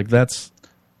 Like that's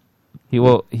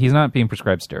he's not being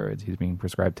prescribed steroids. He's being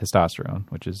prescribed testosterone,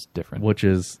 which is different.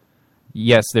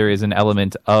 Yes, there is an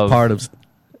element of part of.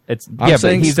 I'm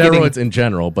saying steroids in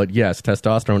general, but yes,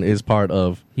 testosterone is part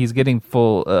of. He's getting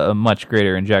a much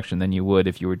greater injection than you would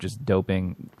if you were just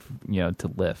doping,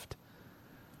 to lift.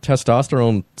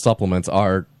 Testosterone supplements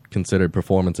are considered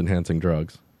performance-enhancing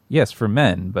drugs. Yes, for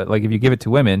men, but if you give it to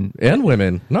women... And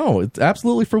women. No, it's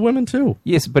absolutely for women, too.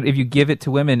 Yes, but if you give it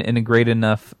to women in a great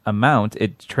enough amount,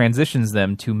 it transitions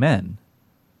them to men.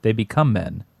 They become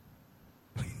men.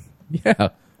 Yeah.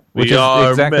 Which is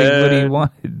exactly what he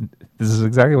wanted. This is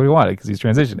exactly what he wanted, because he's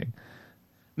transitioning.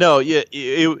 No, yeah,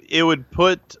 it would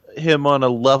put him on a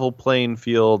level playing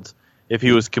field if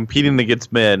he was competing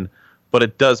against men, but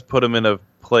it does put him in a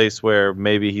place where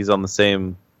maybe he's on the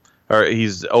same, or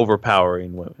he's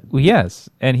overpowering women. Well, yes,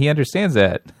 and he understands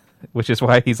that, which is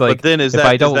why he's like, but then is if that,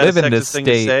 I don't is that live a in sexist this thing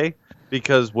to state... say?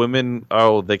 Because women,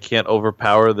 they can't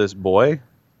overpower this boy?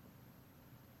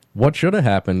 What should have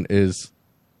happened is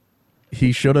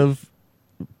he should have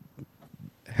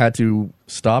had to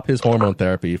stop his hormone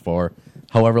therapy for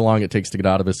however long it takes to get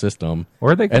out of his system,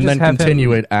 or they could and just then have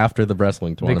continue him, it after the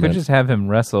wrestling tournament. They could just have him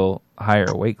wrestle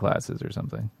higher weight classes or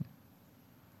something.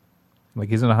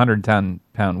 He's in a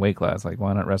 110-pound weight class.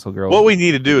 Why not wrestle girls? What we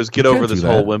need to do is get over this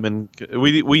whole that. women.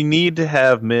 We need to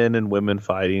have men and women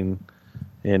fighting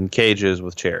in cages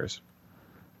with chairs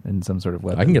and some sort of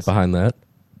weapons. I can get behind that.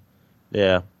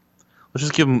 Yeah, let's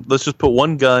just put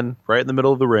one gun right in the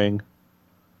middle of the ring,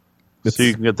 so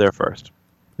you can get there first.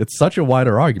 It's such a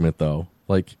wider argument, though.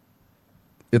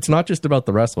 It's not just about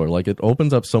the wrestler. It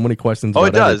opens up so many questions. Oh, about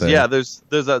it does. everything. Yeah, there's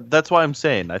that's why I'm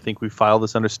saying I think we file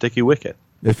this under sticky wicket.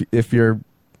 If you're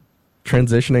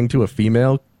transitioning to a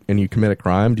female and you commit a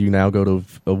crime, do you now go to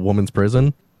a woman's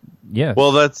prison? Yeah.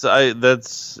 Well, that's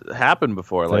happened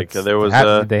before. There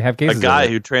was they have cases a guy of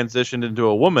it. who transitioned into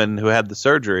a woman who had the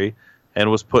surgery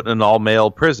and was put in an all-male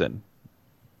prison.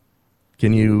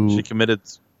 She committed.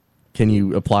 Can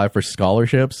you apply for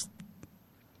scholarships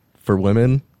for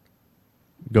women?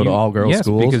 Go to all-girls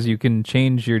schools? Yes, because you can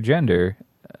change your gender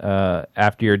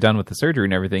after you're done with the surgery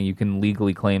and everything. You can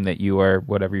legally claim that you are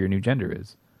whatever your new gender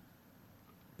is.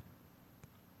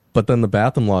 But then the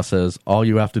Batham law says all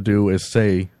you have to do is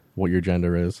say what your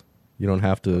gender is. You don't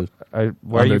have to.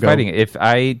 Why are you fighting it? If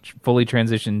I fully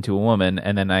transition to a woman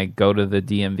and then I go to the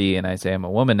DMV and I say I'm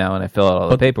a woman now and I fill out all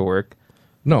the paperwork.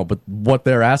 No, but what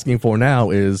they're asking for now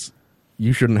is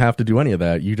you shouldn't have to do any of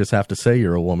that. You just have to say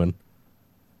you're a woman.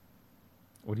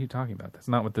 What are you talking about? That's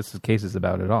not what this case is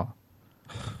about at all.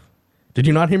 Did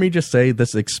you not hear me just say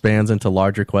this expands into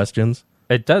larger questions?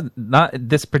 It does not.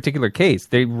 This particular case,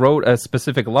 they wrote a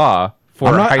specific law for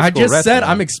high school I just wrestling. said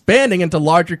I'm expanding into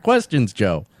larger questions,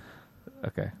 Joe.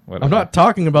 Okay, whatever. I'm not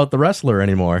talking about the wrestler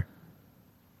anymore.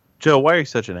 Joe, why are you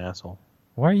such an asshole?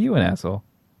 Why are you an asshole?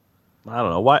 I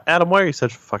don't know. Adam, why are you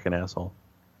such a fucking asshole?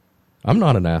 I'm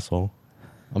not an asshole.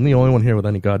 I'm the only one here with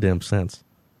any goddamn sense.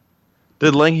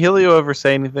 Did Langhilio ever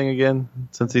say anything again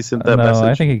since he sent that message? No,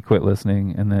 I think he quit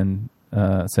listening and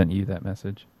then sent you that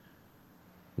message.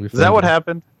 Is that what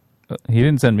happened? He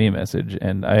didn't send me a message,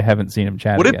 and I haven't seen him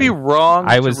chat Would again. it be wrong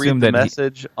I to would read assume the that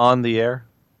message on the air?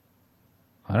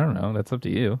 I don't know. That's up to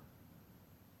you.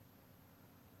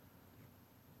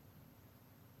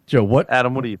 Joe,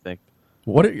 Adam, what do you think?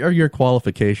 What are your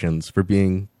qualifications for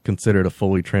being considered a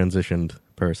fully transitioned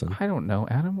person? I don't know,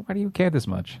 Adam. Why do you care this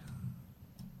much?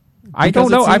 I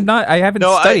don't know. I haven't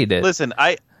studied it. Listen,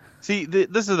 see.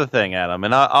 This is the thing, Adam,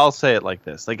 and I'll say it like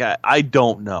this: I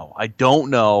don't know. I don't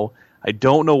know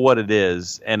what it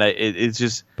is, and it's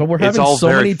just. But we're it's having all so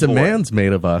very many foreign. demands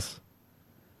made of us.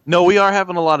 No, we are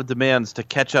having a lot of demands to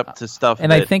catch up to stuff,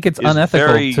 and that I think it's is unethical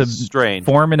very to strange.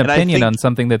 form an And I opinion think- on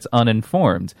something that's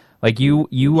uninformed. Like you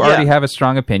already have a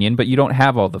strong opinion, but you don't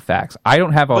have all the facts. I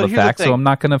don't have all But the here's the facts, so thing. I'm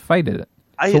not going to fight it.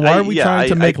 So why are we trying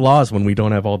to make laws when we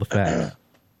don't have all the facts?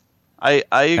 I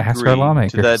agree Ask our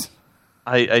lawmakers. to that.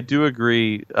 I do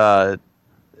agree.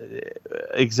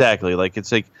 Exactly. Like,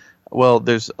 it's like, well,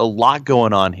 there's a lot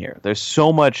going on here. There's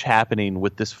so much happening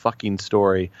with this fucking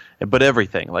story, but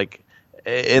everything, like,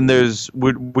 and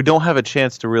we don't have a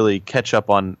chance to really catch up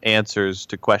on answers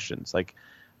to questions. Like,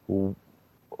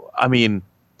 I mean,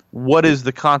 what is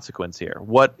the consequence here?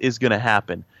 What is going to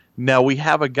happen? Now we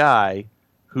have a guy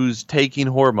who's taking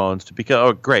hormones to become,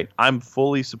 oh, great, I'm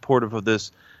fully supportive of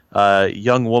this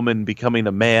young woman becoming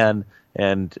a man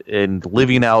and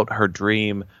living out her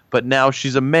dream, but now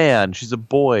she's a man, she's a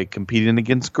boy competing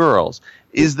against girls.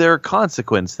 Is there a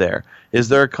consequence there? Is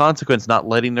there a consequence not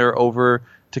letting her over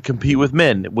to compete with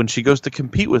men when she goes to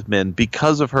compete with men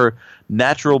because of her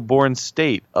natural born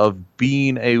state of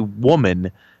being a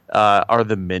woman? Are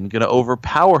the men going to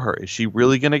overpower her? Is she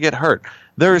really going to get hurt?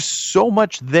 There's so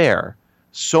much there,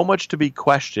 so much to be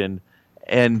questioned.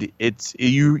 And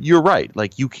you're right.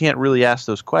 Like, you can't really ask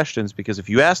those questions, because if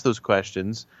you ask those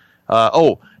questions,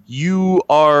 you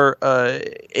are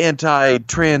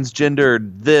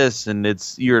anti-transgendered this,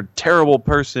 and you're a terrible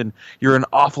person, you're an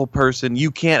awful person.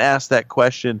 You can't ask that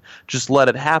question. Just let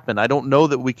it happen. I don't know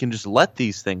that we can just let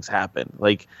these things happen.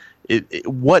 Like,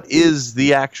 what is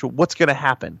the actual? What's going to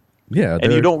happen? Yeah,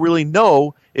 and you don't really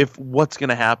know if what's going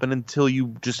to happen until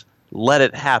you just let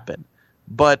it happen.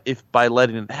 But if by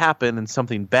letting it happen and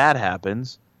something bad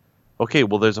happens, okay,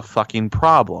 well, there's a fucking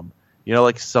problem. You know,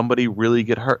 like, somebody really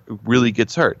gets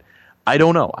hurt. I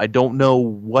don't know. I don't know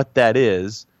what that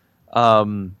is.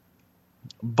 But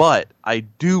I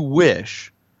do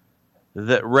wish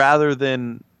that rather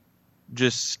than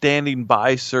just standing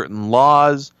by certain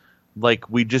laws, like,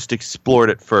 we just explored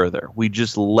it further. We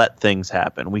just let things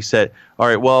happen. We said, all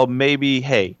right, well, maybe,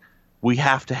 hey, we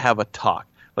have to have a talk.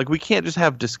 Like, we can't just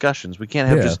have discussions. We can't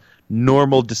have just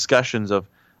normal discussions of,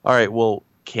 all right, well,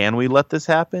 can we let this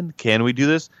happen? Can we do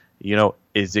this? You know,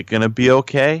 is it going to be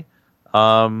okay?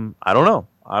 I don't know.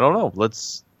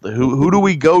 Who do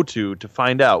we go to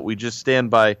find out? We just stand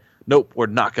by, nope, we're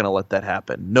not going to let that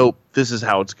happen. Nope, this is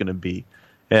how it's going to be.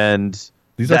 And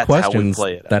these are questions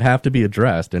that have to be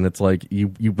addressed. And it's like, you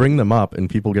bring them up and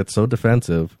people get so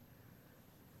defensive.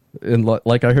 And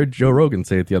like I heard Joe Rogan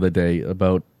say it the other day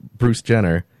about Bruce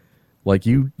Jenner. Like,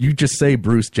 you just say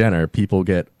Bruce Jenner, people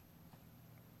get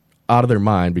out of their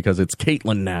mind because it's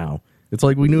Caitlyn now. It's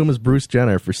like, we knew him as Bruce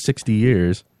Jenner for 60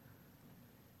 years.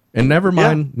 And never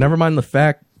mind the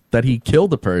fact that he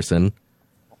killed a person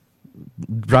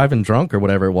driving drunk or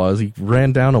whatever it was. He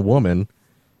ran down a woman.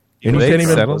 And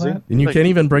you can't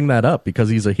even bring that up because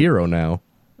he's a hero now.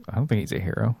 I don't think he's a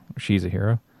hero. She's a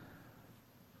hero.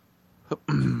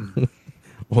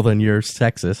 Well, then you're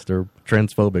sexist or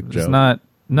transphobic, Joe.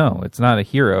 It's not a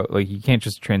hero. Like, you can't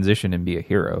just transition and be a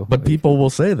hero. But people will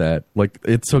say that. Like,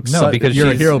 it took because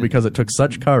you're a hero because it took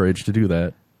such courage to do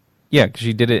that. Yeah, because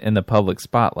she did it in the public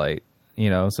spotlight, you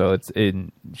know, so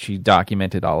she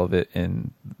documented all of it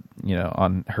in, you know,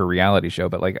 on her reality show.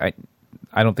 But, like,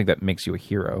 I don't think that makes you a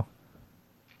hero.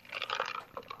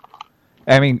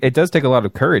 I mean, it does take a lot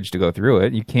of courage to go through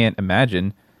it. You can't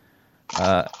imagine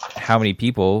how many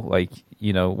people, like,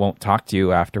 you know, won't talk to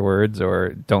you afterwards or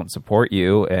don't support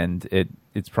you, and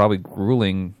it's probably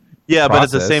grueling. Yeah,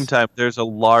 process. But at the same time, there's a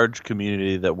large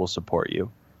community that will support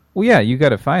you. Well, yeah, you got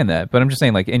to find that. But I'm just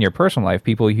saying, like, in your personal life,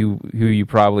 people who you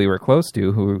probably were close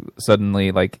to who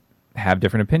suddenly, like, have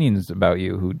different opinions about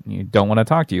you, who you don't want to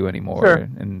talk to you anymore,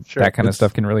 and that kind of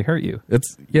stuff can really hurt you.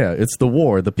 It's the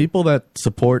war. The people that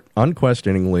support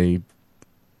unquestioningly,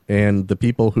 and the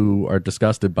people who are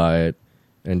disgusted by it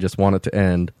and just want it to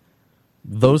end,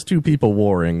 those two people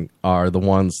warring are the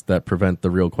ones that prevent the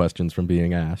real questions from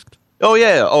being asked. Oh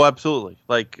yeah, oh absolutely.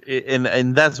 Like,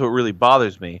 and that's what really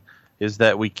bothers me, is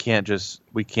that we can't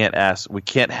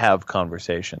have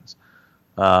conversations.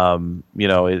 You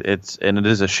know, it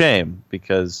is a shame,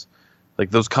 because,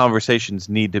 like, those conversations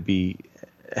need to be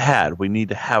had. We need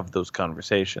to have those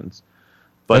conversations.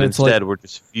 But instead, we're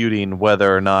just feuding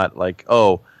whether or not, like,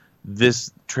 oh,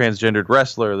 this transgendered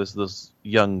wrestler, this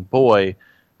young boy,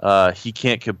 he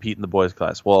can't compete in the boys'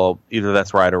 class. Well, either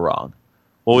that's right or wrong.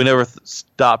 Well, we never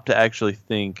stop to actually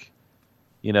think,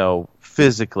 you know,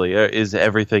 physically, is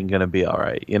everything going to be all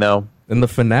right, you know? And the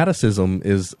fanaticism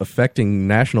is affecting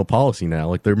national policy now.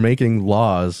 Like, they're making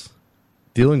laws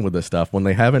dealing with this stuff when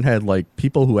they haven't had, like,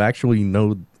 people who actually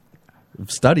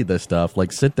study this stuff,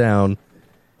 like, sit down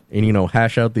and, you know,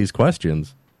 hash out these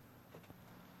questions.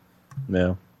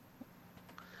 Yeah.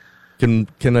 Can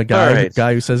a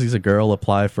guy who says he's a girl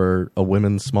apply for a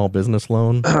women's small business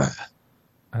loan? I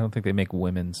don't think they make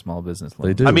women small business loans.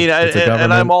 They do. I mean,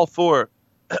 and I'm all for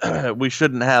we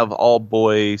shouldn't have all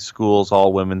boy schools,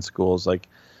 all women's schools. Like,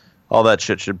 all that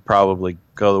shit should probably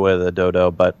go the way of the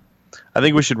dodo. But I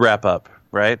think we should wrap up,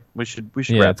 right? We should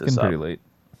wrap this up. Pretty late.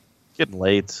 It's getting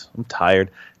late. I'm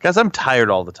tired. Guys, I'm tired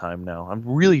all the time now. I'm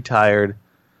really tired.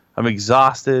 I'm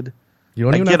exhausted. You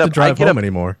don't even have to drive home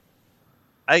anymore.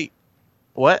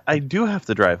 What? I do have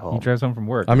to drive home. He drives home from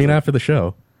work. I mean, after the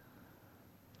show.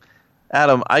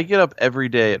 Adam, I get up every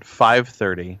day at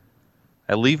 5:30.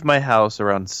 I leave my house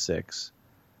around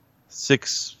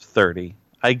 6:30.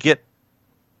 I get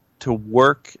to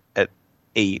work at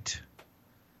 8.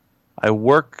 I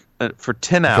work for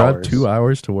 10 hours. Drive 2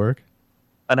 hours to work?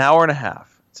 An hour and a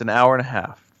half. It's an hour and a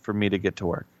half for me to get to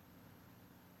work.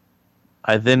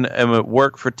 I then am at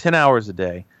work for 10 hours a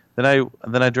day. Then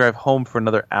I drive home for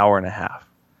another hour and a half.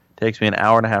 It takes me an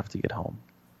hour and a half to get home.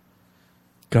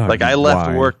 God, like I left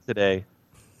why? work today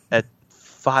at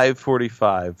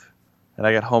 5:45 and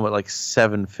I got home at like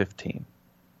 7:15.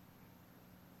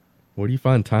 Where do you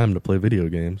find time to play video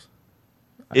games?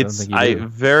 I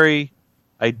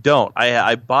don't.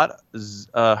 I bought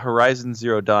Horizon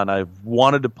Zero Dawn. I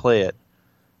wanted to play it,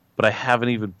 but I haven't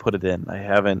even put it in. I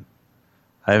haven't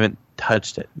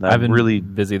touched it. I've been really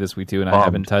busy this week too, and bummed. I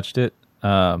haven't touched it.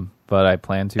 But I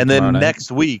plan to. And tomorrow then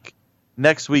night.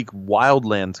 next week,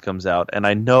 Wildlands comes out, and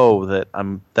I know that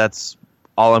that's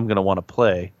all I'm going to want to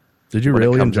play. Did you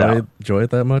really enjoy it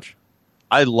that much?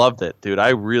 I loved it, dude. I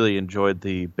really enjoyed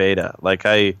the beta. Like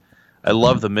I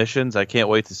love the missions. I can't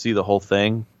wait to see the whole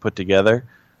thing put together.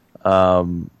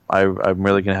 I'm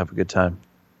really going to have a good time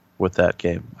with that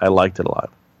game. I liked it a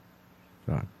lot.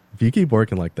 God. If you keep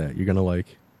working like that, you're going to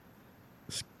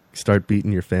start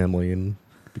beating your family and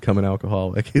become an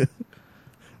alcoholic.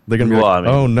 They're going to be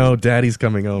oh no, daddy's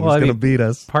coming home. He's going to beat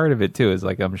us. Part of it too is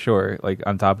I'm sure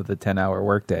on top of the 10-hour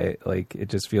workday, it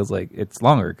just feels like it's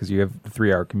longer because you have the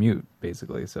 3-hour commute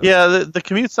basically. So yeah, the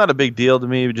commute's not a big deal to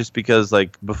me just because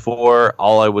before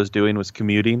all I was doing was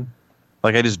commuting.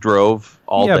 I just drove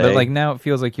all day. Yeah, but now it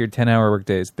feels like your 10-hour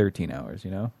workday is 13 hours, you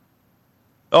know?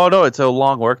 Oh no, it's a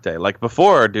long workday.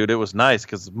 Before, dude, it was nice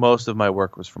because most of my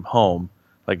work was from home,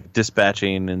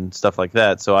 dispatching and stuff like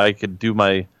that. So I could do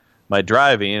my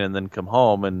driving and then come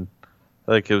home and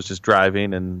it was just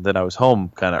driving and then I was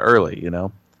home kind of early, you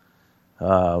know.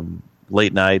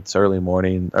 Late nights, early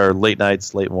morning, or late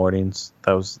nights, late mornings.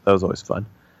 That was always fun.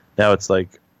 Now it's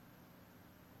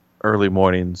early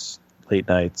mornings, late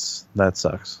nights. That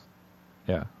sucks.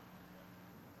 Yeah.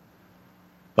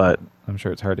 But I'm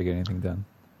sure it's hard to get anything done.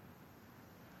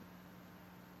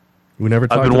 We never.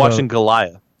 I've been watching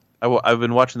Goliath. I've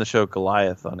been watching the show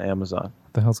Goliath on Amazon.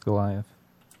 What the hell's Goliath?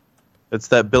 It's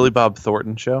that Billy Bob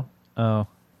Thornton show. Oh.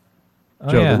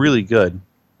 Joe, yeah. Really good.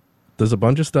 There's a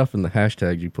bunch of stuff in the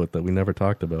hashtag you put that we never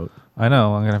talked about. I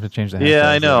know. I'm going to have to change the hashtag. Yeah,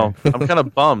 I know. I'm kind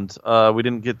of bummed. We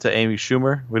didn't get to Amy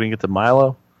Schumer. We didn't get to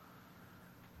Milo.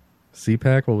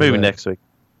 CPAC? Maybe next week.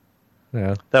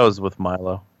 Yeah. That was with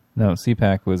Milo. No,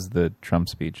 CPAC was the Trump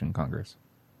speech in Congress.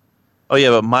 Oh,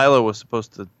 yeah, but Milo was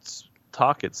supposed to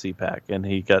talk at CPAC, and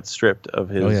he got stripped of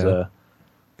his...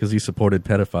 Because he supported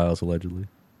pedophiles, allegedly.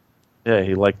 Yeah,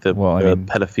 he liked the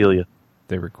pedophilia.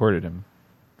 They recorded him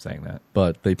saying that.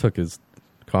 But they took his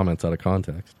comments out of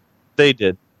context. They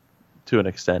did, to an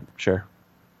extent, sure.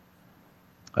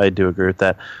 I do agree with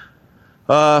that.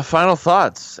 Final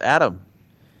thoughts, Adam.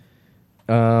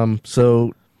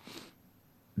 So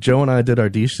Joe and I did our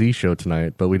DC show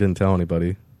tonight, but we didn't tell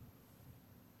anybody.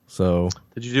 So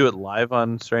did you do it live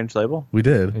on Strange Label? We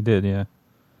did. We did, yeah.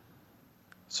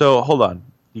 So hold on.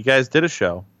 You guys did a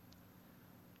show.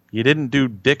 You didn't do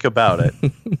dick about it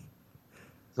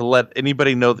to let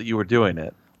anybody know that you were doing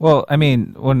it. Well, I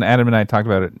mean, when Adam and I talked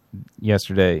about it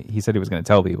yesterday, he said he was going to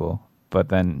tell people, but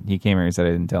then he came here and said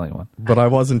I didn't tell anyone. But I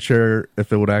wasn't sure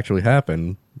if it would actually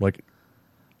happen.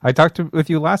 I talked with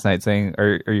you last night saying,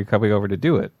 are you coming over to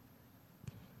do it?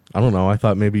 I don't know. I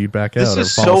thought maybe you'd back out or fall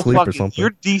so asleep fucking, or something.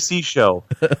 Your DC show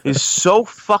is so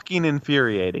fucking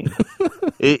infuriating.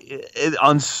 It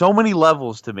on so many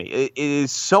levels to me. It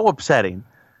is so upsetting.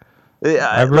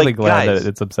 I'm really glad that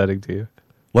it's upsetting to you.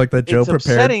 Like that Joe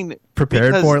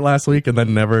prepared for it last week and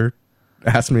then never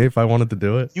asked me if I wanted to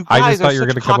do it. You guys I just thought are you were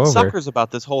such going to come over. cocksuckers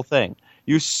about this whole thing.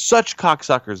 You're such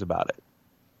cocksuckers about it.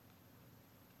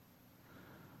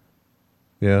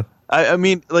 Yeah. I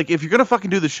mean, if you're going to fucking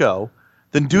do the show,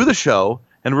 then do the show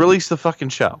and release the fucking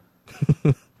show.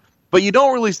 But you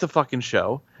don't release the fucking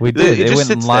show. We did. It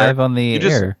went live on the air. You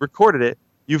just recorded it.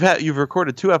 You've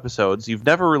recorded 2 episodes. You've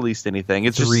never released anything.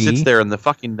 It just sits there in the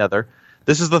fucking nether.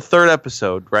 This is the 3rd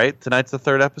episode, right? Tonight's the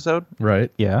 3rd episode?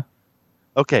 Right. Yeah.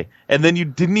 Okay. And then you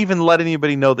didn't even let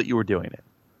anybody know that you were doing it.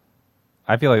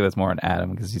 I feel like that's more on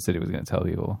Adam because he said he was going to tell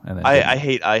people. And then I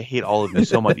hate all of you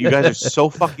so much. You guys are so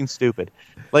fucking stupid.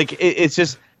 Like it's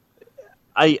just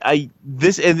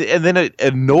this and then it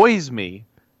annoys me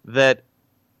that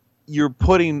you're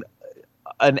putting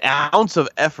an ounce of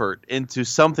effort into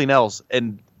something else,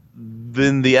 and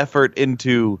then the effort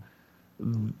into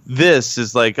this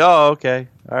is like, oh, okay,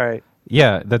 all right.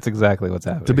 Yeah, that's exactly what's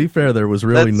happening. To be fair, there was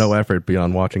really no effort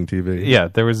beyond watching TV. Yeah,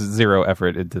 there was zero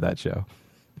effort into that show.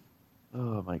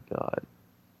 Oh my god.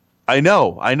 I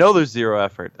know there's zero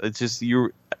effort. It's just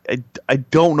I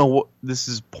don't know what this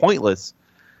is pointless.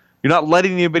 You're not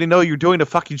letting anybody know you're doing a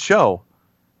fucking show.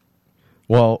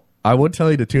 Well, I would tell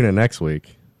you to tune in next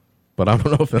week, but I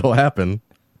don't know if it'll happen.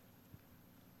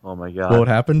 Oh my god. What would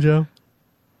happen, Joe?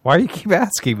 Why do you keep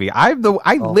asking me? I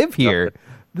live here. Nothing.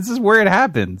 This is where it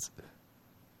happens.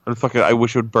 I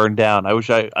wish it would burn down. I wish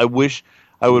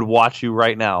I would watch you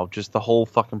right now. Just the whole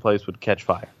fucking place would catch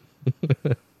fire.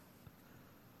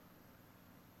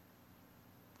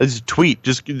 Just tweet.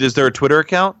 Is there a Twitter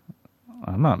account?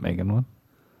 I'm not making one.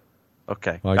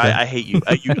 Okay. Okay. I hate you.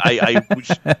 I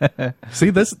wish... See,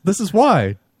 this is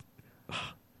why.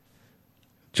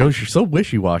 Joe, you're so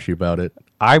wishy-washy about it.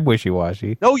 I'm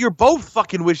wishy-washy. No, you're both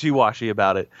fucking wishy-washy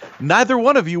about it. Neither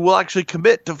one of you will actually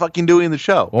commit to fucking doing the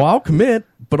show. Well, I'll commit,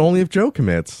 but only if Joe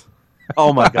commits.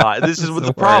 Oh my god, this is what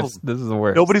the problem. This is the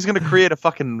worst. Nobody's going to create a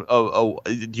fucking. Do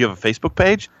you have a Facebook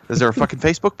page? Is there a fucking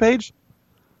Facebook page?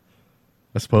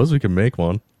 I suppose we can make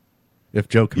one if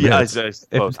Joe commits. Yeah,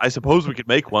 I suppose we could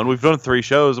make one. We've done 3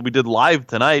 shows. We did live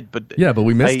tonight, but yeah, but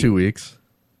we missed 2 weeks.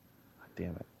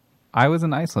 Damn it! I was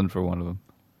in Iceland for one of them.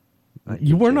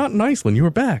 You were not in Iceland. You were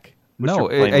back. No,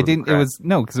 I didn't. It was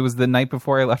because it was the night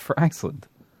before I left for Iceland.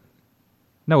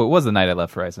 No, it was the night I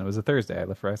left for Iceland. It was a Thursday. I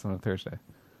left for Iceland on a Thursday.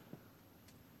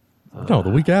 No, the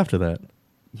week after that.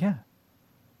 Yeah,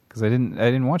 because I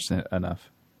didn't watch it enough.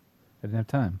 I didn't have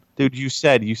time. Dude, you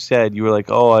said you were like,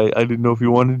 oh, I didn't know if you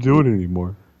wanted to do it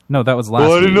anymore. No, that was last week.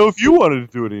 Well, I didn't know if you wanted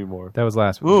to do it anymore. That was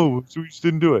last week. Oh, so we just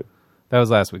didn't do it. That was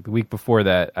last week. The week before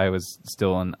that, I was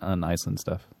still on Iceland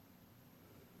stuff.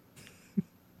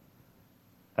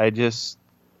 It's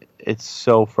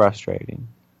so frustrating.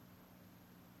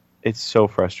 It's so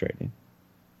frustrating.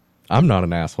 I'm not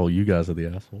an asshole. You guys are the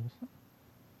assholes.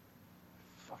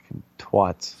 Fucking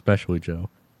twats. Especially Joe.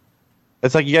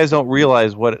 It's like you guys don't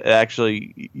realize what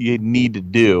actually you need to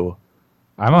do.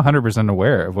 I'm 100%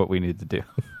 aware of what we need to do.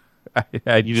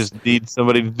 You just need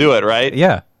somebody to do it, right?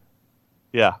 Yeah.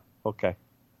 Yeah. Okay.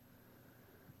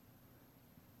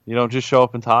 You don't just show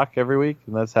up and talk every week,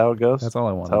 and that's how it goes? That's all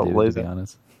I want to do, to be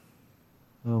honest.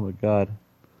 Oh, my God.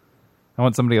 I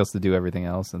want somebody else to do everything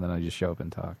else, and then I just show up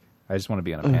and talk. I just want to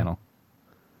be on a panel.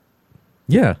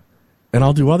 Yeah. And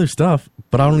I'll do other stuff,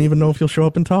 but I don't even know if you'll show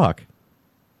up and talk.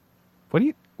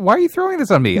 Why are you throwing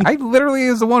this on me? I literally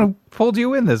is the one who pulled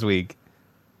you in this week.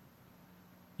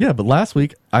 Yeah, but last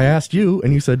week I asked you,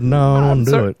 and you said, no, I don't want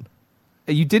to do it.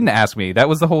 You didn't ask me. That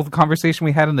was the whole conversation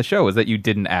we had on the show, is that you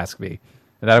didn't ask me.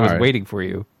 And that I was waiting for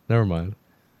you. Never mind.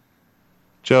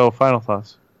 Joe, final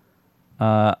thoughts.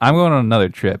 I'm going on another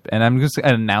trip, and I'm just going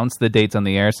to announce the dates on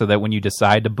the air so that when you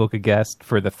decide to book a guest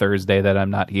for the Thursday that I'm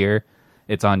not here,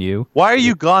 it's on you. Why are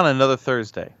you gone another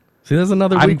Thursday? See, there's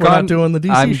another week we're not doing the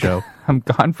DC show. I'm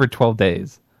gone for 12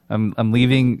 days. I'm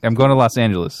leaving. I'm going to Los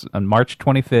Angeles on March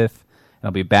 25th, and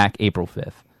I'll be back April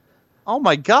 5th. Oh,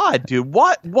 my God, dude.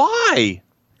 What? Why?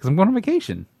 Because I'm going on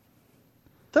vacation.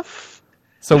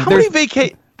 So how many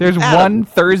vacations? There's one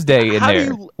Thursday in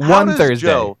there. One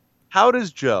Thursday. How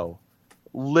does Joe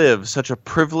live such a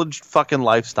privileged fucking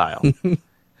lifestyle?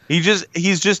 He's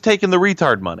just taking the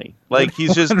retard money. Like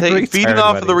he's just feeding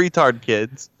off of the retard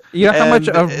kids. You know how much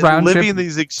a round living trip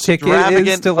these ticket extravagant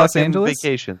is to Los Angeles?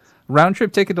 Vacations. Round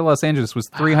trip ticket to Los Angeles was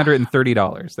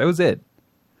 $330. That was it.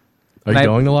 Are you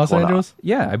going to Los Angeles?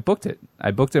 Yeah, I booked it.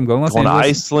 I'm going to Los Going Angeles. to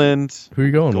Iceland. Who are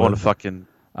you going Going with? to fucking...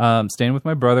 Staying with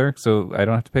my brother, so I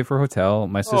don't have to pay for a hotel.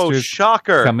 My sister's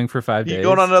shocker. coming for 5 days. You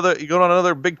going on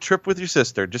another big trip with your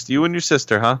sister? Just you and your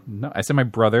sister, huh? No, I said my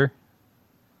brother,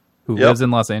 who lives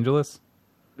in Los Angeles.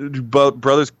 But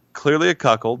brother's clearly a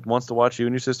cuckold, wants to watch you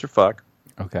and your sister fuck.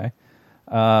 Okay.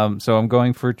 So I'm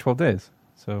going for 12 days.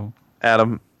 So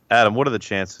Adam, what are the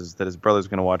chances that his brother's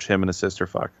going to watch him and his sister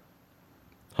fuck?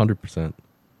 100%.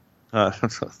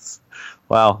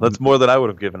 Wow, that's more than I would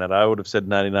have given it. I would have said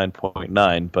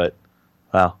 99.9, but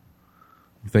wow.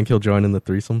 You think he'll join in the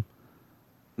threesome?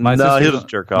 No, he'll just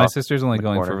jerk off. My sister's only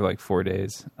going for like 4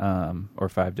 days, or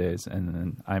 5 days, and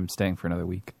then I'm staying for another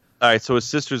week. All right, so his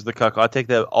sister's the cuckold. I take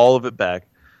that all of it back.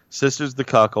 Sister's the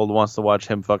cuckold, wants to watch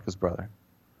him fuck his brother.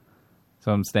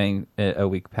 So I'm staying a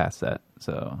week past that.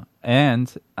 So,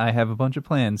 and I have a bunch of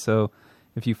plans. So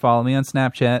if you follow me on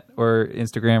Snapchat or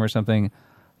Instagram or something,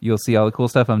 you'll see all the cool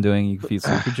stuff I'm doing. You can feel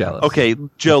super jealous. Okay,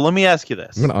 Joe, let me ask you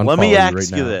this. I'm gonna Let me unfollow you ask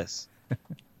right you now. this.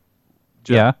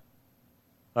 Joe. Yeah.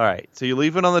 All right. So you're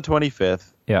leaving on the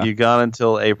 25th. Yeah. You're gone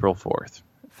until April 4th.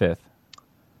 5th.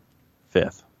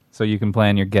 So you can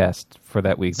plan your guest for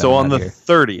that week. So I'm on not the here.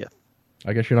 30th.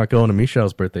 I guess you're not going to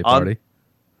Michelle's birthday On- party.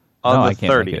 On no, the I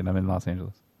can't 30th. make it. I'm in Los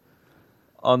Angeles.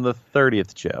 On the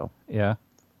 30th, Joe. Yeah.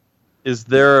 Is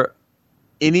there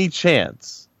any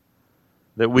chance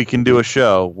that we can do a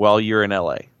show while you're in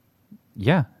LA?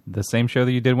 Yeah. The same show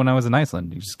that you did when I was in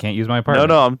Iceland. You just can't use my No,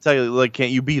 apartment. I'm telling you, like,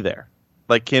 can't you be there?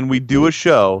 Like, can we do a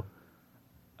show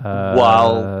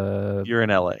while you're in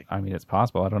LA? I mean, it's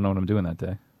possible. I don't know what I'm doing that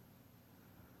day.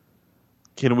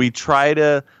 Can we try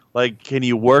to, like, can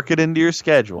you work it into your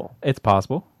schedule? It's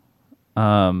possible.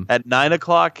 At 9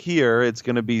 o'clock here, it's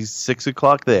going to be 6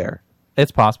 o'clock there.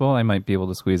 It's possible. I might be able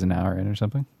to squeeze an hour in or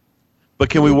something. But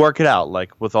can we work it out,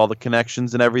 like, with all the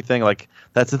connections and everything? Like,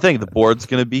 that's the thing. The board's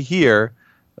going to be here,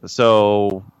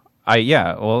 so...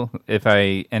 Well, if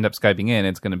I end up Skyping in,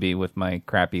 it's going to be with my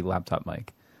crappy laptop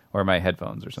mic or my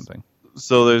headphones or something.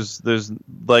 So there's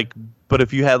like, but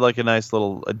if you had like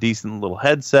a decent little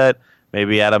headset,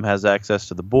 maybe Adam has access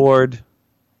to the board.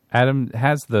 Adam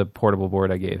has the portable board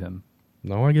I gave him.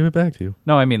 No, I give it back to you.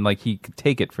 No, I mean, like, he could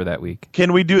take it for that week.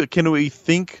 Can we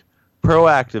think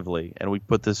proactively and we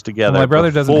put this together? Well, my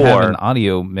brother doesn't have before- an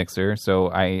audio mixer, so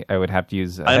I would have to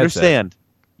use a I headset. understand.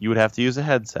 You would have to use a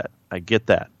headset. I get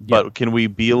that. But can we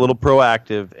be a little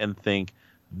proactive and think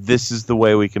this is the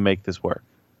way we can make this work?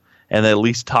 And at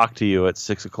least talk to you at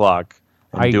 6 o'clock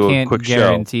and I do a can't quick show.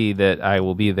 guarantee that I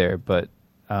will be there, but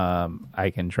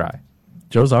I can try.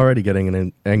 Joe's already getting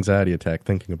an anxiety attack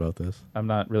thinking about this. I'm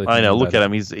not really... I know. thinking Look about at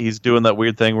him. He's doing that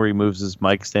weird thing where he moves his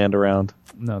mic stand around.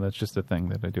 No, that's just a thing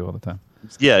that I do all the time.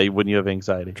 Yeah, when you have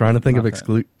anxiety. Trying to think of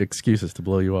Okay. excuses to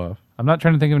blow you off. I'm not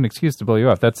trying to think of an excuse to blow you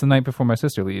off. That's the night before my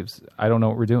sister leaves. I don't know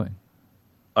what we're doing.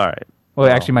 All right. Well,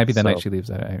 it actually might be the so- night she leaves.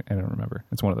 I don't remember.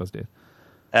 It's one of those days.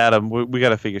 Adam, we got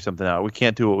to figure something out. We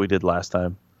can't do what we did last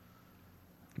time.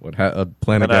 What?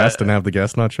 Plan a And, guest and have the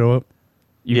guest not show up?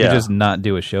 You Yeah. could just not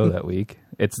do a show that week.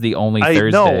 It's the only I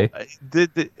Thursday.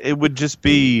 know. It would just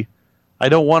be. I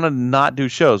don't want to not do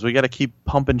shows. We got to keep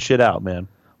pumping shit out, man.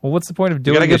 Well, what's the point of We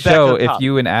gotta doing a get back show on if top.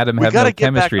 you and Adam We have gotta no get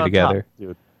back chemistry on together? top,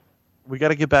 dude. We got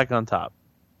to get back on top.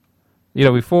 You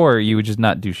know, before you would just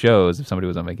not do shows if somebody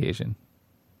was on vacation.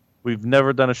 We've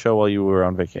never done a show while you were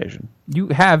on vacation. You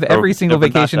have Or every single never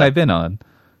not vacation done. I've been on.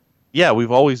 Yeah,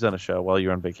 we've always done a show while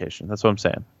you're on vacation. That's what I'm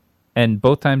saying. And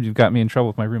both times you've got me in trouble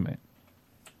with my roommate.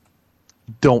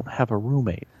 You don't have a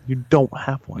roommate. You don't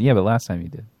have one. Yeah, but last time you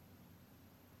did.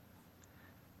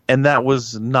 And that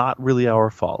was not really our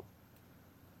fault.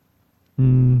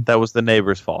 That was the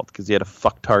neighbor's fault because he had a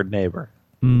fucktard neighbor.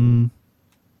 And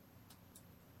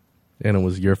it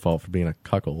was your fault for being a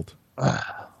cuckold. No,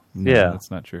 Yeah.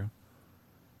 that's not true.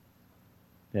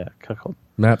 Yeah, cuckold.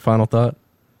 Matt, final thought?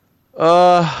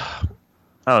 I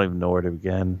don't even know where to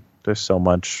begin. There's so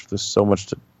much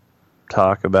to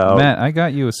talk about. Matt, I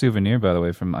got you a souvenir, by the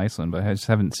way, from Iceland, but I just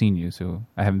haven't seen you, so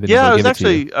I haven't been Yeah, able I to was give it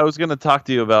to you. I was going to talk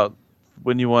to you about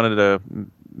when you wanted to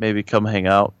maybe come hang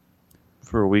out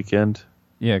for a weekend.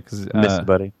 Yeah, because Miss you,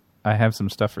 buddy. I have some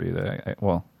stuff for you that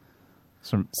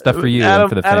some stuff for you Adam, and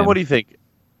for the fans. Adam, what do you think?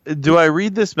 Do I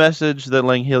read this message that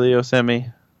Lang Helio sent me?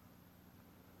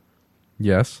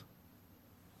 Yes.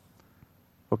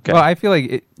 Okay. Well, I feel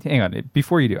like hang on,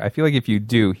 before you do, I feel like if you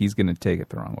do, he's going to take it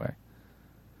the wrong way.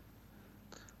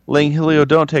 Lang Helio,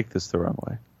 don't take this the wrong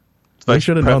way. He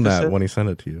should have known preface that it? when he sent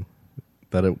it to you,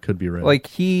 that it could be read. Like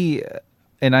he,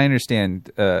 and I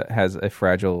understand, has a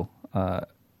fragile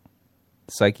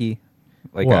psyche.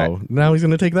 Like Whoa, now he's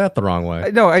going to take that the wrong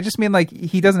way. no, I just mean like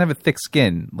he doesn't have a thick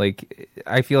skin. Like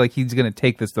I feel like he's going to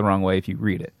take this the wrong way if you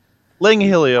read it. Lang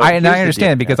Helio. And here's I the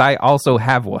understand deal, because I also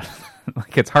have one.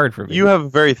 Like it's hard for me. You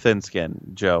have very thin skin,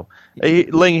 Joe.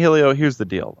 Lang Helio, here's the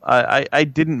deal. I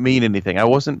didn't mean anything. I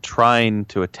wasn't trying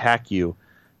to attack you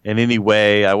in any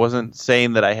way. I wasn't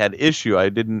saying that I had issue. I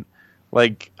didn't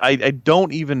I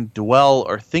don't even dwell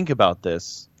or think about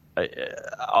this.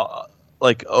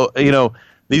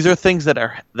 These are things that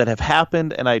have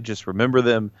happened, and I just remember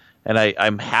them, and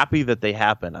I'm happy that they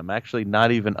happened. I'm actually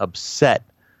not even upset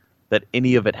that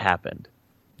any of it happened.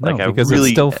 No, because it's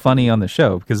still funny on the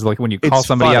show. Because like when you call It's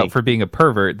somebody funny. out for being a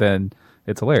pervert, then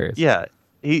it's hilarious. Yeah,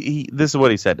 he. This is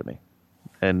what he said to me,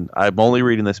 and I'm only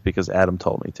reading this because Adam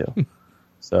told me to.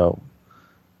 So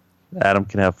Adam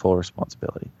can have full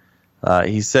responsibility.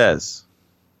 He says,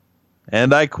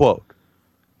 and I quote,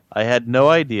 I had no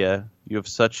idea you have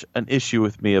such an issue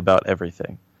with me about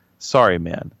everything. Sorry,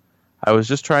 man. I was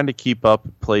just trying to keep up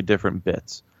and play different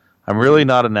bits. I'm really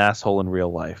not an asshole in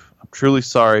real life. I'm truly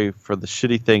sorry for the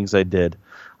shitty things I did.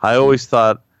 I always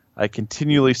thought I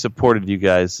continually supported you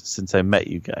guys since I met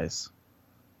you guys.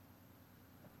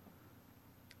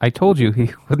 I told you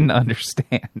he wouldn't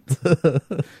understand.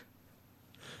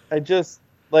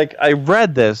 I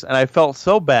read this and I felt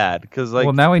so bad because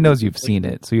well, now he knows you've seen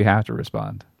it, so you have to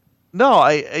respond. No,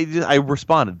 I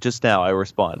responded just now. I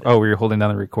responded. Oh, were you holding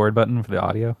down the record button for the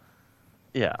audio?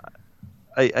 Yeah,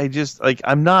 I just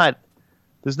I'm not.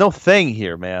 There's no thing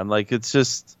here, man. Like it's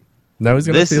just. Now he's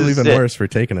gonna feel even worse for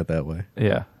taking it that way.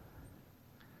 Yeah.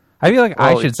 I feel like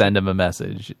I should send him a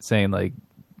message saying like,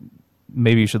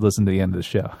 maybe you should listen to the end of the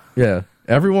show. Yeah,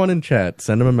 everyone in chat,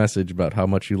 send him a message about how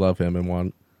much you love him and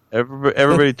want.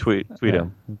 Everybody tweet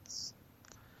him.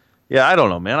 Yeah, I don't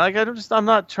know, man. I'm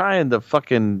not trying to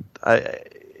fucking.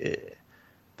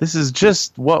 This is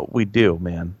just what we do,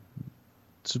 man.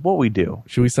 This is what we do.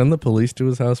 Should we send the police to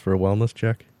his house for a wellness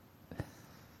check?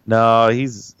 No,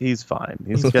 he's fine.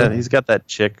 He's got that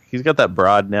chick. He's got that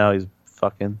broad now. He's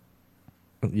fucking.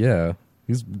 Yeah,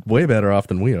 he's way better off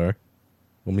than we are.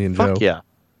 Well, me and Joe. Fuck yeah.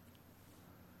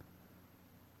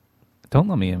 Don't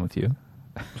let me in with you.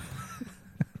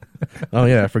 Oh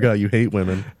yeah, I forgot you hate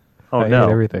women. Oh I no,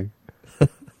 hate everything.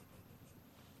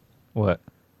 What?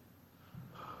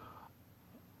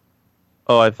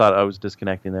 Oh, I thought I was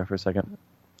disconnecting there for a second.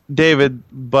 David,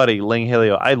 buddy, Ling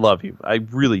Helio, I love you. I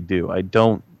really do.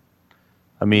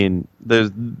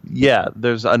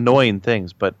 There's annoying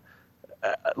things, but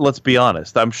let's be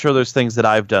honest. I'm sure there's things that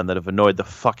I've done that have annoyed the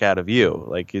fuck out of you.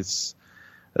 Like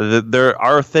there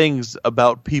are things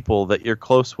about people that you're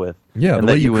close with. Yeah, and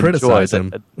the way that you criticize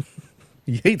him.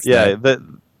 He hates that. Yeah,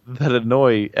 that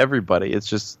annoy everybody. It's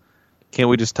just, can't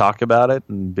we just talk about it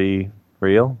and be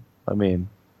real? I mean,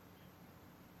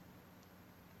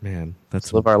 man,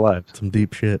 let's live our lives. Some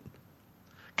deep shit.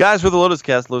 Guys, we're the Lotus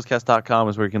Cast. LotusCast.com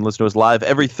is where you can listen to us live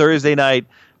every Thursday night,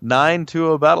 9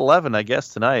 to about 11, I guess,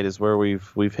 tonight is where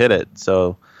we've hit it.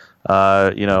 So,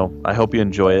 I hope you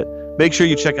enjoy it. Make sure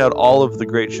you check out all of the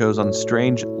great shows on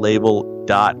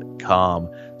strangelabel.com.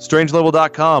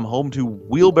 Strangelabel.com, home to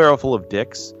Wheelbarrow Full of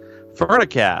Dicks,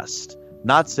 Furnicast,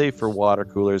 Not Safe for Water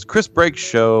Coolers, Chris Break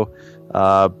Show,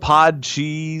 Pod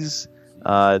Cheese,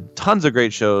 tons of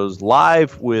great shows,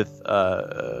 live with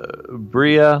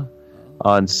Bria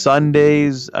on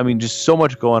Sundays. I mean, just so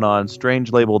much going on.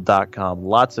 Strangelabel.com,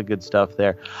 lots of good stuff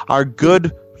there. Our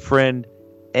good friend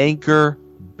Anchor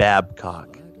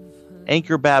Babcock.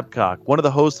 Anchor Babcock, one of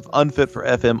the hosts of Unfit for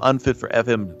FM,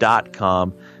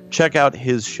 unfitforfm.com. Check out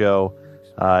his show.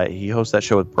 He hosts that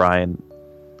show with Brian.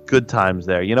 Good times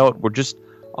there. You know what? We're just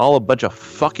all a bunch of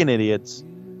fucking idiots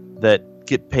that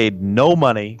get paid no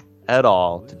money at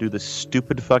all to do this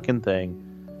stupid fucking thing.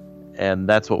 And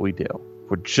that's what we do.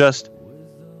 We're just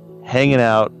hanging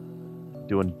out,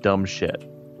 doing dumb shit.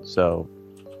 So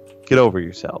get over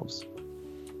yourselves.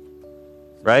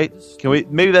 Right?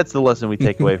 Maybe that's the lesson we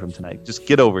take away from tonight. Just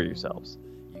get over yourselves.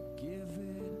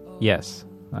 Yes.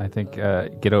 I think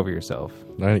get over yourself.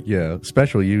 Yeah,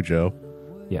 especially you, Joe.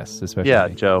 Yes, especially Yeah,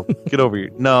 me. Joe. Get over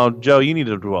your... No, Joe, you need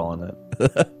to dwell on it.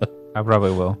 I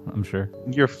probably will, I'm sure.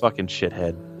 You're a fucking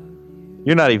shithead.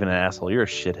 You're not even an asshole. You're a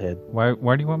shithead.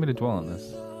 Why do you want me to dwell on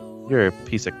this? You're a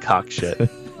piece of cock shit.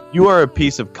 You are a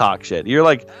piece of cock shit. You're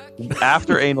like,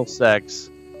 after anal sex,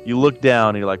 you look down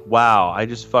and you're like, wow, I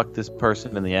just fucked this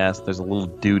person in the ass. There's a little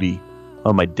duty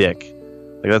on my dick.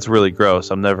 Like, that's really gross.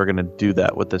 I'm never going to do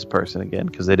that with this person again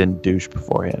because they didn't douche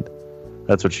beforehand.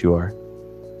 That's what you are.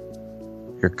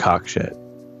 You're cock shit.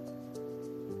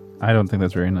 I don't think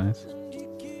that's very nice.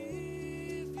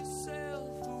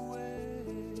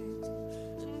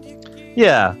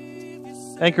 Yeah.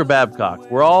 Anchor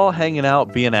Babcock. We're all hanging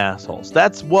out being assholes.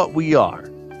 That's what we are.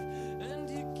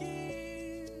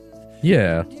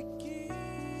 Yeah.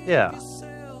 Yeah.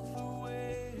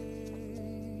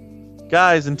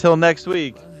 Guys, until next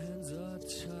week,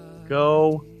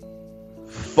 go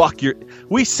fuck your...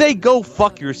 We say go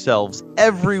fuck yourselves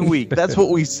every week. That's what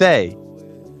we say.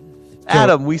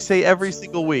 Adam, we say every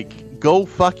single week, go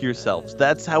fuck yourselves.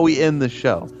 That's how we end the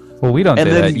show. Well, we don't say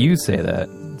that. You say that.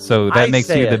 So that makes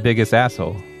you the biggest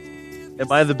asshole.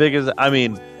 Am I the biggest? I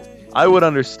mean, I would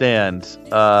understand.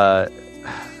 Joe,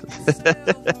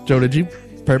 did you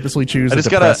purposely choose a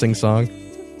depressing song?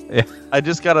 Yeah. I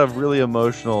just got a really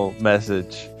emotional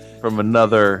message from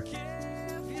another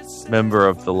member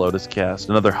of the Lotus Cast,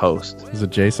 another host. Is it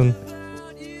Jason?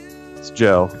 It's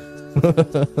Joe.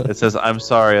 It says, I'm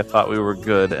sorry, I thought we were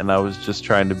good, and I was just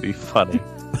trying to be funny.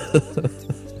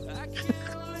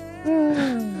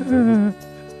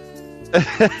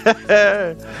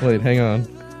 Wait, hang on.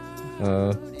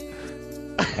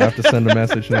 I have to send a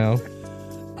message now.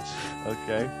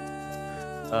 Okay.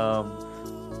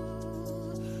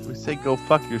 We say go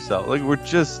fuck yourself. Like we're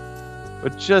just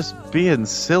being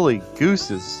silly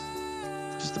gooses.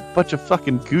 Just a bunch of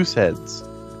fucking goose heads.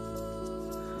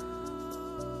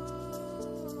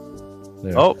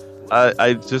 There. Oh,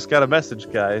 I just got a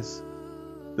message, guys.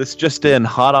 This just in,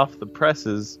 hot off the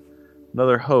presses,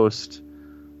 another host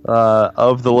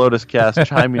of the Lotus Cast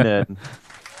chiming in.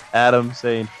 Adam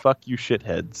saying, fuck you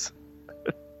shitheads.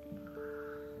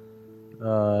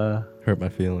 Hurt my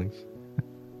feelings.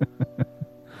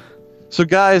 So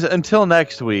guys, until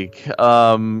next week,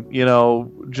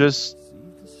 just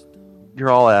you're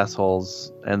all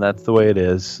assholes, and that's the way it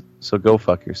is. So go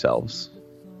fuck yourselves.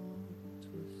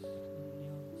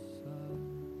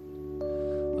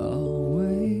 I'll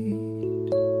wait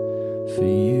for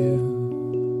you.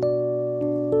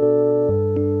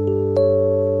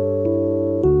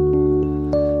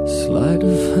 Sleight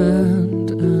of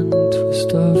hand and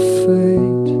twist of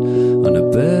fate. On a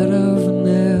bed of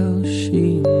nails,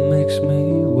 she makes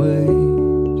me wait.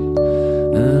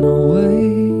 And I'll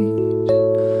wait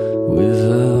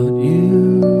without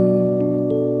you.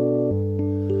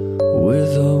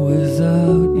 With or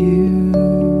without you.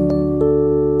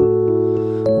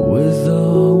 With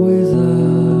or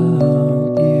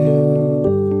without you.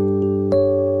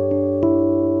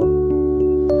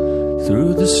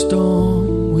 Through the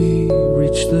storm we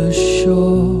reach the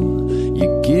shore. You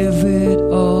give